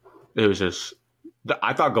 It was just,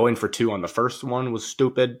 I thought going for 2 on the first one was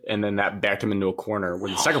stupid, and then that backed him into a corner. Where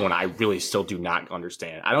the second one, I really still do not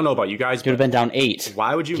understand. I don't know about you guys. You would have been down 8.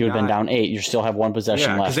 Why would you? You would have been down 8. You still have 1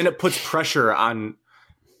 possession left. Because then it puts pressure on.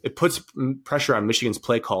 It puts pressure on Michigan's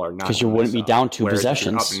play caller. Because you wouldn't be down 2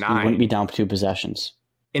 possessions. You wouldn't be down 2 possessions.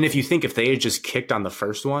 And if you think if they had just kicked on the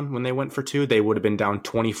first one when they went for 2, they would have been down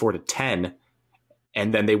 24-10,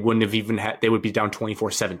 and then they wouldn't have even had. They would be down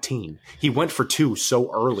 24-17. He went for 2 so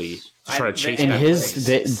early to try to chase. And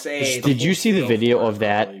did you see the video of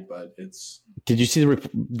that? Did you see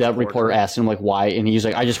that reporter asked him like why? And he's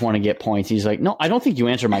like, I just want to get points. He's like, no, I don't think you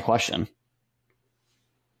answered my question.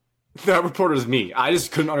 That reporter is me. I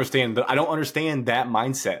just couldn't understand. I don't understand that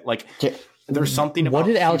mindset. Like. There's something about what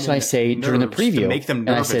did Alex and I say during the preview? Make them and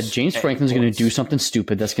I said James Franklin's going to do something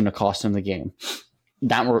stupid that's going to cost him the game.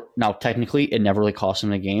 Now, technically, it never really cost him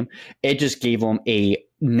the game. It just gave him a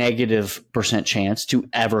 -% chance to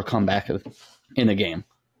ever come back in the game.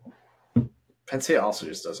 Penn State also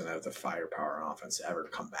just doesn't have the firepower on offense to ever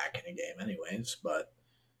come back in a game, anyways. But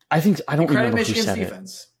I don't remember Michigan's who said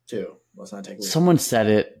defense too. Let's not take. Someone said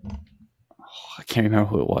it. I can't remember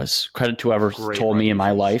who it was. Credit to whoever told me in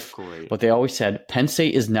my life. But they always said Penn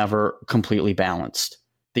State is never completely balanced.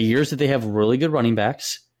 The years that they have really good running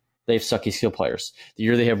backs, they have sucky skill players. The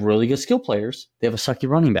year they have really good skill players, they have a sucky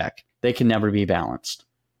running back. They can never be balanced.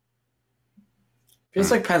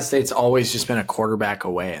 Feels like Penn State's always just been a quarterback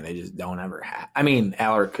away, and they just don't ever have. I mean,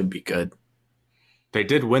 Aller could be good. They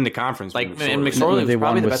did win the conference. Like, and McSorley was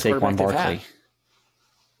probably the best quarterback they've had.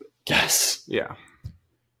 Yes. Yeah.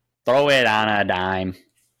 Throw it on a dime.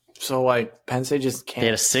 So, like, Penn State just can't. They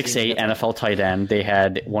had a 6'8" NFL tight end. They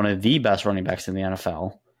had one of the best running backs in the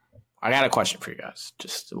NFL. I got a question for you guys,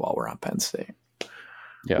 just while we're on Penn State.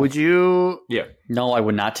 Yeah. Would you? Yeah. No, I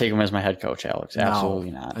would not take him as my head coach, Alex.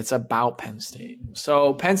 Absolutely not. It's about Penn State.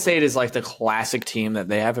 So Penn State is like the classic team that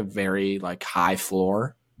they have a very like high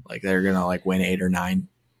floor. Like they're gonna like win 8 or 9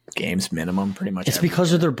 games minimum, pretty much. It's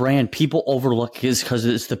because of their brand. People overlook it because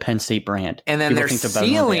it's the Penn State brand. And then People their think they're better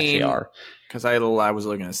than they actually ceiling, are. because I was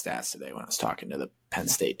looking at stats today when I was talking to the Penn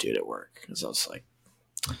State dude at work, because I was like,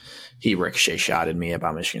 he ricochet shotted me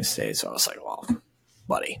about Michigan State, so I was like, well,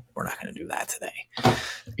 buddy, we're not going to do that today.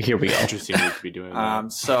 Here we go. Interesting week to be doing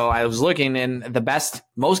that. So I was looking, and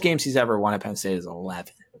most games he's ever won at Penn State is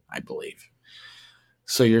 11, I believe.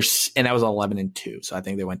 So and that was 11-2. So I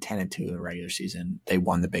think they went 10-2 in the regular season. They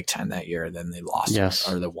won the Big Ten that year. Then they lost.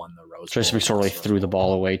 Yes. Or they won the Rose Bowl. Tracy McSorley threw the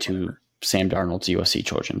ball away to Sam Darnold's USC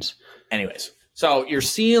Trojans. Anyways, so your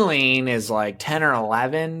ceiling is like 10 or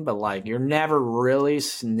 11, but like you're never really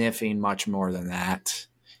sniffing much more than that.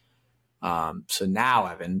 So now,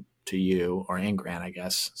 Evan, to you and Grant, I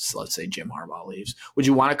guess. So let's say Jim Harbaugh leaves. Would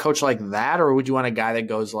you want a coach like that, or would you want a guy that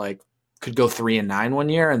goes like could go 3-9 one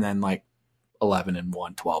year and then like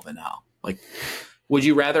 11-1, 12-0? Like, would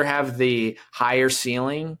you rather have the higher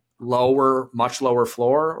ceiling, much lower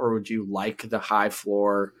floor, or would you like the high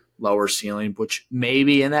floor, lower ceiling, which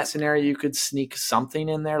maybe in that scenario you could sneak something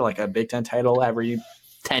in there, like a Big Ten title every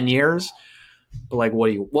 10 years? But like,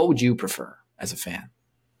 what would you prefer as a fan?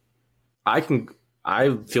 I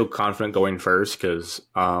feel confident going first because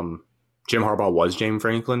Jim Harbaugh was James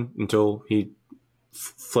Franklin until he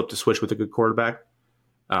flipped a switch with a good quarterback.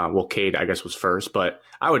 Cade, I guess, was first, but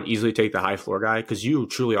I would easily take the high floor guy because you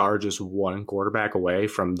truly are just one quarterback away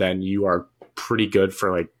from then you are pretty good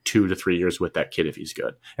for like 2 to 3 years with that kid if he's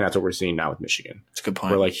good. And that's what we're seeing now with Michigan. That's a good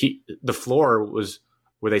point. Where like the floor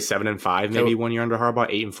were they 7-5 maybe 1 year under Harbaugh,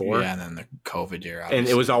 8-4? Yeah, and then the COVID year. Obviously. And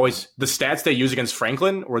it was always the stats they use against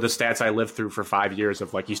Franklin were the stats I lived through for 5 years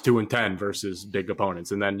of like he's 2-10 versus big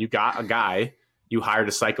opponents. And then you got a guy, you hired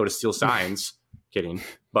a psycho to steal signs. Kidding.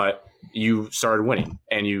 But you started winning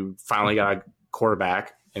and you finally got a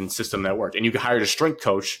quarterback and system that worked. And you hired a strength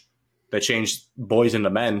coach that changed boys into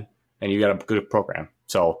men and you got a good program.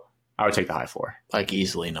 So I would take the high floor. Like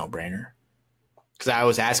easily no brainer. Because I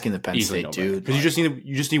was asking the Penn State dude. Because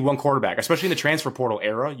you just need one quarterback, especially in the transfer portal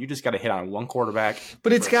era. You just got to hit on one quarterback.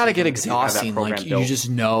 But it's got to get exhausting. Like you just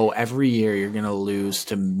know every year you're going to lose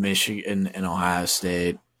to Michigan and Ohio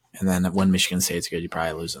State. And then when Michigan State's good, you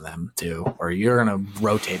probably lose to them too. Or you're going to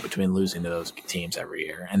rotate between losing to those teams every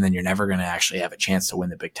year. And then you're never going to actually have a chance to win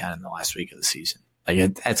the Big Ten in the last week of the season.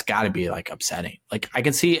 Like it's got to be like upsetting. Like I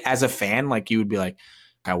can see as a fan, like you would be like,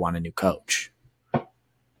 I want a new coach.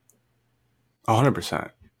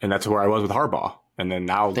 100%. And that's where I was with Harbaugh. And then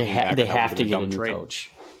now they have to get a new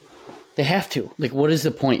coach. They have to. Like, what is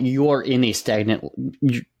the point? You are in a stagnant.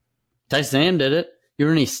 Texas A&M did it.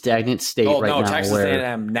 You're in a stagnant state right now. Texas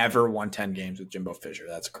A&M never won 10 games with Jimbo Fisher.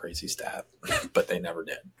 That's a crazy stat, but they never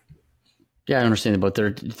did. Yeah, I understand, but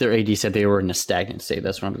their AD said they were in a stagnant state.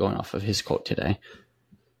 That's what I'm going off of his quote today.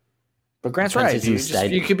 But Grant's right.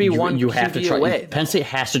 You could be one. You have to try. Away, Penn State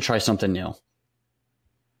has to try something new.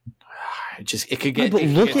 It could get. But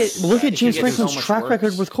look at James Franklin's track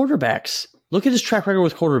record with quarterbacks. Look at his track record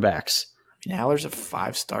with quarterbacks. Aller's a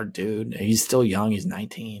 5-star dude. He's still young. He's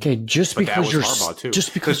 19. Okay, just because you're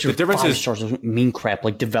the difference is stars doesn't mean crap.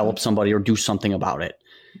 Like develop somebody or do something about it.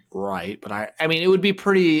 Right, but I mean, it would be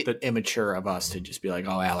pretty immature of us to just be like,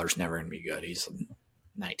 "Oh, Aller's never going to be good. He's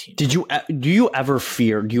 19." Do you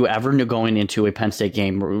ever going into a Penn State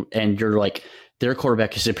game and you're like, their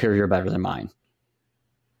quarterback is superior, better than mine?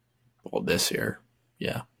 Well, this year,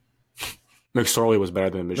 yeah. McSorley was better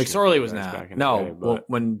than Michigan. McSorley was not. No,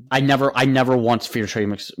 when I never once fear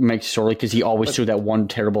trading McSorley because he always threw that one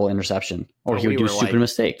terrible interception, or he would do stupid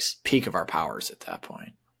mistakes. Peak of our powers at that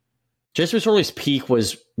point. Jason McSorley's peak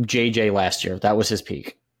was JJ last year. That was his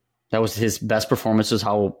peak. That was his best performance. Is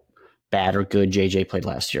how bad or good JJ played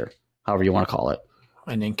last year. However you want to call it.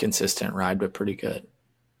 An inconsistent ride, but pretty good.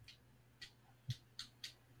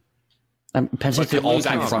 Penn State's the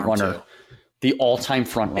all-time front runner. The all-time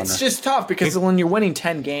front runner. It's just tough because when you're winning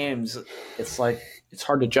 10 games, it's like it's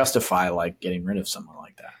hard to justify like getting rid of someone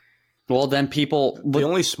like that. Well, then the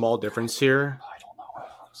only small difference here. I don't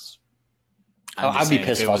know. I'd be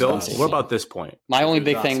pissed off. What about this point? My only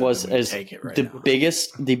big thing was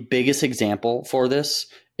the biggest example for this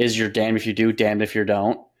is you're damned if you do, damned if you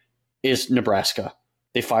don't. Is Nebraska?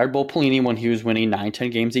 They fired Bo Pelini when he was winning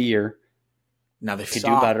 9-10 games a year. Now they could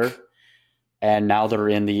do better. And now they're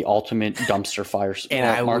in the ultimate dumpster fires.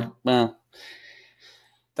 They're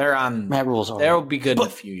on. Matt Rule's they'll be good in a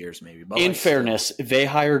few years, maybe. But in fairness, they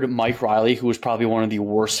hired Mike Riley, who was probably one of the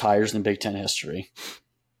worst hires in Big Ten history.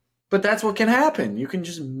 But that's what can happen. You can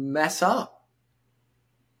just mess up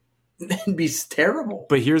and be terrible.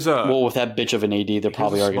 But here's with that bitch of an AD, they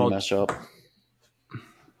probably are going to mess up.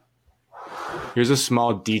 Here's a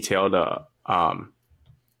small detail to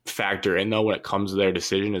factor in, though, when it comes to their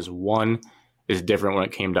decision is one is different when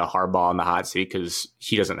it came to Harbaugh on the hot seat because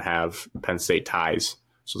he doesn't have Penn State ties.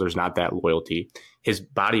 So there's not that loyalty. His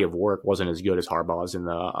body of work wasn't as good as Harbaugh's in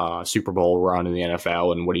the Super Bowl run in the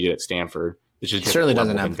NFL and what he did at Stanford. It's just he certainly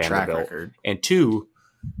doesn't have the track record. And two,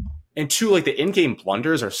 like the in-game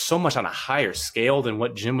blunders are so much on a higher scale than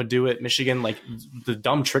what Jim would do at Michigan. Like the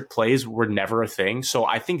dumb trick plays were never a thing. So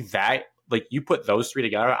I think that like you put those three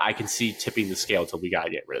together, I can see tipping the scale till we got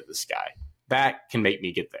to get rid of this guy. That can make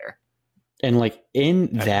me get there. And like in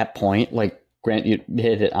that point, like Grant, you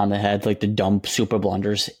hit it on the head, like the dumb super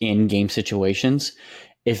blunders in game situations.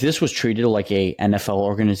 If this was treated like a NFL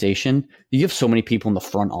organization, you have so many people in the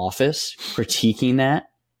front office critiquing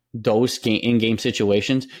those in-game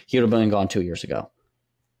situations, he would have been gone 2 years ago.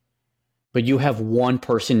 But you have one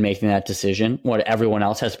person making that decision. What everyone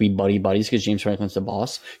else has to be buddies because James Franklin's the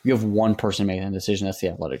boss. You have one person making that decision. That's the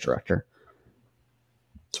athletic director.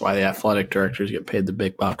 That's why the athletic directors get paid the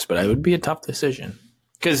big bucks. But it would be a tough decision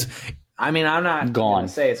because. I mean, I'm not going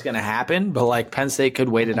to say it's going to happen, but like Penn State could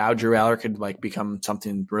wait it out. Drew Aller could like become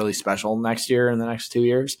something really special next year in the next 2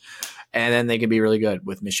 years. And then they could be really good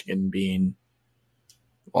with Michigan being,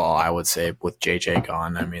 well, I would say with JJ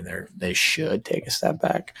gone. I mean, they should take a step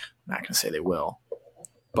back. I'm not going to say they will,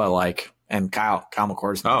 but like, and Kyle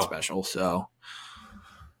McCord's not special. So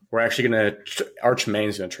we're actually going to, Arch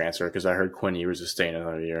Main's going to transfer because I heard Quinn Ewers is staying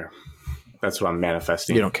another year. That's what I'm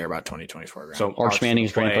manifesting. You don't care about 2024. Grant. So Arch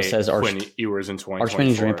Manning's grandpa says Quinn Ewers in 2024. Arch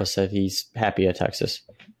Manning's grandpa said he's happy at Texas.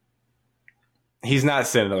 He's not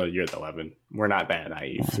sitting another year though, Evan. We're not that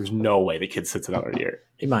naive. There's no way the kid sits another year.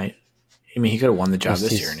 He might. I mean, he could have won the job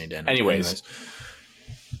this year and he didn't. Anyways.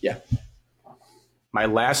 Yeah. My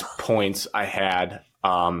last points I had.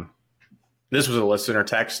 This was a listener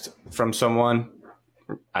text from someone.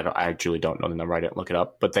 I actually don't know the number. I didn't look it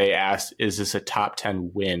up. But they asked, "Is this a top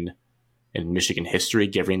 10 win in Michigan history,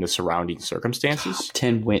 given the surrounding circumstances?" Top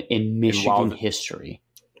 10 win in Michigan history.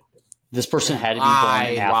 This person had to be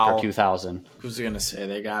born after 2000. Who's going to say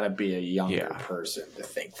they got to be a younger person to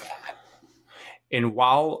think that? And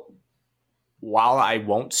while I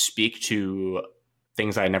won't speak to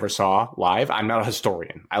things I never saw live, I'm not a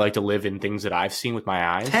historian. I like to live in things that I've seen with my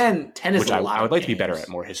eyes. 10 is which a lot I would like games, to be better at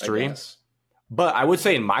more history. But I would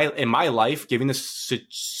say in my life, given the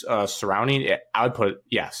surrounding, I would put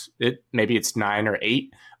maybe it's 9 or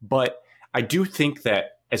 8. But I do think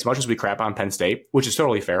that as much as we crap on Penn State, which is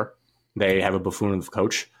totally fair, they have a buffoon of a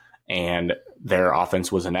coach and their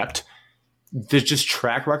offense was inept. The just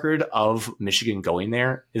track record of Michigan going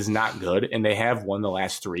there is not good, and they have won the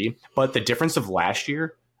last 3. But the difference of last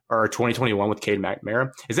year or 2021 with Cade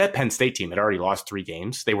McNamara is that Penn State team had already lost 3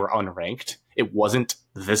 games. They were unranked. It wasn't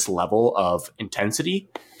this level of intensity.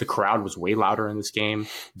 The crowd was way louder in this game.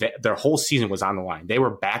 Their whole season was on the line. They were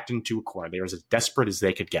backed into a corner. They were as desperate as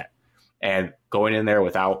they could get. And going in there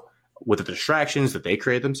with the distractions that they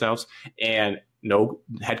created themselves and no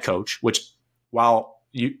head coach, which while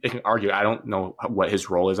you can argue, I don't know what his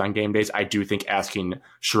role is on game days. I do think asking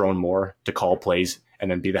Sharon Moore to call plays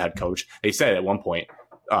and then be the head coach. They said at one point,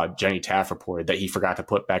 Jenny Taft reported that he forgot to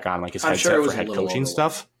put back on like his headset for head coaching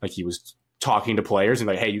stuff. Like he was talking to players and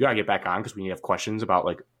like, hey, you gotta get back on because we need to have questions about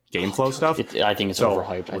like game flow stuff. I think it's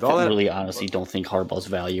overhyped. I really honestly don't think Harbaugh's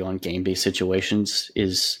value on game-based situations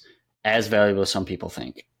is as valuable as some people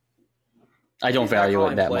think. I don't value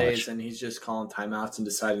it that much. And he's just calling timeouts and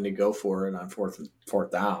deciding to go for it on fourth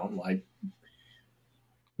down. Like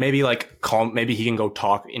maybe he can go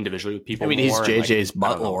talk individually with people. I mean, he's JJ's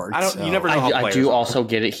butt lord. You never know. I do also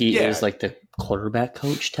get it. He is like the quarterback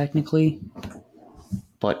coach technically,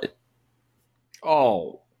 but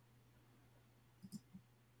I'll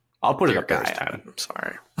put it up there as 10. I'm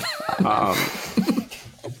sorry.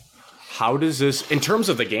 How does this, in terms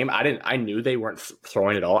of the game, I knew they weren't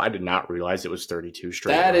throwing at all. I did not realize it was 32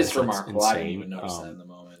 straight. That is remarkable. I didn't even notice that in the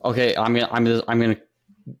moment. Okay, I'm gonna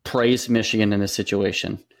praise Michigan in this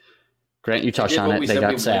situation. Grant, you touched on it. They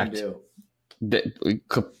got sacked.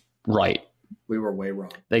 Right. We were way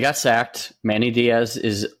wrong. They got sacked. Manny Diaz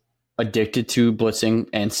is addicted to blitzing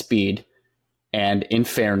and speed. And in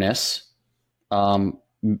fairness, to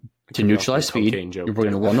neutralize speed, we're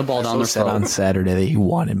going to run the ball down their throat. On Saturday that you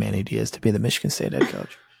wanted Manny Diaz to be the Michigan State head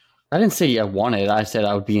coach. I didn't say I wanted. I said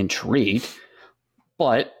I would be intrigued.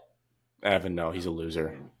 But Evan, no, he's a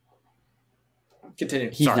loser.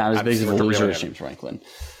 Continue. He's not as big of a loser as James Franklin.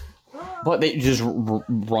 But they just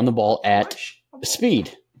run the ball at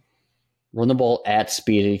speed. Run the ball at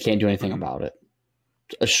speed, and you can't do anything about it.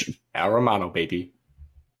 Al Romano, baby.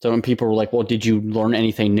 So when people were like, well, did you learn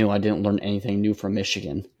anything new? I didn't learn anything new from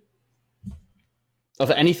Michigan.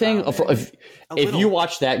 Of anything, if you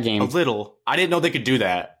watch that game, a little. I didn't know they could do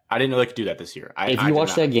that. I didn't know they could do that this year. If you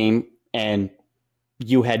watched that game and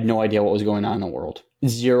you had no idea what was going on in the world,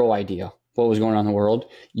 zero idea what was going on in the world,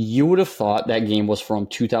 you would have thought that game was from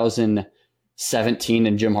 2017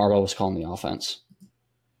 and Jim Harbaugh was calling the offense.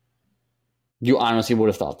 You honestly would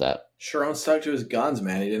have thought that. Sharon stuck to his guns,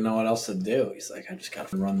 man. He didn't know what else to do. He's like, I just got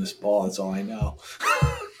to run this ball. That's all I know.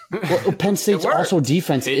 Well, Penn State's also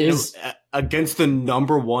defense is against the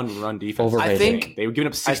number one run defense. Overrated. I think they were giving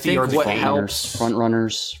up 60 yards. What helps front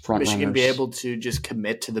runners, Michigan be able to just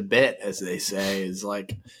commit to the bit, as they say, is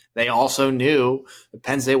like they also knew that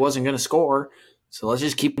Penn State wasn't going to score, so let's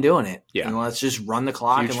just keep doing it. Yeah, and let's just run the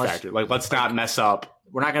clock. Huge and factor. Let's not mess up.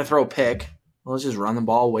 We're not going to throw a pick. Let's just run the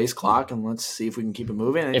ball, waste clock, and let's see if we can keep it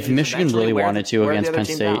moving. And if Michigan really wanted to against Penn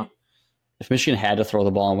State, if Michigan had to throw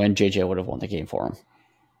the ball and win, JJ would have won the game for him.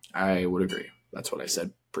 I would agree. That's what I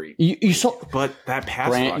said. You saw, but that pass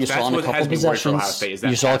Grant, rush, you saw in a couple possessions.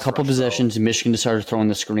 You saw a couple possessions. Michigan started throwing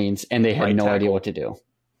the screens, and they had no idea what to do.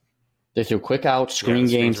 They threw quick out screen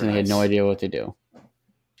games, and they had no idea what to do.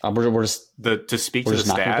 We're just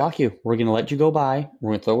not going to block you. We're going to let you go by. We're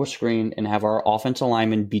going to throw a screen and have our offensive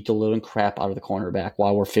lineman beat the living crap out of the cornerback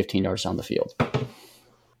while we're 15 yards down the field.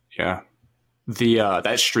 Yeah.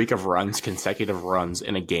 That streak of consecutive runs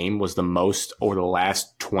in a game was the most over the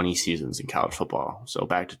last 20 seasons in college football. So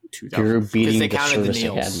back to 2000. You're beating the Service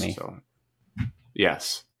Academy. So,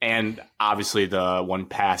 yes. And obviously the one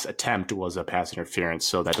pass attempt was a pass interference,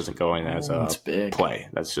 so that doesn't go in as a play.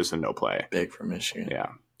 That's just a no play. Big for Michigan. Yeah.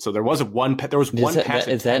 So there was one pass.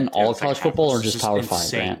 Is that in all college football or just Power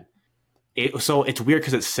 5, Grant? So it's weird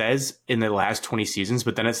because it says in the last 20 seasons,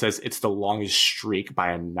 but then it says it's the longest streak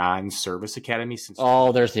by a non-service academy since.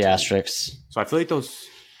 Oh, there's the asterisks. So I feel like those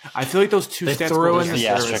two they stats threw in the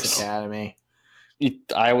service academy.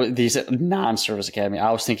 These non-service academy.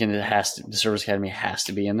 I was thinking the service academy has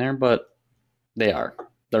to be in there, but they're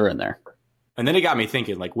in there. And then it got me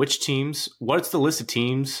thinking, like, which teams? What's the list of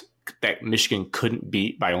teams that Michigan couldn't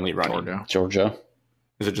beat by only running? Georgia.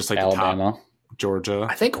 Is it just like Alabama? The top? Georgia.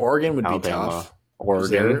 I think Oregon would be tough.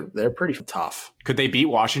 Oregon. They're pretty tough. Could they beat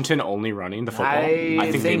Washington only running the football?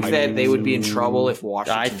 I think that they would be in trouble if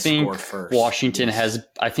Washington scored first.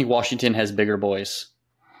 I think Washington has bigger boys.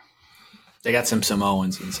 They got some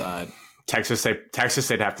Samoans inside. Texas,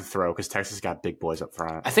 they'd have to throw because Texas got big boys up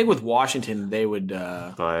front. I think with Washington, they would.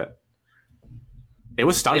 But it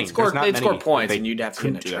was stunning. They'd score points, and you'd have to get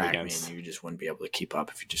in a track meet, and you just wouldn't be able to keep up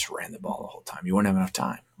if you just ran the ball the whole time. You wouldn't have enough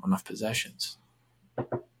time, enough possessions.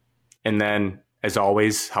 And then, as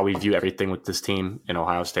always, how we view everything with this team in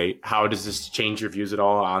Ohio State. How does this change your views at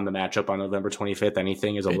all on the matchup on November 25th?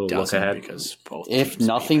 Anything is a little look ahead? Because if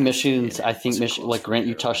nothing, Michigan's. I think Michigan, like Grant,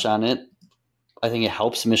 you touched on it. I think it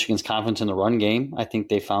helps Michigan's confidence in the run game. I think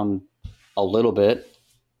they found a little bit.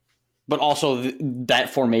 But also that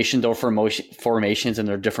formation, though, formations and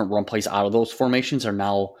their different run plays out of those formations are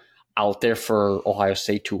now out there for Ohio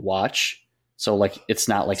State to watch. So, like, it's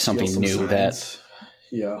not like something new that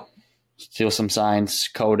steal some signs,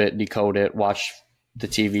 code it, decode it, watch the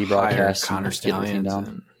TV broadcast, Connor Stallions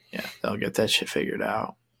down. They'll get that shit figured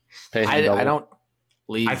out. I don't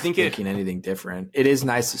leave thinking anything different. It is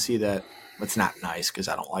nice to see that. It's not nice because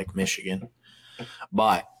I don't like Michigan,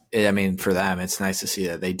 but for them, it's nice to see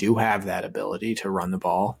that they do have that ability to run the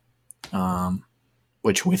ball,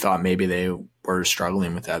 which we thought maybe they were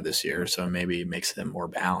struggling with that this year. So maybe it makes them more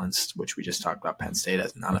balanced, which we just talked about. Penn State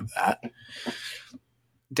has none of that.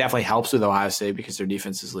 Definitely helps with Ohio State because their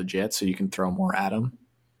defense is legit, so you can throw more at them.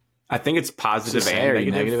 I think it's positive and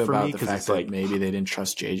negative for about me the fact that maybe they didn't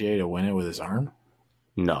trust JJ to win it with his arm.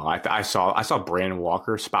 No, I saw Brandon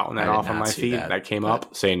Walker spouting that off on my feed. That came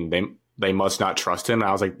up saying they must not trust him. And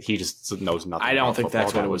I was like, he just knows nothing. I don't think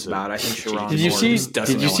that's what it was about. I think Sharon. Did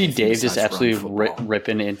you see Dave just absolutely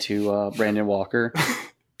ripping into Brandon Walker?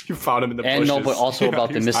 You found him in the bushes. And no, but also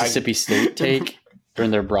about the Mississippi State take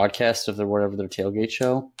during their broadcast of whatever their tailgate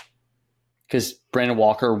show. Because Brandon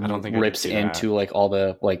Walker rips into like all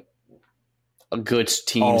the like good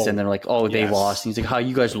teams, and they're like, they lost. And he's like, how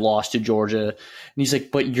you guys lost to Georgia? And he's like,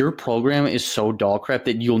 but your program is so dog crap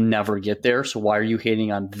that you'll never get there. So why are you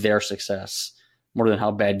hating on their success more than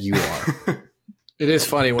how bad you are? It is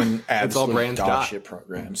funny when absolute dog shit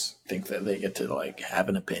programs think that they get to like have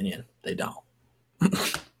an opinion. They don't.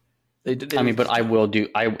 But I will do.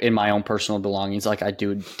 In my own personal belongings, like I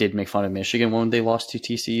did make fun of Michigan when they lost to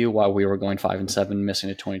TCU while we were going 5-7, missing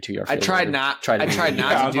a 22-yard. I tried not to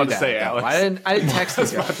do that. I didn't text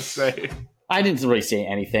this guy. I didn't really say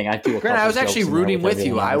anything. Grant, I was actually rooting with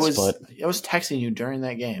you. I was texting you during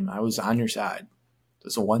that game. I was on your side.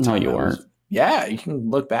 This is one time. No, you weren't. Yeah, you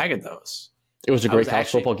can look back at those. It was a great college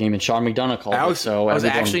football game, and Sean McDonough called it. So it was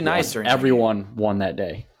actually nice. Everyone won that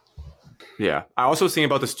day. Yeah. I also think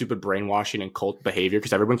about the stupid brainwashing and cult behavior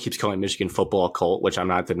because everyone keeps calling Michigan football a cult, which I'm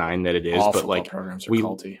not denying that it is. All but like, programs are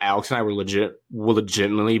culty. Alex and I were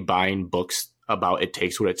legitimately buying books about it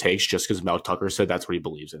takes what it takes just because Mel Tucker said that's what he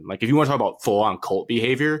believes in. Like, if you want to talk about full on cult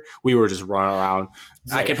behavior, we were just running around.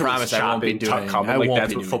 I can promise I won't be doing it. Like,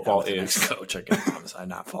 that's what football is. Coach, I can promise I'm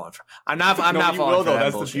not falling for. I'm not falling for though.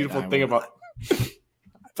 that. That's the beautiful thing about. I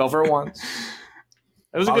fell for it once.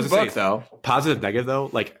 It was a good book, though. Positive, negative, though.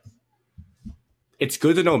 Like, it's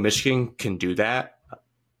good to know Michigan can do that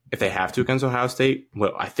if they have to against Ohio State.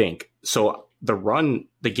 Well, I think so.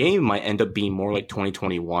 The game might end up being more like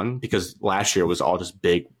 2021 because last year was all just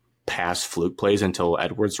big pass fluke plays until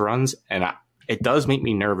Edwards runs, and it does make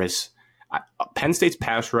me nervous. Penn State's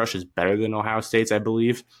pass rush is better than Ohio State's, I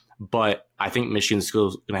believe, but I think Michigan's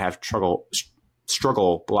still going to have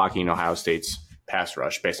struggle blocking Ohio State's pass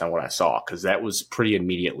rush based on what I saw, because that was pretty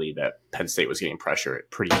immediately that Penn State was getting pressure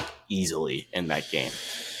pretty easily in that game.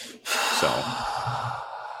 So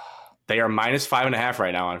they are minus 5.5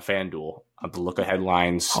 right now on FanDuel. The look ahead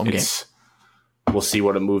lines. We'll see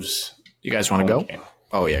what it moves. You guys want to go? Game.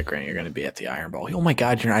 Oh yeah, Grant, you're going to be at the Iron Bowl. Oh my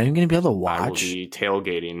God, you're not even going to be able to watch. I will be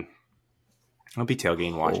tailgating. I'll be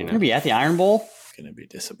tailgating watching it. You're going to be at the Iron Bowl? Going to be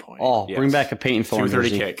disappointed. Oh, yes. Bring back a Peyton Thorne 2:30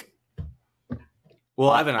 kick.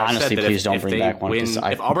 Well, Evan, honestly, please don't bring back one.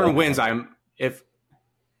 If Auburn wins, if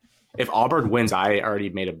Auburn wins, I already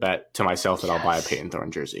made a bet to myself that I'll buy a Peyton Thorne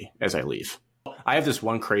jersey as I leave. I have this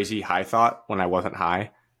one crazy high thought when I wasn't high,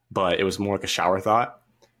 but it was more like a shower thought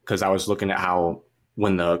because I was looking at how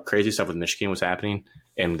when the crazy stuff with Michigan was happening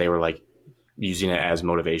and they were like using it as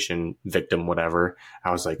motivation, victim, whatever.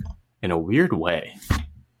 I was like, in a weird way,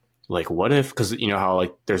 like what if, because you know how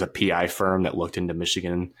like there's a PI firm that looked into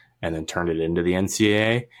Michigan and then turned it into the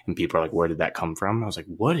NCAA and people are like, where did that come from? I was like,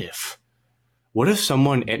 what if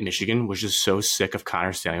someone at Michigan was just so sick of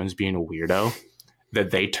Connor Stalions being a weirdo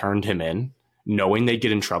that they turned him in knowing they'd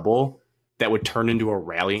get in trouble? That would turn into a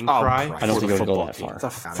rallying cry. I don't think it would go that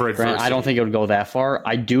far. Grant, I don't think it would go that far.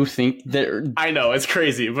 I do think that. I know it's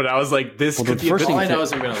crazy, but I was like, this. Well, could the first thing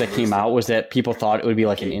that came out was that people thought it would be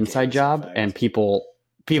like an inside job, and people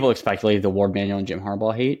speculated the Ward Manuel and Jim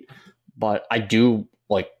Harbaugh hate. But I do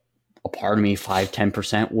like a part of me,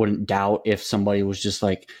 5-10% wouldn't doubt if somebody was just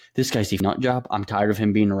like, this guy's a nut job. I'm tired of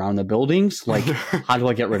him being around the buildings. Like, how do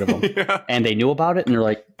I get rid of him? Yeah. And they knew about it, and they're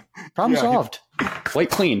like, problem solved. Wipe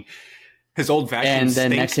clean. His old vacuum and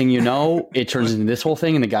then next thing you know, it turns into this whole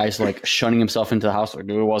thing, and the guy's like shunning himself into the house like,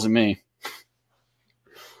 dude, it wasn't me.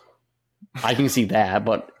 I can see that,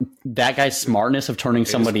 but that guy's smartness of turning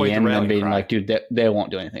somebody in and being like, dude, they won't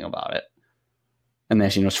do anything about it. And then,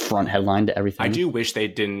 you know, front headline to everything. I do wish they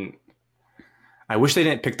didn't. I wish they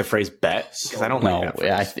didn't pick the phrase bet because I don't like that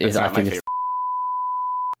phrase. I think it's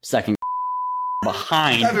second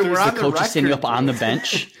behind. The coach is sitting up on the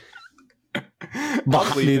bench.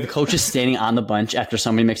 The coach is standing on the bench after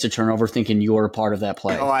somebody makes a turnover thinking you are a part of that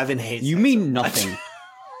play. Oh, Ivan hates you. Mean nothing.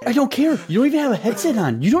 I don't care. You don't even have a headset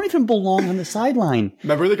on. You don't even belong on the sideline.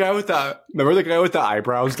 Remember the guy with the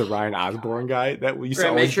eyebrows, the Ryan Osborne guy that we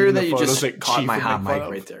saw. Make sure that you just caught my hot mic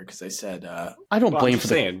right there because I said I don't blame for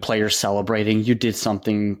the players celebrating. You did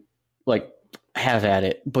something like have at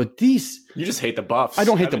it, but these you just hate the Buffs. I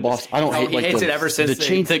don't hate the Buffs. I don't hate. He hates it ever since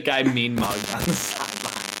the guy mean mugged on the sideline.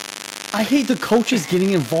 I hate the coaches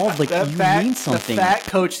getting involved. Like, you mean something. The fat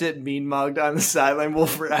coach that mean mugged on the sideline will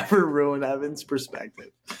forever ruin Evan's perspective.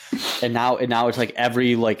 And now it's like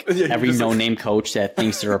every no-name coach that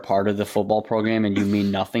thinks they're a part of the football program and you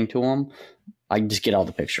mean nothing to them. I just get out of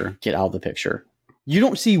the picture. Get out of the picture. You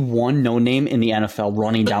don't see one no-name in the NFL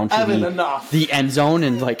running down to the end zone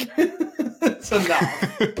and like... It's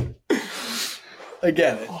enough. I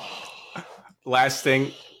get it. Last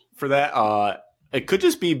thing for that, it could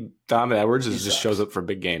just be Donovan Edwards just shows up for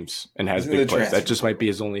big games and has big plays. That just might be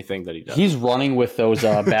his only thing that he does. He's running with those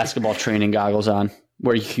basketball training goggles on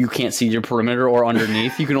where you can't see your perimeter or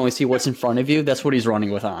underneath. You can only see what's in front of you. That's what he's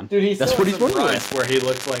running with on. Dude, that's what he's running with. Where he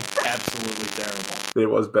looked like absolutely terrible. It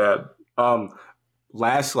was bad.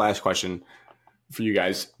 Last question for you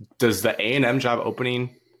guys. Does the A&M job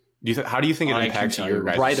opening, how do you think it impacts your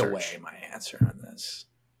guys' right search? Away my answer on this.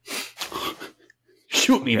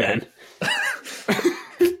 Shoot me then.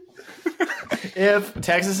 If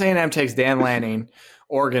Texas A&M takes Dan Lanning,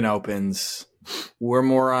 Oregon opens, we're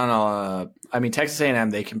more on Texas A&M,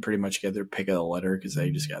 they can pretty much get their pick of the litter because they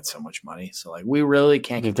just got so much money. So, like, we really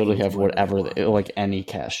can't get. They literally have whatever, like any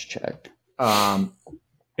cash check. A&M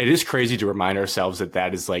It is crazy to remind ourselves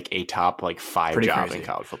that is like a top like 5 Pretty job crazy. in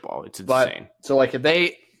college football. It's But insane. so like if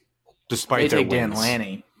they Despite their take Dan wins.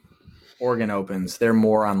 Lanning, Oregon opens, they're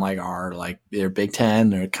more on like our like they're Big Ten,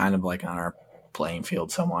 they're kind of like on our playing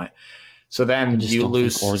field somewhat. So then just you don't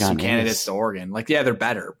lose think Oregon some candidates is. to Oregon. Like, yeah, they're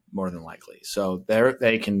better more than likely. So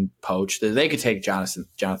they can poach. They could take Jonathan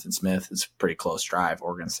Smith. It's a pretty close drive.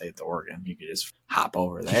 Oregon State to Oregon. You could just hop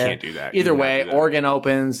over You there. can't do that. Either You cannot way, do that. Oregon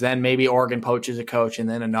opens, then maybe Oregon poaches a coach, and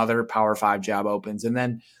then another Power 5 job opens, and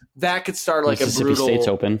then that could start like Mississippi a brutal. State's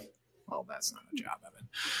open. Well, that's not a job, Evan.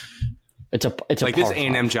 It's a like this Power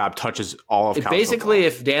A&M Five. job touches all of If college basically,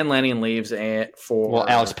 football. if Dan Lanning leaves for Well,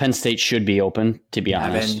 Alex, Penn State should be open. To be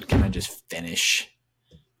Evan, honest, can I just finish?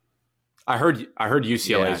 I heard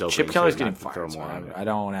UCLA's open. Chip so Kelly's not getting to throw fired. So more on it. I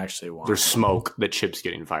don't actually want. There's smoke that Chip's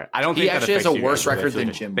getting fired. I don't He think that actually has affects a you worse guys, but I record feel than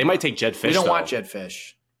like- Jim. They might take Jed Fish. We don't though. want Jed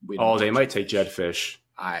Fish. We don't Oh, want they Jed might take Jed Fish.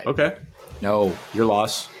 Okay, No, your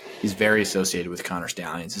loss. he's very associated with Connor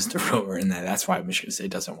Stallions. Is the rumor in that? That's why Michigan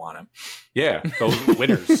State doesn't want him. Yeah, those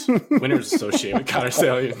winners associated with Connor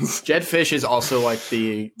Stallions. Jed Fish is also like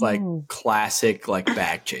the classic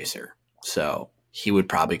bag chaser. So he would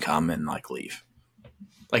probably come and leave.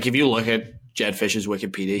 Like if you look at Jed Fish's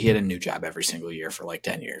Wikipedia, he had a new job every single year for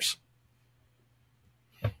 10 years.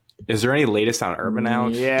 Is there any latest on Urban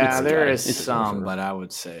Alex? Yeah, there it's is some, over. but I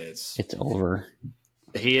would say it's over.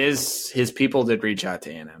 his people did reach out to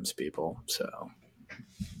A&M's people, so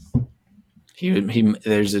he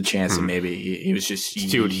there's a chance that maybe he was just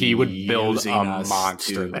Dude, he would build using a us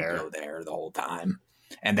monster to there. go there the whole time,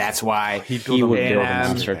 and that's why He would build a A&M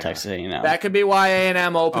monster at Texas A&M. that could be why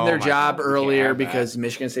A&M opened Oh their my job God, we can't earlier have that. because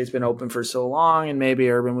Michigan State's been open for so long, and maybe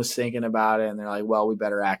Urban was thinking about it, and they're like, well, we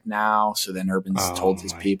better act now. So then Urban's Oh told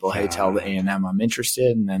his my people, hey, tell the God. A&M I'm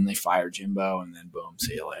interested, and then they fire Jimbo, and then boom,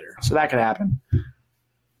 see you later. So that could happen.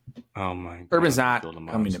 Oh my God. Urban's not Build a coming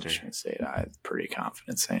to monster. Michigan State. I'm pretty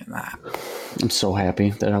confident saying that. I'm so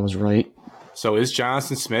happy that I was right. So is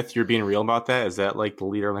Jonathan Smith? You're being real about that? Is that the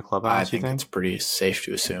leader in the clubhouse? I you think it's pretty safe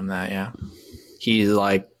to assume that, yeah. He's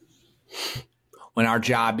when our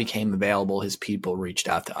job became available, his people reached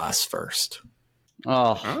out to us first.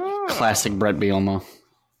 Oh, classic Brett Bielema.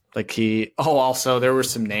 Also, there were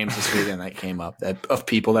some names this weekend that came up of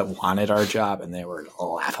people that wanted our job, and they were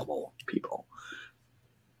laughable people.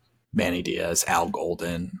 Manny Diaz, Al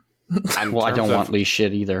Golden. Well, I don't want Lee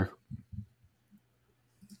shit either.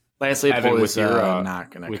 Lance Leopold Evan, is with your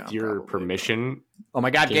not going to come. with your probably. permission, Oh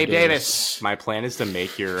my God, Gabe Davis. my plan is to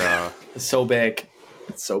make your It's so big.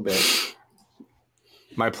 It's so big.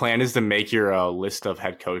 list of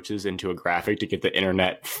head coaches into a graphic to get the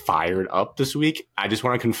internet fired up this week. I just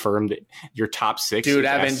want to confirm that your top 6 Dude, is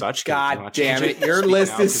as Evan, such. God damn it. Your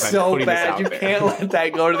list is so bad. You can't let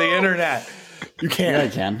that go to the internet. You Yeah, I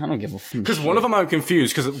can't. can. I don't give a fuck. Because one of them I'm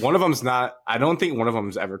confused because one of them's not. I don't think one of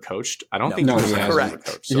them's ever coached. I don't think No, one of he them hasn't. has ever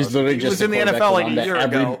coached. So He's literally He just was in the quarterback NFL around a year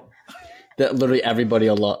ago. that literally everybody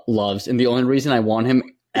loves. And the only reason I want him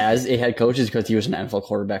as a head coach is because he was an NFL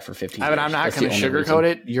quarterback for 15 years. Evan, I'm not That's going to the only sugarcoat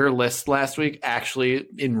reason. it. Your list last week actually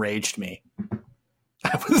enraged me.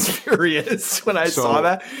 I was furious when I saw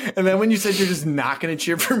that. And then when you said you're just not going to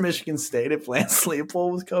cheer for Michigan State if Lance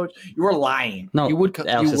Leopold was coach, you were lying. No, you would.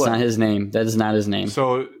 Alex, You it's would. not his name. That is not his name.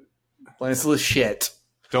 So Lance is shit.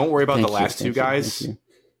 don't worry about Thank the you, last thank two you, guys. thank you.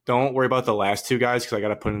 Don't worry about the last two guys because I got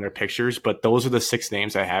to put in their pictures. But those are the 6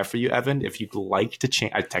 names I have for you, Evan. If you'd like to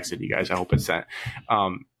change, I texted you guys. I hope it's sent.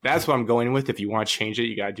 That's what I'm going with. If you want to change it,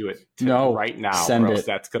 you got to do it right now. send or else it.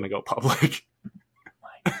 that's going to go public.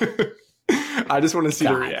 I just want to see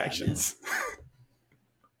the God, reactions.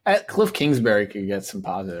 Cliff Kingsbury could get some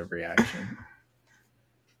positive reaction.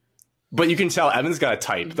 But you can tell Evan's got a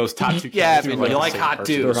type. Those top 2 Yeah, candidates Evan, are you the like same hot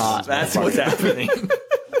person. dudes. They're hot. That's what's happening.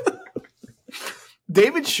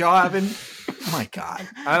 David Shaw, Evan. Oh my God.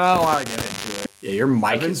 I don't want to get into it. Yeah, your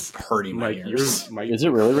mic is hurting my ears. Is it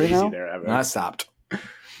really right now? There, Evan. No, I stopped.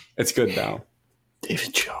 It's good now.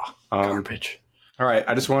 David Shaw. Garbage. All right.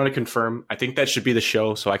 I just wanted to confirm. I think that should be the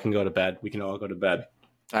show so I can go to bed. We can all go to bed.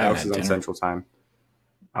 I Alex haven't is had on dinner. Central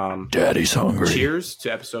Time. Daddy's hungry. Cheers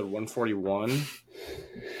to episode 141.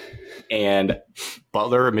 And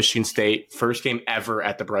Butler, Michigan State, first game ever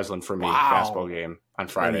at the Breslin for me. Wow. Basketball game on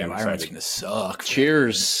Friday. I'm Ironman's excited. going to suck.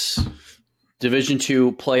 Cheers. Division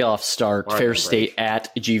II playoff start. All right, Fair break. State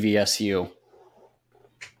at GVSU.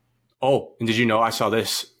 Oh, and did you know I saw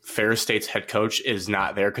this? Fair State's head coach is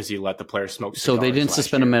not there because he let the players smoke So they cigars didn't last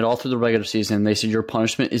suspend year. him at all through the regular season. They said your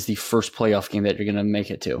punishment is the first playoff game that you're going to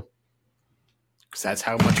make it to. Because that's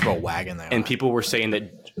how much of a wagon they are. And people were saying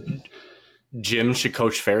that Jim should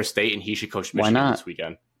coach Fair State and he should coach Why Michigan not? this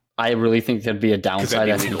weekend. I really think there'd be a downside.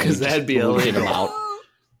 that'd I be think illegal. Because that'd be we'll get illegal. him out.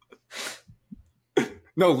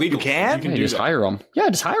 No, legal. You can? You can Yeah, do just that. hire them. Yeah,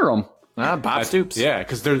 just hire them. Bob Stoops. Yeah,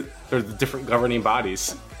 because they're the different governing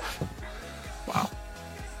bodies. Wow.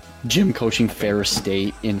 Jim coaching Ferris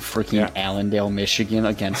State in freaking Allendale, Michigan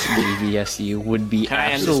against JVSU would be Can I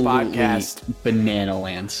end this absolutely podcast? banana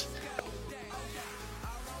lands.